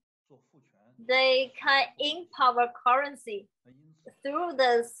sovereignty. They can empower currency through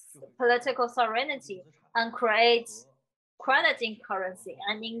this political sovereignty and create credit in currency.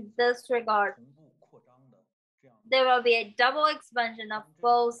 And in this regard, there will be a double expansion of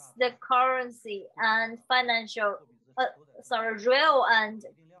both the currency and financial, real and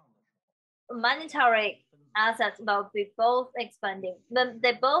monetary assets will be both expanding. When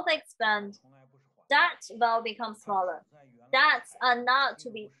they both expand, debt will become smaller. Debts are not to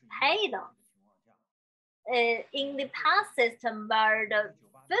be paid off. In the past system, where the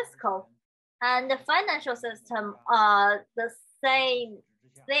fiscal and the financial system are the same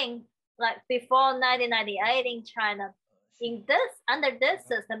thing, like before 1998 in China, under this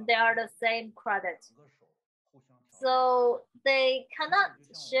system, they are the same credit. So they cannot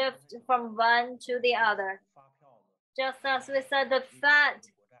shift from one to the other. Just as we said, the Fed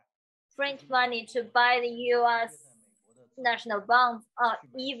print money to buy the US national bonds, or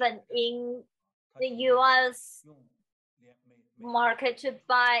even in the US market to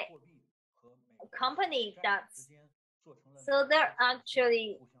buy company debts. So they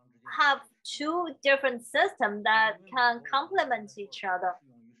actually have two different systems that can complement each other.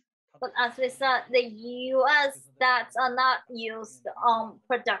 But as we said, the US debts are not used on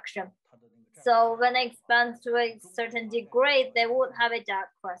production. So when it expands to a certain degree, they would have a debt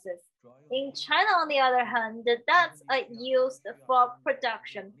crisis. In China, on the other hand, the debts are used for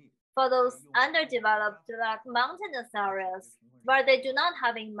production for those underdeveloped, like mountainous areas where they do not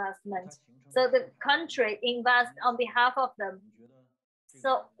have investment. So the country invests on behalf of them.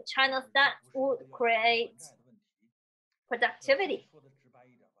 So China's debt would create productivity.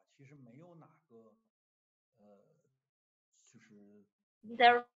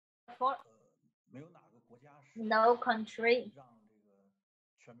 Therefore, no country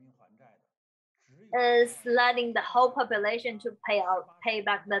is letting the whole population to pay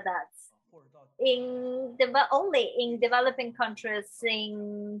back the debts. Only in developing countries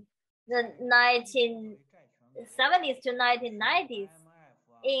in the 1970s to 1990s,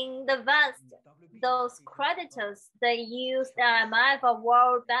 in the West, those creditors, they used the IMF or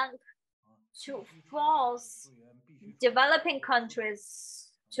World Bank to force developing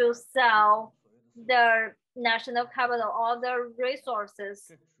countries to sell their national capital or their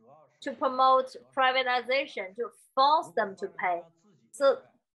resources to promote privatization, to force them to pay. So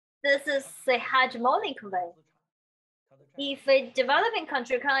this is a hegemonic way. If a developing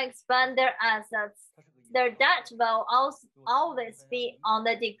country can expand their assets, their debt will always be on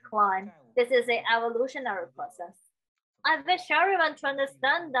the decline. This is an evolutionary process. I wish everyone to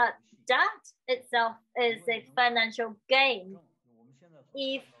understand that debt itself is a financial gain.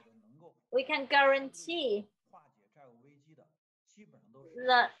 If we can guarantee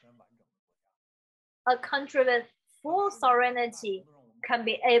that a country with full sovereignty can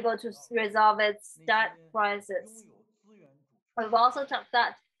be able to resolve its debt crisis. We've also talked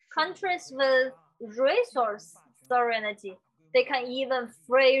that countries with resource sovereignty, they can even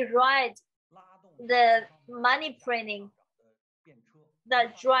free ride the money printing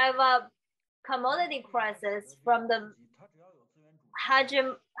that drive up commodity prices from the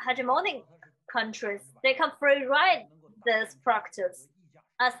hegemonic countries. They can free ride this practice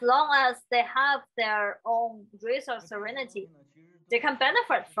as long as they have their own resource sovereignty. They can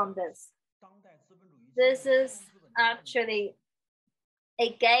benefit from this. This is actually a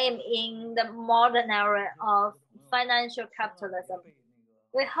game in the modern era of financial capitalism.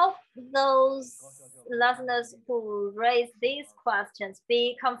 We hope those listeners who raise these questions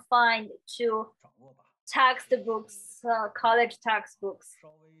be confined to textbooks, college textbooks.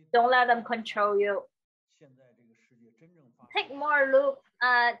 Don't let them control you. Take more look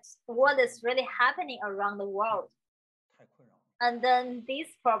at what is really happening around the world. And then these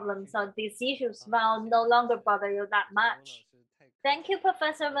problems or these issues will no longer bother you that much. Thank you,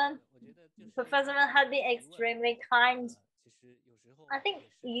 Professor Wen. Professor Wen has been extremely kind. I think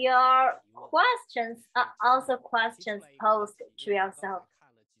your questions are also questions posed to yourself.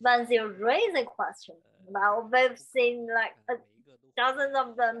 Once you raise a question, Well, we've seen like dozens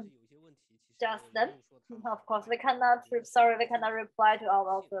of them, just them. Of course, we cannot reply to all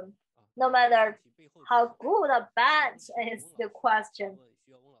of them, no matter how good or bad is the question.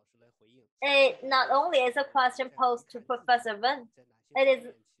 It not only is a question posed to Professor Wen, it is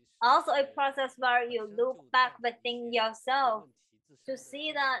also a process where you look back within yourself to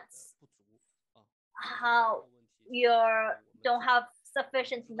see that how you don't have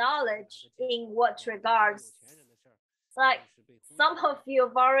sufficient knowledge in what regards. Like some of you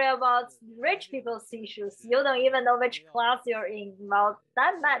worry about rich people's issues. You don't even know which class you're in. Well,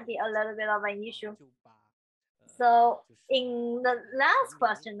 that might be a little bit of an issue. So in the last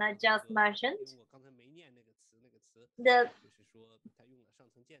question I just mentioned, the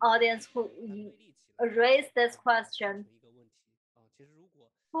audience who raised this question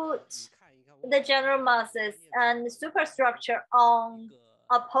put the general masses and superstructure on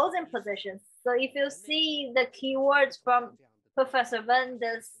opposing positions. So if you see the keywords from Professor Wen,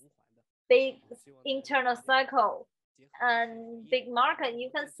 this big internal cycle and big market, you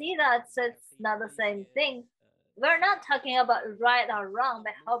can see that it's not the same thing. We're not talking about right or wrong,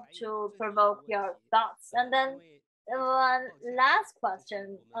 but hope to provoke your thoughts. And then one last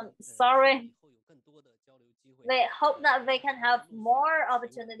question. I'm sorry. We hope that we can have more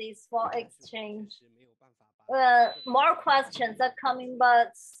opportunities for exchange. More questions are coming,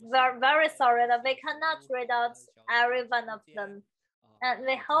 but we're very sorry that we cannot read out every one of them. And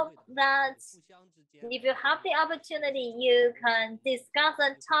we hope that if you have the opportunity, you can discuss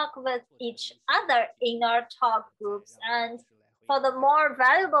and talk with each other in our talk groups. And for the more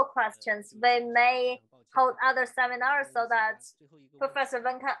valuable questions, we may hold other seminars so that Professor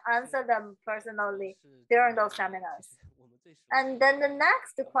Wen can answer them personally during those seminars. And then the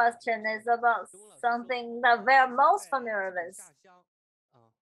next question is about something that we're most familiar with.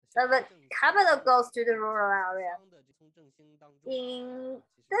 So the capital goes to the rural area. In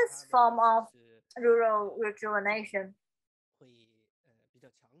this form of rural rejuvenation,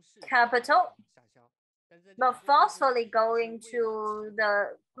 capital more forcefully going to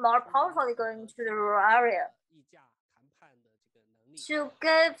the rural area to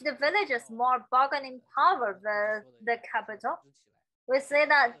give the villages more bargaining power with the capital. We say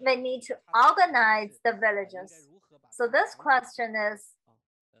that they need to organize the villages. So this question is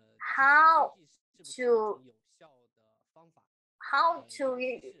how to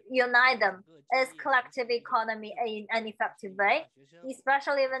unite them. Is collective economy an effective way?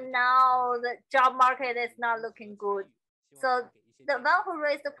 Especially when now the job market is not looking good. So the one who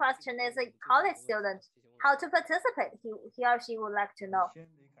raised the question is a college student. How to participate? He or she would like to know.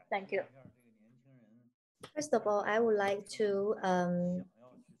 Thank you. First of all, I would like to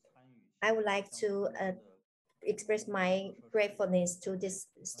express my gratefulness to this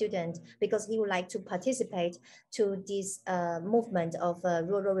student because he would like to participate to this movement of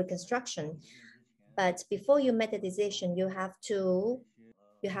rural reconstruction. But before you make a decision, you have to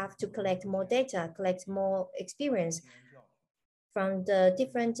collect more data, collect more experience from the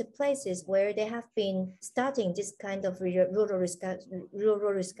different places where they have been starting this kind of rural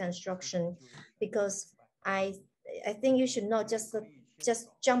reconstruction, because I think you should not just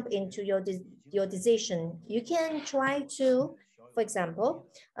jump into your decision. You can try to, for example,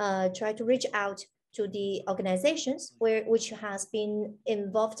 try to reach out to the organizations which has been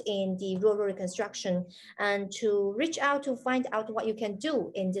involved in the rural reconstruction, and to reach out to find out what you can do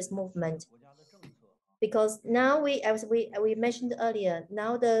in this movement. Because now as we mentioned earlier,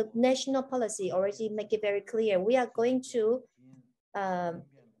 now the national policy already make it very clear. We are going to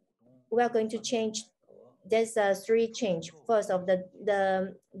change. There's three change. First of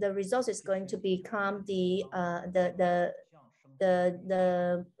the resources is going to become the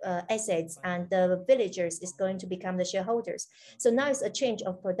assets, and the villagers is going to become the shareholders. So now it's a change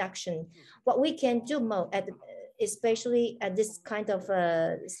of production. What we can do more especially at this kind of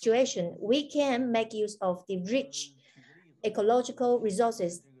situation, we can make use of the rich ecological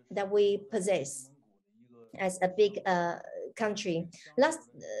resources that we possess as a big country.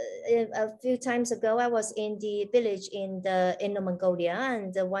 A few times ago, I was in the village in Inner Mongolia,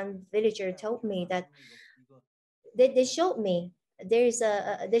 and one villager told me that they showed me the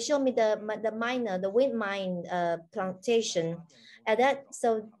wind mine plantation at that.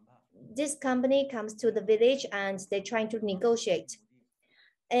 So this company comes to the village and they're trying to negotiate.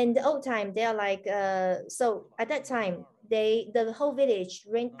 In the old time, they're like, so at that time, the whole village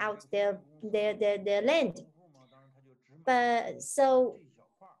rent out their land. But so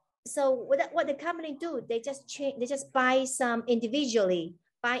what the company do, they just buy individually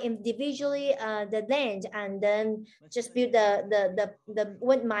the land, and then just build the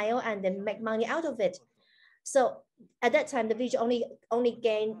windmill and then make money out of it. So at that time, the village only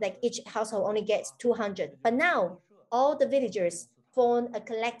gained, like each household only gets 200. But now all the villagers form a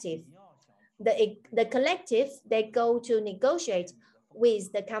collective. The collective, they go to negotiate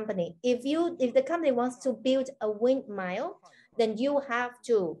with the company. If the company wants to build a windmill, then you have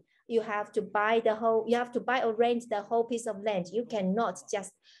to buy or rent the whole piece of land. You cannot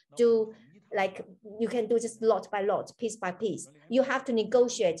just do like you can do just lot by lot, piece by piece. You have to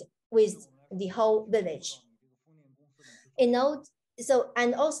negotiate with the whole village. So,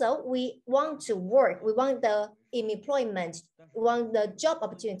 and also we want to work, we want the employment, we want the job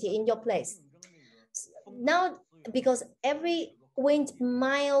opportunity in your place. Now, because every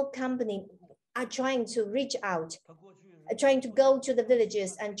windmill company are trying to reach out, trying to go to the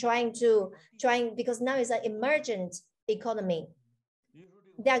villages and because now it's an emergent economy.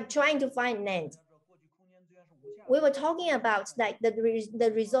 They are trying to find land. We were talking about like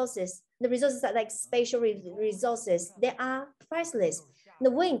the resources. The resources are like spatial resources. They are priceless.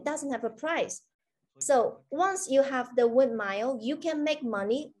 The wind doesn't have a price. So once you have the windmill, you can make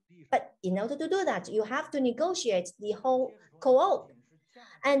money. But in order to do that, you have to negotiate the whole co-op.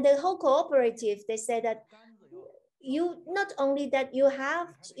 And the whole cooperative, they say that you not only that you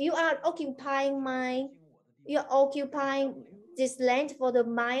are occupying this land for the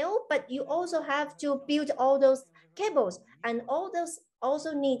mile, but you also have to build all those cables, and all those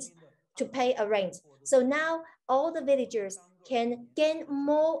also need to pay a rent. So now all the villagers can gain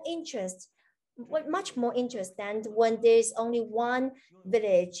more interest, much more interest than when there's only one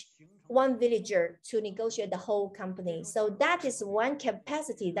villager to negotiate the whole company. So that is one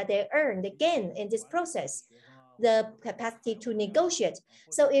capacity that they earn, they gain in this process, the capacity to negotiate.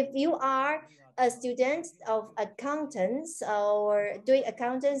 So if you are a student of accountants or doing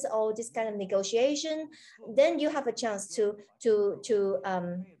accountants or this kind of negotiation, then you have a chance to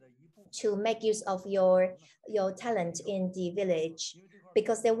make use of your talent in the village,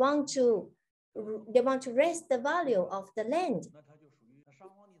 because they want to raise the value of the land.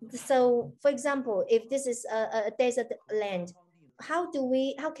 So, for example, if this is a desert land, how can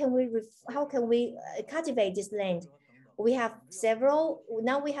we cultivate this land? We have several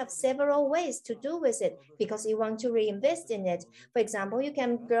ways to do with it, because you want to reinvest in it. For example, you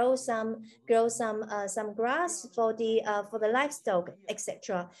can grow some grass for the livestock,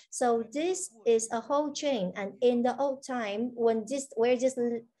 etc. So this is a whole chain. And in the old time, where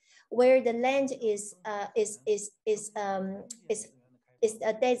the land is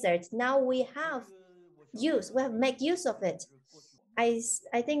a desert, now we have made use of it. I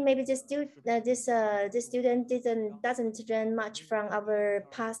think maybe this student doesn't learn much from our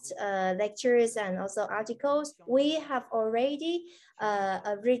past lectures and also articles. We have already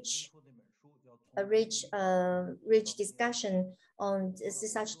a rich discussion on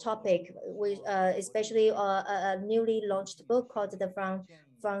such topic, especially a newly launched book called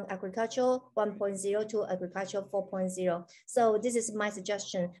from Agriculture 1.0 to Agriculture 4.0. So this is my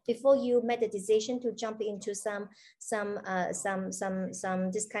suggestion. Before you make the decision to jump into some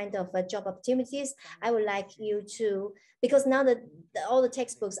this kind of job opportunities, I would like you to, because now all the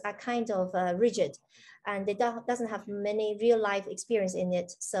textbooks are kind of rigid, and they doesn't have many real life experience in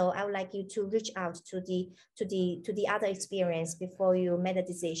it. So I would like you to reach out to the other experience before you make a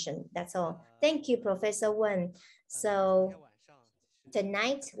decision. That's all. Thank you, Professor Wen. So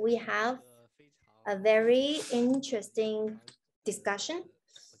tonight we have a very interesting discussion,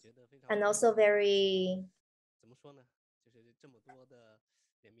 and also very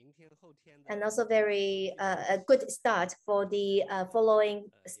a good start for the following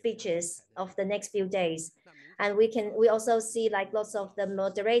speeches of the next few days. And we also see like lots of the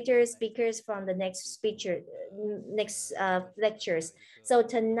moderators, speakers from the next lectures. So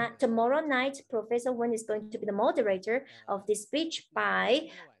tomorrow night, Professor Wen is going to be the moderator of this speech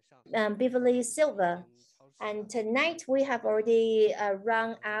by Beverly Silver. And tonight we have already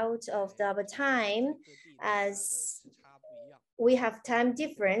run out of our time, as we have time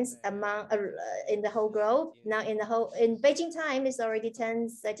difference among in the whole globe. Now in Beijing time is already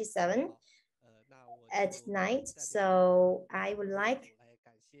 10:37 at night. So I would like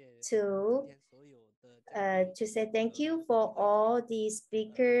to say thank you for all the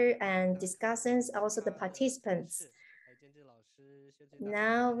speakers and discussants, also the participants.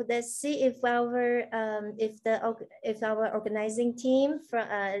 Now let's see if our organizing team from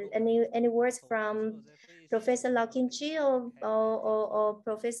any words from Professor Lau Qinchi or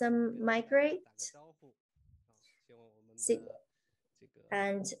Professor Migrate.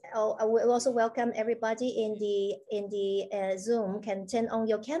 And I will also welcome everybody in the Zoom can turn on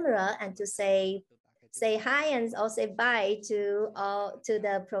your camera and to say hi and also say bye to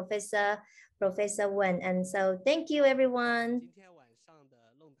the Professor Professor Wen. And so thank you, everyone.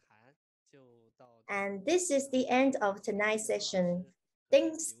 And this is the end of tonight's session.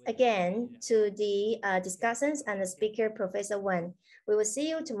 Thanks again to the discussants and the speaker, Professor Wen. We will see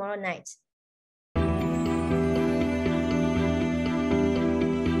you tomorrow night.